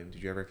on the podium?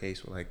 Did you ever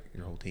case where like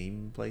your whole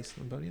team placed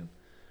on the podium,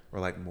 or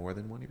like more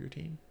than one of your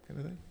team kind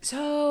of thing?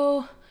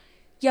 So,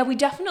 yeah, we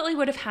definitely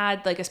would have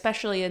had, like,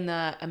 especially in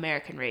the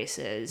American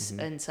races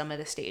and some of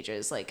the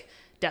stages, like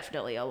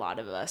definitely a lot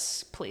of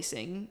us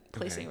placing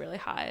really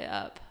high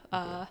up.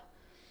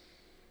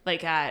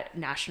 Like at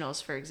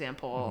Nationals, for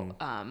example,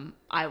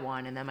 I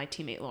won, and then my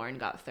teammate Lauren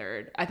got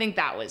third. I think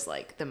that was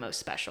like the most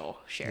special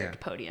shared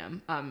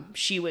podium.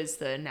 She was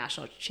the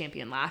national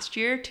champion last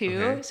year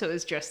too, so it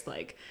was just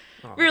like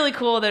really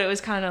cool that it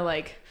was kind of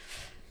like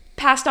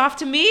passed off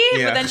to me,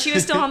 but then she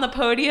was still on the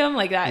podium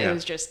like that.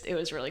 It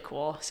was really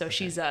cool. So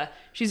she's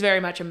very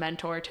much a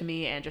mentor to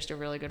me and just a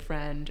really good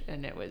friend,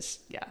 and that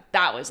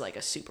was like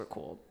a super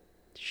cool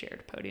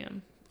shared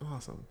podium.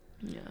 Awesome.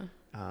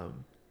 Yeah.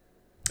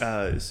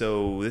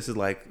 So this is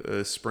like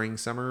a spring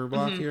summer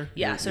block here?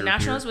 Yeah, so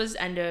Nationals was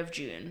end of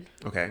June.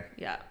 Okay.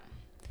 Yeah.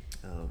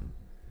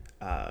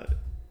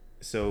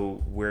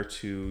 So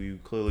you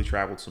clearly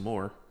traveled some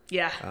more.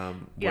 Yeah.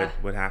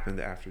 What happened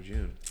after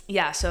June?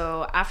 Yeah,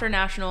 so after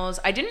Nationals,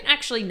 I didn't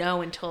actually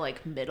know until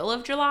like middle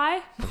of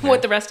July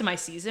what the rest of my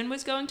season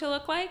was going to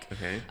look like.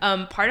 Okay.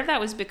 Part of that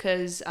was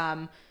because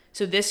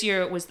so this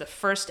year it was the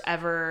first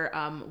ever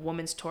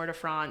Women's Tour de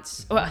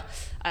France. Well,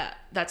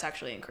 that's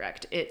actually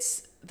incorrect.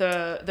 It's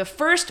the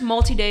first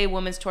multi-day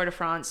Women's Tour de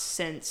France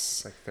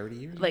since like 30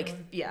 years.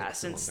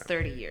 Since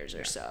 30 years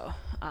or so.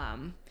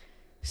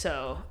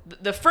 So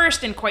the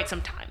first in quite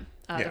some time.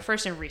 The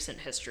first in recent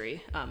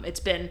history. It's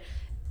been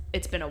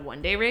a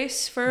one-day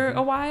race for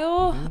a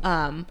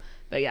while.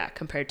 But yeah,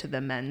 compared to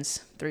the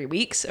men's 3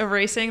 weeks of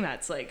racing,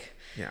 that's like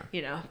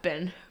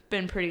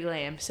been pretty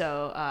lame.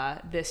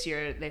 So this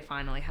year they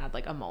finally had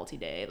like a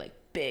multi-day, like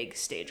big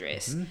stage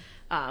race.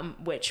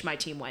 Which my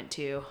team went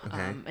to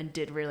and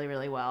did really,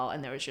 really well.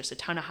 And there was just a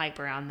ton of hype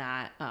around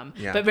that.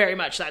 But very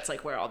much that's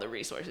like where all the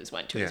resources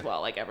went to as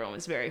well. Like everyone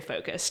was very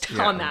focused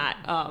on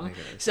that.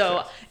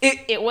 So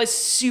it was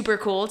super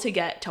cool to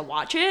get to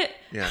watch it.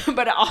 Yeah.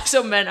 But it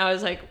also meant I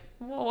was like,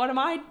 well, what am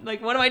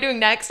I doing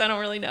next? I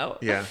don't really know.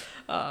 Yeah.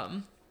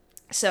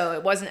 So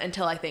it wasn't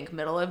until I think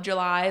middle of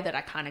July that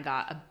I kind of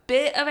got a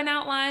bit of an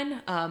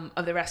outline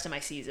of the rest of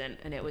my season.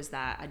 And it was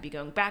that I'd be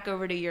going back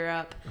over to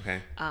Europe.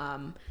 Okay.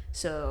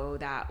 So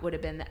that would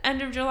have been the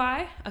end of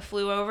July. I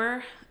flew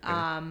over.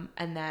 And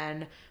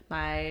then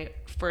my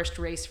first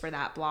race for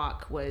that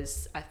block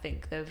was, I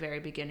think, the very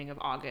beginning of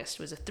August,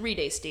 was a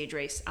 3-day stage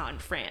race out in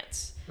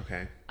France.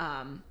 Okay.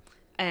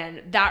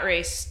 And that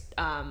race,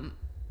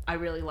 I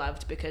really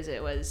loved because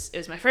it was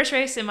my first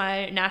race in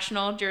my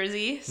national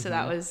jersey. So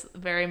that was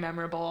very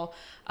memorable.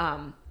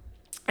 And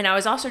I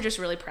was also just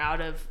really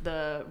proud of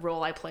the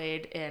role I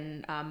played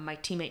in my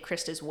teammate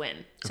Krista's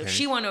win. So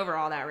she won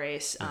overall that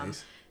race.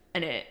 Nice.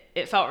 And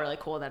it felt really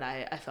cool that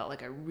I felt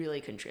like I really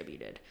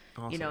contributed.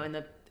 Awesome.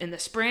 In the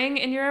spring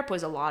in Europe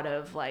was a lot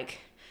of like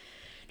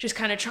just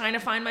kind of trying to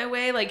find my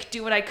way, like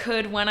do what I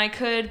could when I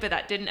could, but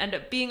that didn't end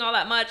up being all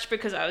that much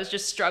because I was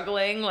just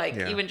struggling,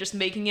 even just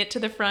making it to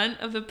the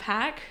front of the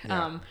pack.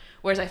 Yeah.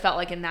 Whereas I felt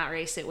like in that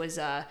race it was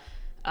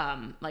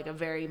like a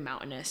very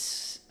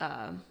mountainous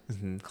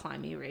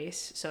climby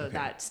race. So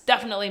that's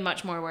definitely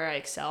much more where I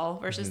excel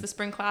versus the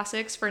spring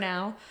classics for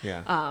now.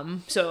 Yeah.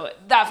 So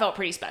that felt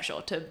pretty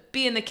special to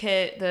be in the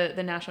kit,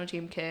 the national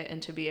team kit, and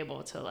to be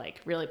able to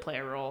like really play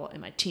a role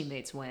in my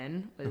teammates'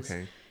 win was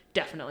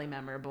definitely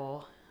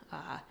memorable.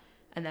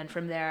 And then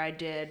from there I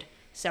did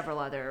several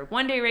other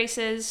one-day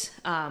races,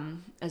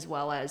 as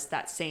well as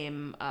that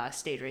same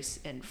stage race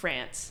in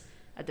France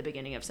at the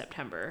beginning of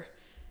September.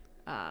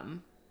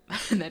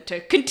 And then to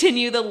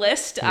continue the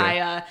list,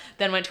 I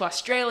then went to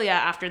Australia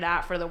after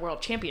that for the World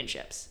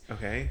Championships.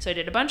 Okay. So I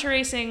did a bunch of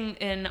racing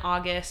in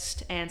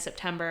August and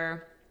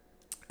September,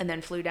 and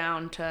then flew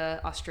down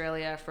to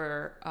Australia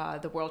for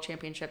the World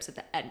Championships at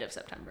the end of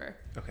September.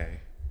 Okay.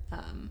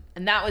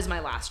 And that was my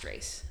last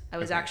race. I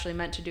was actually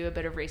meant to do a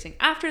bit of racing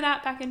after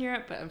that back in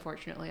Europe, but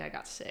unfortunately I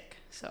got sick.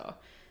 So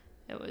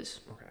it was,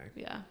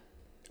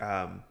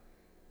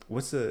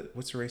 what's the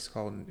race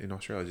called in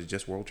Australia? Is it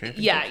just World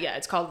Championships? Yeah.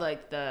 It's called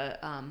like the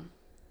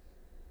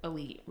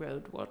Elite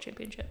Road World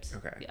Championships.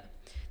 Okay. Yeah.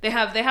 They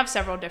have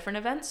several different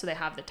events. So they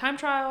have the time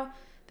trial,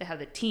 they have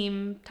the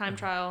team time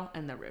trial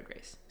and the road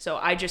race. So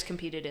I just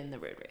competed in the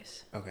road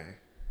race. Okay.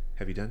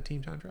 Have you done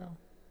team time trial?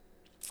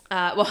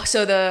 Well,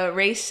 so the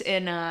race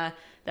in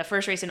the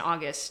first race in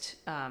August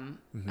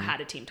had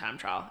a team time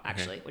trial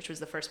actually, which was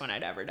the first one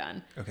I'd ever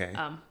done. Okay.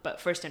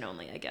 But first and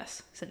only, I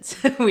guess, since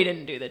we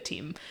didn't do the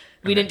team,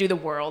 we didn't do the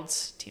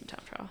world's team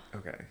time trial.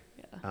 Okay.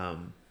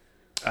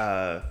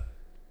 Yeah.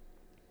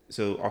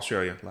 So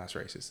Australia, last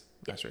races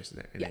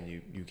there, and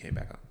then you came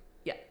back home.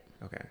 Yeah.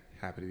 Okay.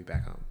 Happy to be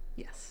back home.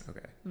 Yes.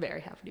 Okay.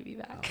 Very happy to be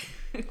back.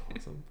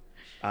 Awesome.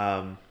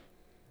 So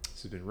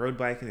it's been road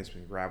biking. It's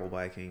been gravel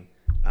biking.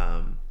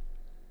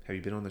 Have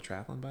you been on the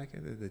triathlon bike,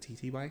 the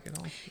TT bike at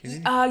all?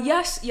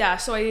 Yes. Yeah.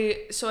 So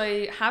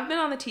I have been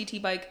on the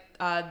TT bike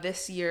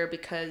this year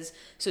because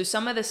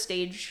some of the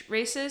stage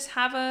races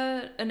have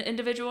an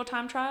individual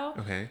time trial.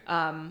 Okay.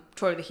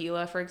 Tour of the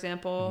Gila, for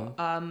example,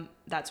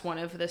 that's one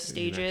of the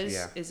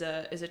stages is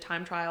a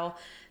time trial,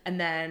 and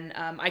then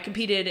I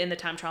competed in the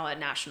time trial at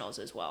nationals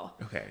as well.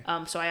 Okay.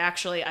 So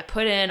I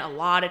put in a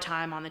lot of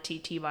time on the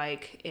TT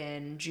bike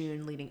in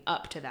June leading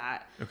up to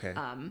that. Okay.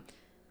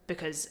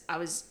 Because I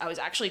was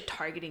actually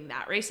targeting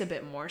that race a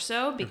bit more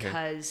so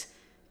because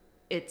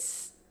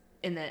it's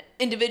in the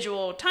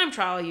individual time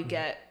trial you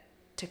get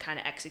to kind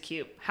of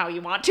execute how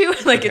you want to.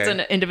 It's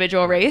an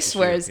individual race,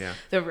 whereas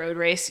the road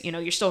race,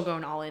 you're still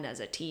going all in as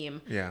a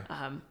team. Yeah.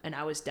 And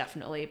I was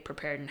definitely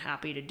prepared and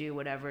happy to do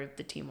whatever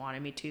the team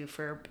wanted me to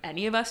for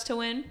any of us to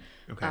win.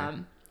 Okay.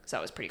 So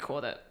that was pretty cool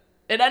that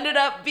it ended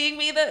up being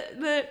me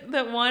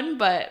that won.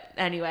 But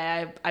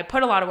anyway, I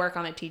put a lot of work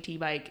on the TT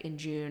bike in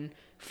June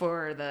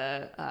for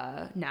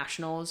the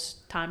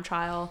nationals time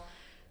trial,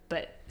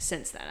 but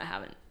since then I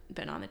haven't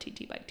been on the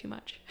TT bike too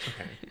much.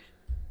 Okay.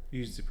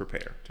 You used to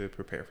prepare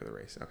for the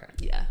race. Okay.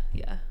 Yeah.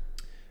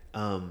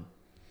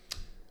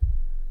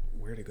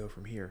 Where to go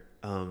from here?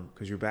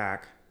 Because you're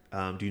back.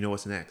 Do you know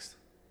what's next?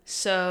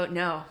 So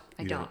no,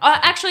 I don't.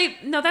 Actually,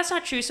 no, that's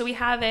not true. So we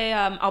have a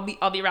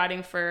I'll be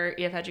riding for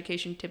EF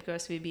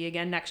Education-TIBCO-SVB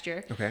again next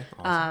year. Okay.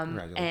 Awesome.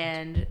 Congratulations.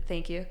 And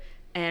thank you.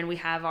 And we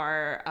have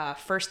our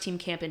first team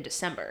camp in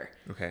December.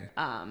 Okay.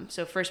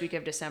 So first week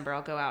of December,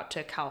 I'll go out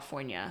to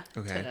California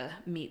to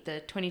meet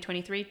the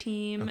 2023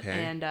 team. Okay.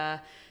 And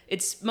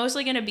it's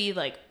mostly going to be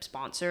like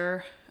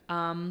sponsor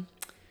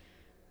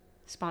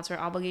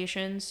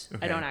obligations.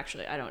 Okay. I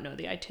don't know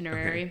the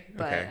itinerary,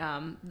 but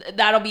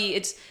that'll be,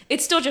 it's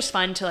still just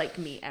fun to like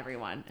meet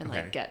everyone and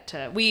like get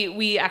to,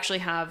 we actually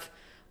have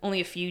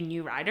only a few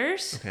new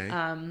riders. Okay.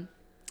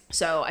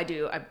 So I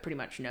pretty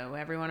much know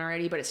everyone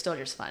already, but it's still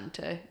just fun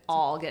to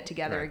all get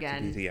together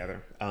again. To be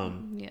together. How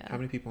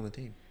many people on the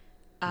team?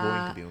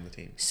 Going to be on the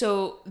team?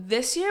 So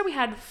this year we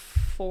had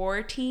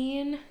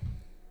 14,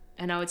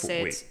 and I would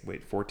say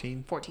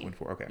 14? 14.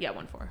 1-4, okay. Yeah,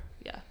 1-4,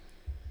 yeah. Wow.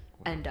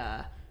 And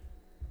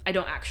I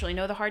don't actually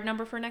know the hard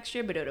number for next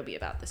year, but it'll be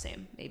about the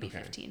same, maybe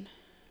 15.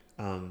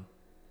 How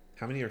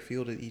many are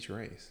fielded each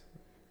race?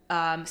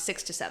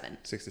 6 to 7.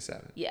 6 to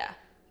 7. Yeah.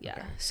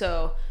 Okay.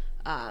 So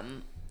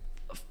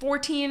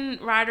 14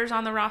 riders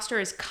on the roster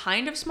is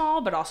kind of small,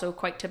 but also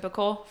quite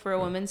typical for a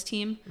women's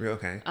team.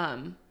 Okay.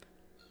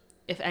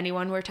 If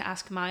anyone were to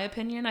ask my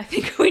opinion, I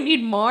think we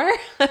need more.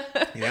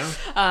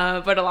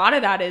 Yeah. But a lot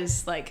of that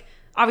is like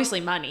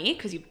obviously money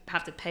because you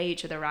have to pay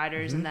each of the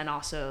riders, and then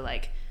also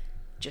like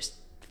just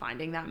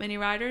finding that many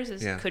riders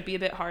could be a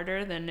bit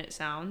harder than it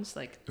sounds.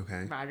 Like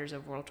riders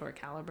of World Tour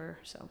caliber.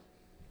 So.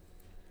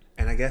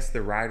 And I guess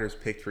the riders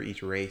picked for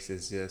each race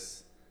is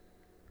just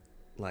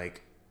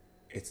like.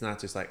 It's not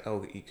just like,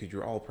 because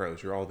you're all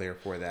pros, you're all there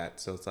for that.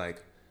 So it's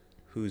like,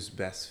 who's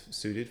best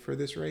suited for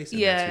this race?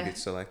 And that's who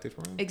gets selected for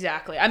them?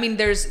 Exactly. I mean,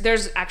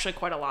 there's actually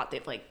quite a lot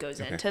that like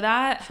goes into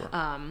that. Sure.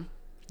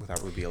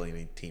 Without revealing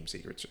any team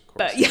secrets, of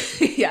course.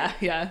 But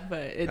yeah. But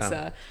it's,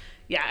 I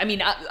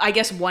mean, I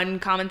guess one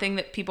common thing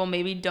that people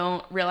maybe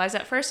don't realize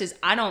at first is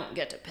I don't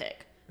get to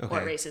pick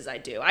what races I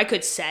do. I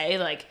could say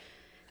like,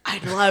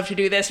 I'd love to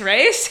do this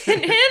race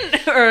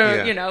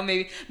or,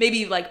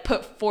 maybe like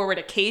put forward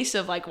a case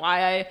of like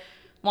why I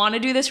want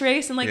to do this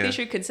race and like they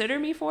should consider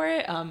me for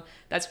it.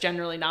 That's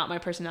generally not my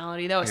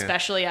personality though,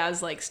 especially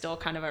as like still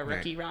kind of a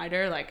rookie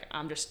rider. Like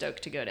I'm just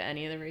stoked to go to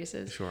any of the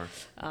races. Sure.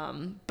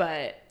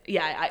 But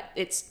yeah,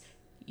 it's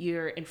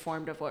you're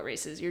informed of what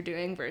races you're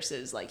doing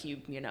versus like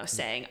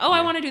saying,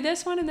 I want to do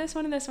this one and this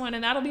one and this one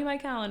and that'll be my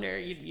calendar.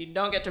 You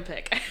don't get to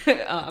pick.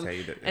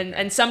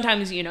 And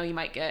sometimes you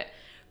might get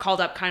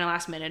called up kind of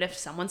last minute if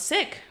someone's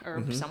sick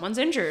or someone's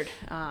injured.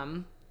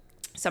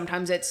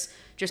 Sometimes it's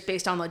just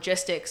based on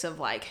logistics of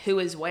like who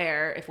is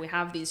where. If we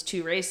have these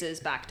 2 races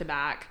back to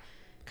back,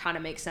 kind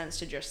of makes sense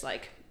to just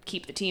like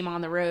keep the team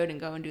on the road and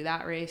go and do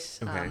that race.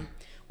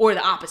 Or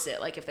the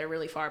opposite, like if they're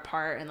really far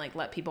apart and like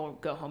let people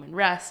go home and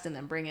rest and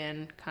then bring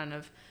in kind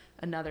of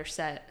another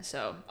set.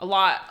 So a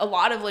lot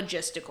of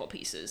logistical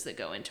pieces that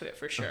go into it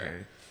for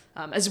sure.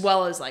 As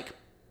well as like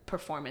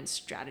performance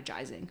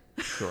strategizing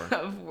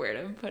of where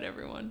to put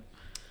everyone.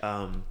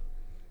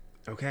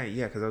 Okay,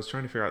 yeah, because I was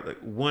trying to figure out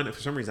like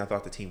for some reason I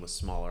thought the team was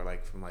smaller,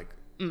 like from like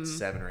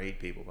 7 or 8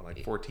 people, but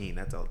like 14,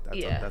 that's a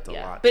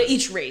lot. But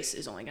each race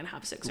is only going to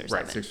have 6 or 7.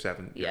 Right, 6 or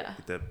 7. Yeah.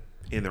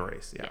 In the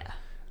race.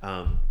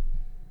 Yeah.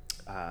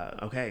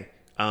 Okay.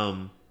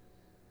 Oh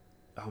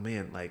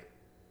man, like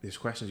there's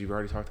questions you've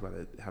already talked about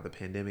how the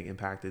pandemic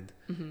impacted.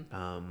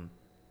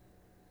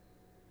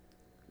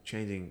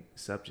 Changing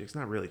subjects,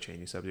 not really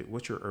changing subject.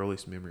 What's your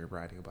earliest memory of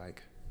riding a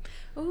bike?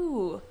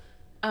 Ooh.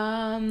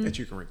 That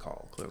you can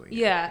recall clearly.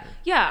 Yeah.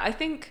 I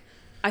think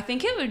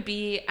it would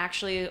be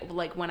actually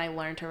like when I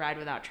learned to ride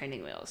without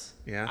training wheels.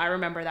 Yeah. I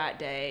remember that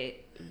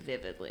day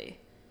vividly.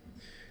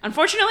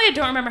 Unfortunately, I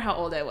don't remember how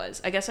old I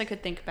was. I guess I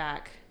could think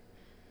back.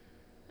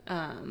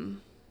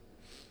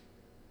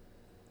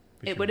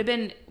 It would have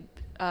been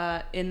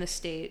in the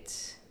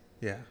States.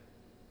 Yeah.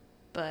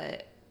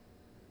 But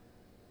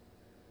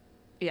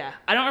yeah,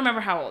 I don't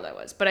remember how old I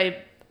was, but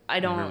I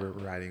don't remember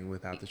riding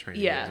without the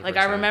training. Yeah, like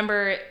I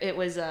remember it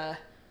was like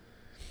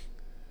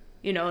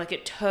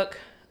it took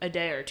a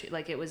day or two.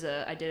 Like it was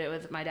I did it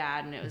with my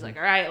dad, and it was like,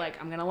 all right, like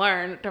I'm gonna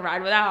learn to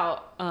ride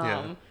without.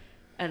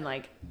 And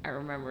like I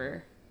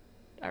remember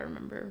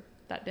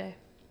that day.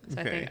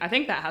 So okay. I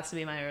think that has to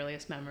be my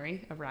earliest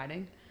memory of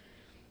riding.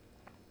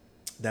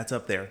 That's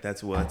up there.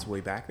 That's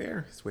way back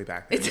there. It's way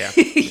back there.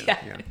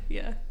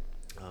 Yeah.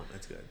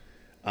 That's good.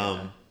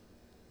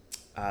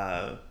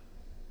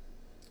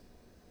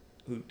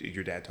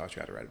 Your dad taught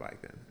you how to ride a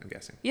bike then, I'm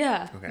guessing.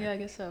 Yeah. Okay. Yeah, I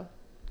guess so.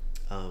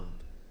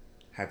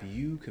 Have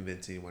you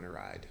convinced anyone to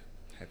ride?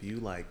 Have you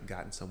like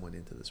gotten someone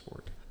into the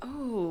sport?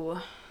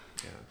 Oh.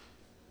 Yeah.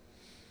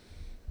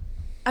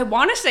 I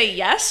want to say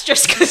yes,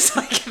 just because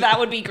like that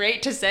would be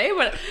great to say,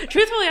 but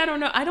truthfully, I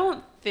don't know. I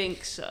don't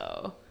think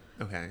so.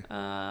 Okay.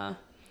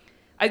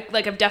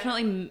 I've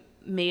definitely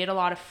made a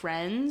lot of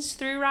friends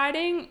through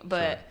riding,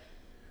 but sure.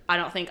 I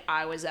don't think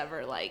I was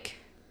ever like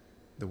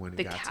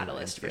the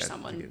catalyst for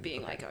someone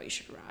being like, "Oh, you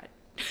should ride."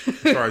 As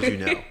far as you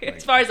know. Like,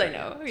 as far as I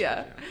know,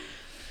 yeah.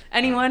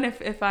 Anyone,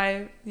 if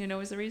I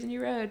was the reason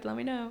you rode, let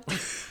me know.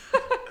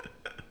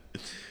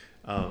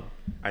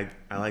 I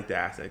like to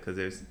ask that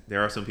because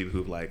there are some people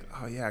who've like,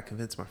 oh yeah, I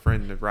convinced my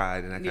friend to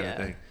ride and that kind of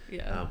thing.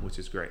 Yeah. Which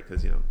is great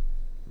because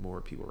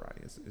more people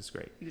riding is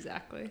great.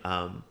 Exactly.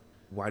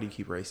 Why do you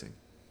keep racing?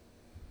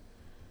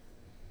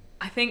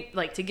 I think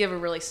like to give a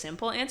really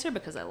simple answer,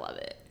 because I love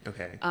it.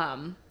 Okay.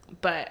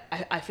 But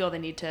I feel the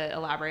need to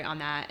elaborate on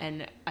that,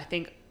 and I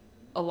think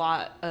a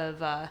lot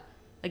of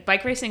like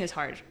bike racing is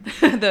hard.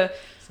 The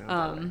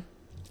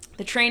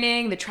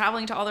training, the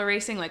traveling to all the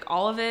racing, like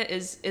all of it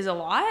is a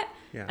lot.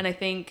 Yeah. And I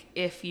think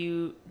if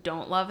you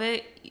don't love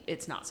it,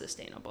 it's not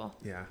sustainable.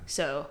 Yeah.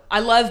 So I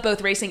love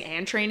both racing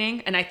and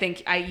training, and I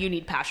think you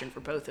need passion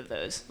for both of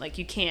those. Like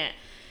you can't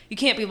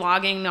be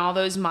logging all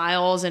those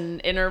miles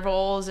and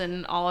intervals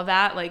and all of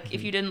that. Like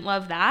if you didn't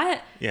love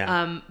that.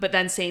 Yeah. But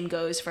then same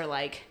goes for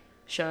like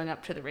showing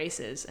up to the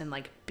races and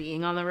like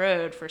being on the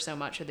road for so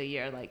much of the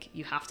year. Like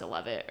you have to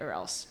love it, or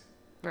else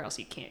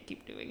you can't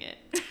keep doing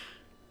it.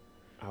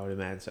 I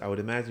would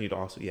imagine you'd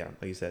also, like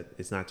you said,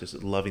 it's not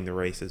just loving the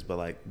races, but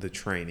like the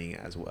training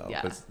as well.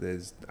 Yeah.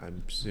 Because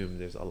I'm assuming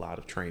there's a lot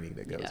of training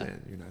that goes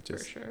in. You're not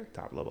just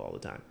top level all the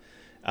time.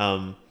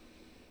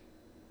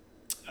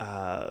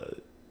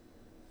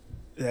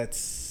 Let's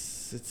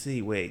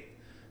see. Wait.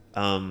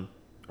 Are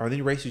there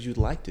any races you'd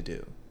like to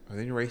do? Are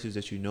there any races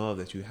that you know of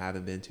that you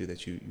haven't been to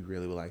that you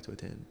really would like to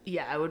attend?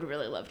 Yeah, I would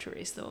really love to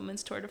race the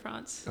Women's Tour de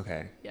France.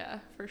 Okay. Yeah,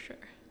 for sure.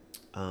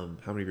 How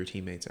many of your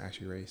teammates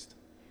actually raced?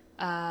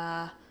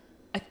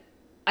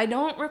 I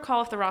don't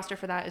recall if the roster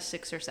for that is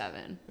 6 or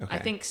 7. Okay. I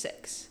think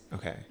 6.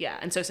 Okay. Yeah,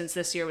 and so since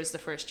this year was the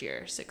first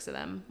year, 6 of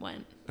them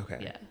went. Okay.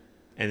 Yeah.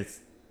 And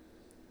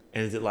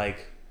is it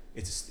like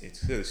it's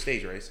a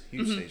stage race,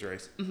 huge stage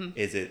race? Mm-hmm.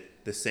 Is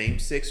it the same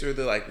 6 or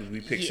we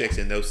pick 6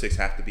 and those 6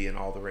 have to be in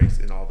all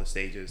the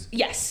stages?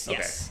 Yes. Okay.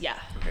 Yes. Yeah.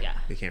 Okay. Yeah.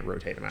 They can't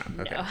rotate them out.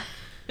 Okay. No.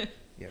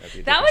 Yeah,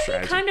 that would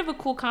strategy. be kind of a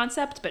cool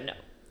concept, but no,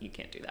 you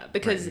can't do that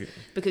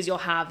because you'll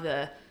have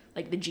the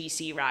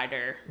GC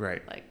rider.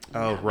 Right. Like.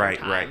 Right.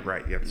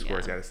 Yeah, the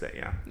score's got to stay.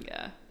 Yeah.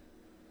 Yeah.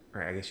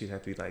 Right. I guess you'd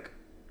have to be like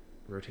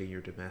rotating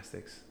your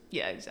domestics.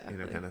 Yeah. Exactly.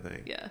 Kind of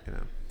thing. Yeah.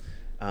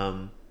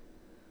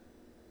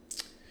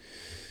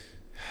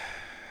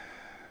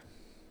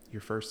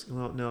 Your first.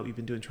 Well, no, you've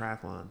been doing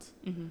triathlons.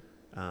 Mm-hmm.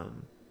 So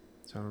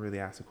I don't really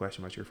ask a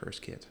question about your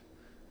first kit.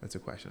 That's a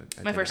question.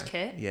 My first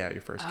kit? Yeah,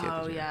 your first kit.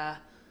 Oh, yeah.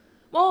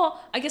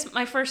 Well, I guess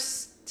my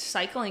first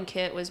cycling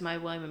kit was my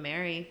William &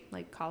 Mary,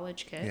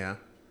 college kit. Yeah.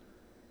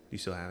 You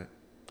still have it?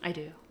 I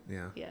do.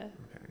 Yeah. Yeah.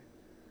 Okay.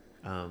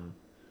 I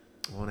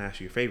won't ask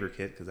you your favorite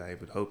kit because I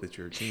would hope it's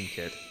your team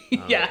kit.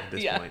 Yeah. At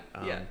this point.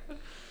 Yeah.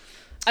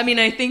 I mean,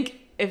 I think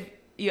if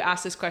you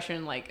ask this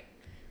question,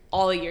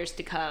 all the years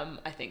to come,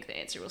 I think the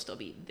answer will still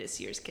be this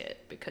year's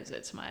kit because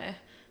it's my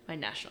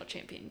national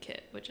champion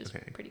kit, which is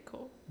pretty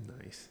cool.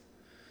 Nice.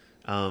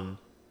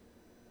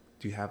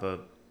 Do you have an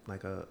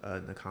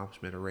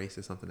accomplishment, a race,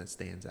 or something that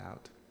stands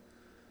out?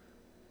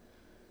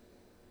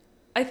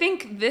 I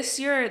think this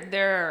year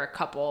there are a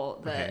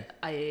couple that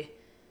I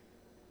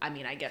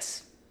mean, I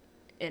guess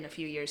in a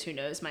few years, who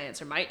knows, my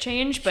answer might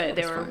change, but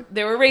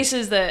there were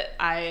races that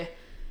I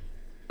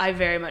I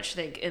very much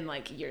think in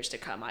like years to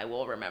come, I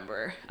will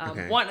remember.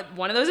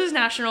 One of those is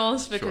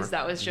nationals, because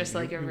that was just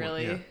like a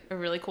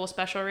really cool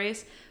special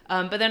race.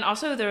 But then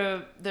also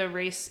the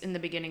race in the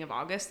beginning of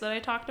August that I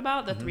talked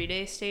about, the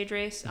 3-day stage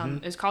race,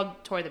 it was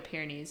called Tour of the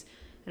Pyrenees.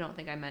 I don't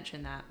think I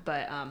mentioned that,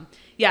 but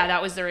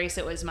that was the race.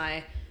 It was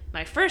my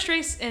first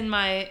race in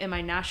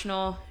my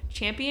national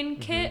champion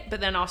kit, but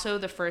then also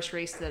the first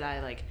race that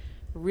I like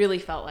really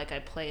felt like I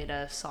played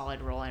a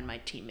solid role in my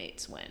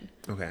teammates' win.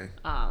 Okay.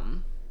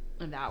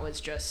 And that was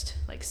just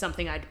like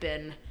something I'd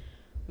been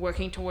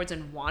working towards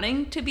and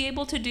wanting to be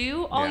able to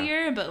do all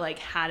year, but like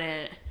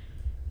hadn't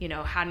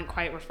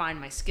quite refined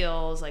my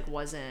skills, like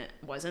wasn't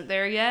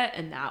there yet.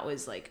 And that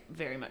was like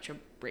very much a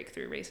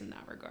breakthrough race in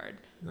that regard.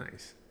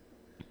 Nice.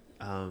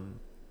 Are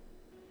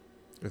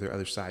there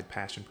other side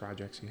passion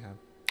projects you have?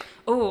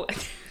 Oh,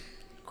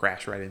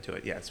 crash right into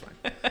it. Yeah, it's fine.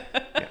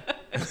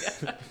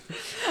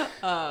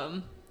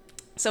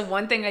 So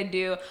one thing I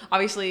do,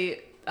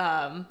 obviously,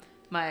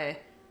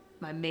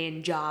 my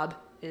main job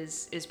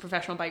is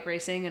professional bike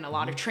racing, and a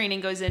lot of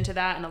training goes into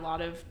that, and a lot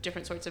of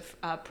different sorts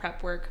of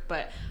prep work.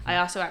 But I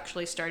also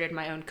actually started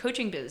my own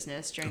coaching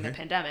business during the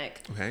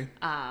pandemic. Okay.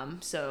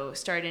 So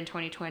started in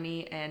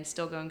 2020 and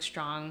still going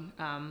strong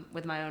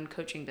with my own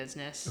coaching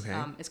business.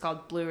 Okay. It's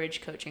called Blue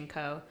Ridge Coaching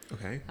Co.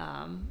 Okay.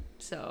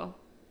 So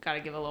got to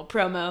give a little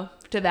promo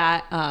to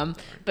that.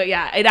 But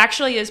yeah, it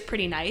actually is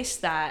pretty nice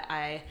that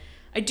I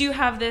do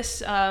have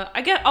this.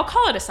 I'll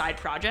call it a side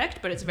project,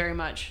 but it's very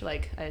much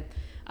like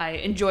I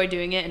enjoy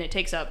doing it, and it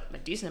takes up a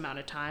decent amount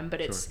of time,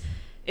 but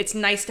it's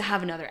nice to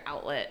have another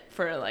outlet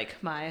for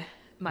like my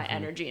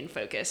energy and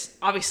focus.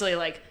 Obviously,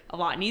 like a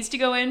lot needs to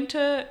go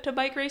into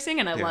bike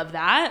racing, and I love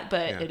that,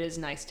 but it is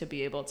nice to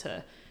be able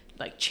to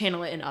like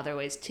channel it in other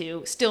ways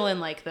too, still in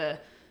like the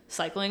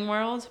cycling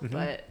world,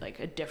 but like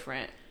a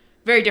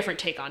very different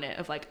take on it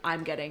of like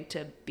I'm getting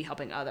to be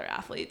helping other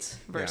athletes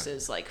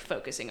versus like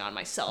focusing on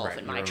myself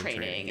and my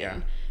training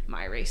and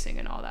my racing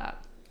and all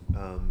that.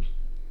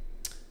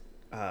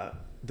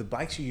 The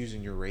bikes you use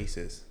in your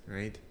races,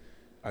 right?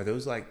 Are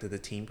those like, did the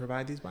team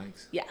provide these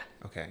bikes? Yeah.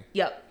 Okay.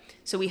 Yep.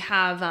 So we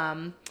have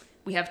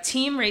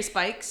team race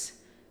bikes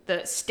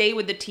that stay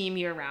with the team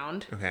year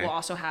round. Okay. We'll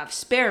also have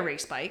spare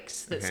race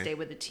bikes that stay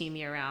with the team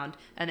year round.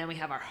 And then we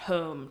have our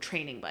home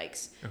training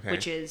bikes,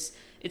 which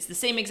it's the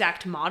same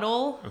exact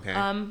model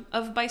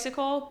of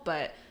bicycle,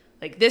 but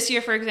like this year,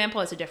 for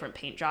example, it's a different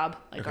paint job.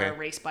 Like our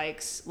race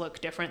bikes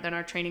look different than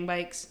our training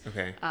bikes.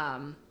 Okay.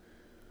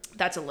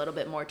 That's a little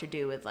bit more to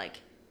do with like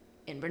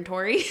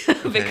inventory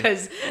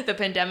because the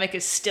pandemic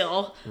is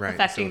still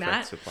affecting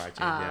that. Supply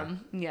chain,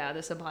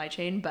 the supply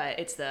chain, but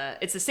it's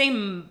the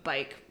same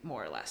bike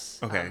more or less.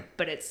 Okay.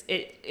 But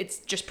it's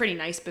just pretty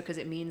nice because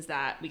it means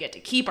that we get to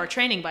keep our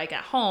training bike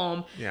at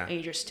home and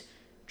you just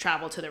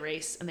travel to the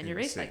race and then your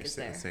race bike is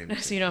there. So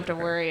you don't have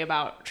to worry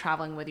about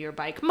traveling with your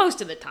bike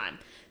most of the time.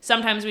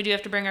 Sometimes we do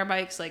have to bring our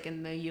bikes like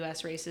in the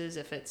US races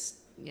if it's,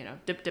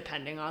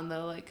 depending on the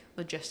like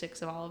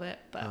logistics of all of it,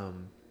 but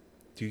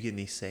do you get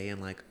any say in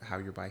like how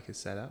your bike is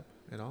set up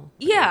at all?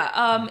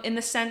 Yeah, in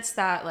the sense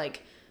that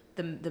like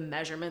the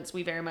measurements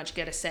we very much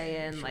get a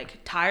say in, like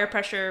tire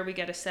pressure we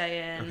get a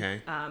say in.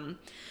 Okay.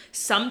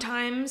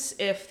 Sometimes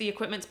if the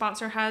equipment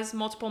sponsor has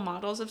multiple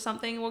models of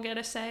something, we'll get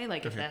a say.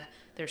 Like if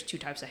there's 2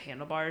 types of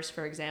handlebars,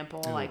 for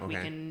example, we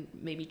can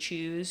maybe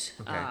choose.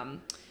 Okay.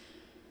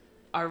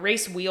 Our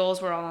race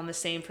wheels were all on the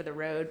same for the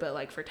road, but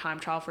like for time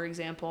trial, for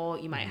example,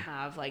 you might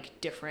have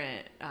like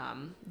different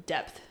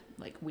depth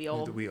like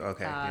wheel.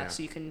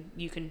 So you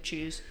can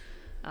choose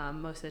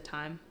most of the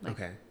time, like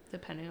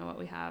depending on what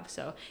we have.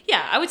 So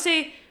yeah, I would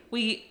say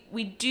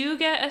we do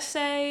get a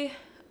say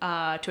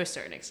to a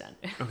certain extent.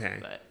 Okay.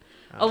 But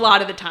a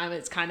lot of the time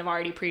it's kind of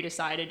already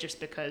pre-decided just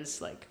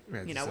because like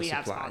we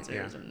have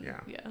sponsors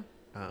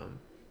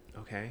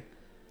okay.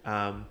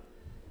 Are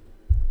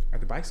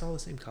the bikes all the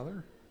same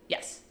color?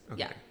 Yes.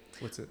 Okay. Yeah.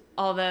 What's it?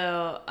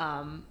 Although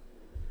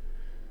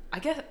I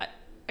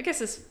guess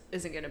this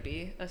isn't going to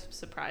be a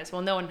surprise.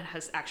 Well, no one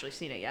has actually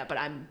seen it yet, but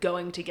I'm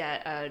going to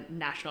get a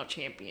national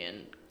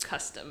champion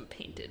custom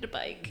painted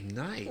bike.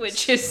 Nice.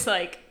 Which is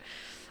like,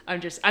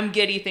 I'm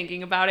giddy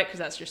thinking about it because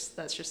that's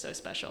just so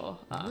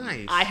special.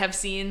 Nice. I've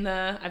seen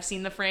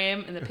the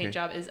frame and the paint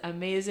job is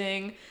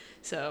amazing.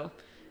 So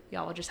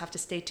y'all will just have to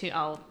stay tuned.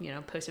 I'll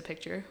post a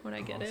picture when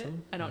I get it.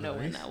 I don't know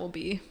when that will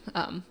be.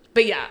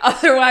 But yeah,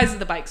 otherwise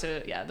the bikes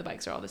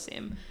are all the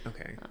same.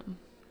 Okay.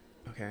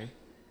 Okay.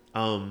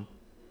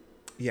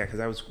 Yeah,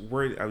 because I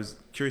was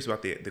curious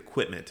about the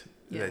equipment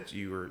that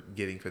you were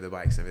getting for the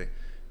bikes and everything.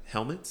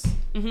 Helmets?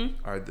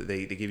 Mm-hmm.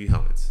 They give you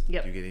helmets?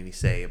 Yep. Do you get any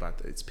say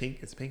about it's pink?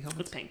 It's pink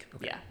helmets? It's pink.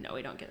 Okay. Yeah. No,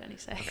 we don't get any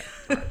say.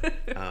 Okay.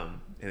 All right.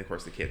 And of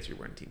course the kits, you're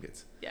wearing team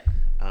kits. Yeah.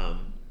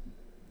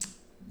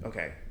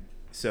 Okay.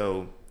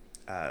 So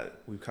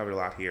we've covered a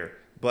lot here,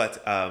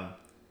 but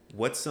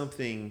what's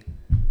something,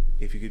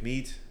 if you could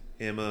meet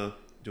Emma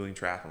doing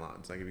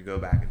triathlons, like if you go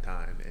back in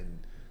time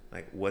and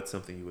like what's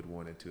something you would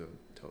wanted to have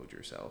told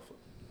yourself?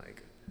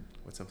 Like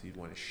what's something you'd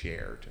want to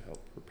share to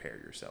help prepare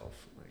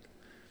yourself? Like,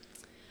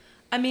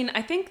 I mean,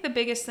 I think the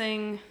biggest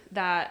thing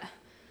that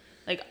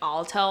like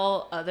I'll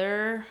tell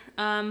other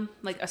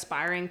like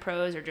aspiring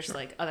pros or just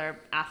like other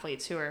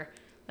athletes who are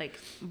like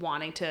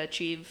wanting to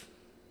achieve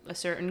a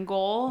certain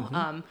goal,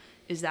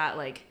 is that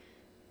like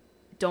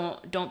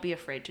don't be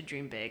afraid to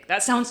dream big.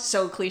 That sounds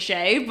so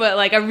cliche, but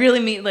like I really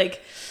mean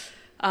like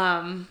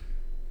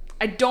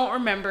I don't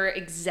remember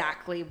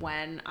exactly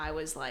when I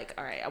was like,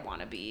 all right, I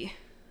want to be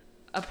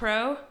a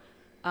pro.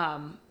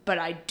 But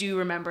I do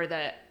remember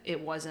that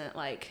it wasn't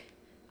like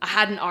I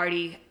hadn't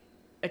already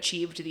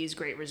achieved these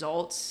great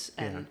results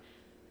and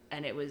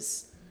it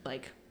was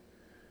like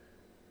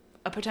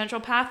a potential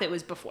path. It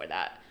was before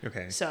that.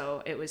 Okay.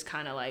 So it was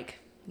kind of like,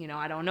 you know,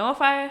 I don't know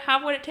if I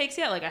have what it takes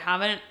yet. Like I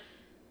haven't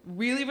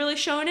really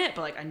shown it,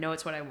 but like I know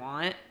it's what I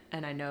want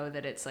and I know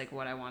that it's like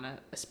what I want to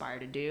aspire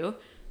to do.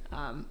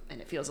 And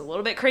it feels a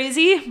little bit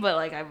crazy, but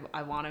like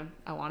I want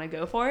to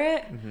go for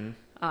it.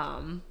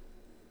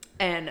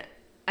 And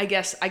I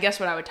guess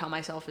what I would tell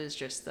myself is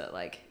just that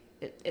like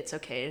it's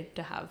okay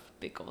to have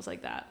big goals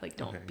like that. Like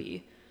don't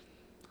be,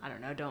 I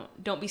don't know,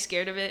 don't be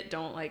scared of it.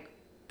 Don't like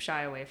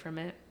shy away from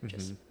it.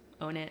 Just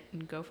own it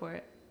and go for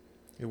it.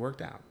 It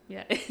worked out.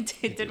 Yeah,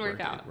 it did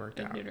work out.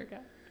 It did work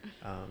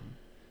out.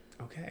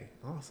 Okay,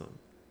 awesome.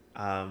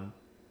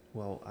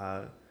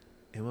 Well,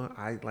 Emma,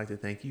 I'd like to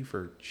thank you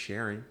for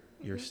sharing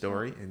your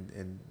story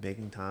and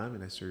making time,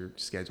 and as your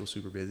schedule's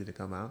super busy to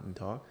come out and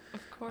talk.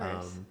 Of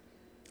course.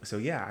 So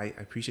yeah, I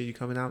appreciate you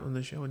coming out on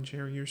the show and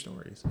sharing your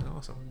stories.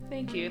 Awesome.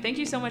 Thank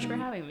you so much for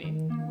having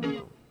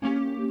me.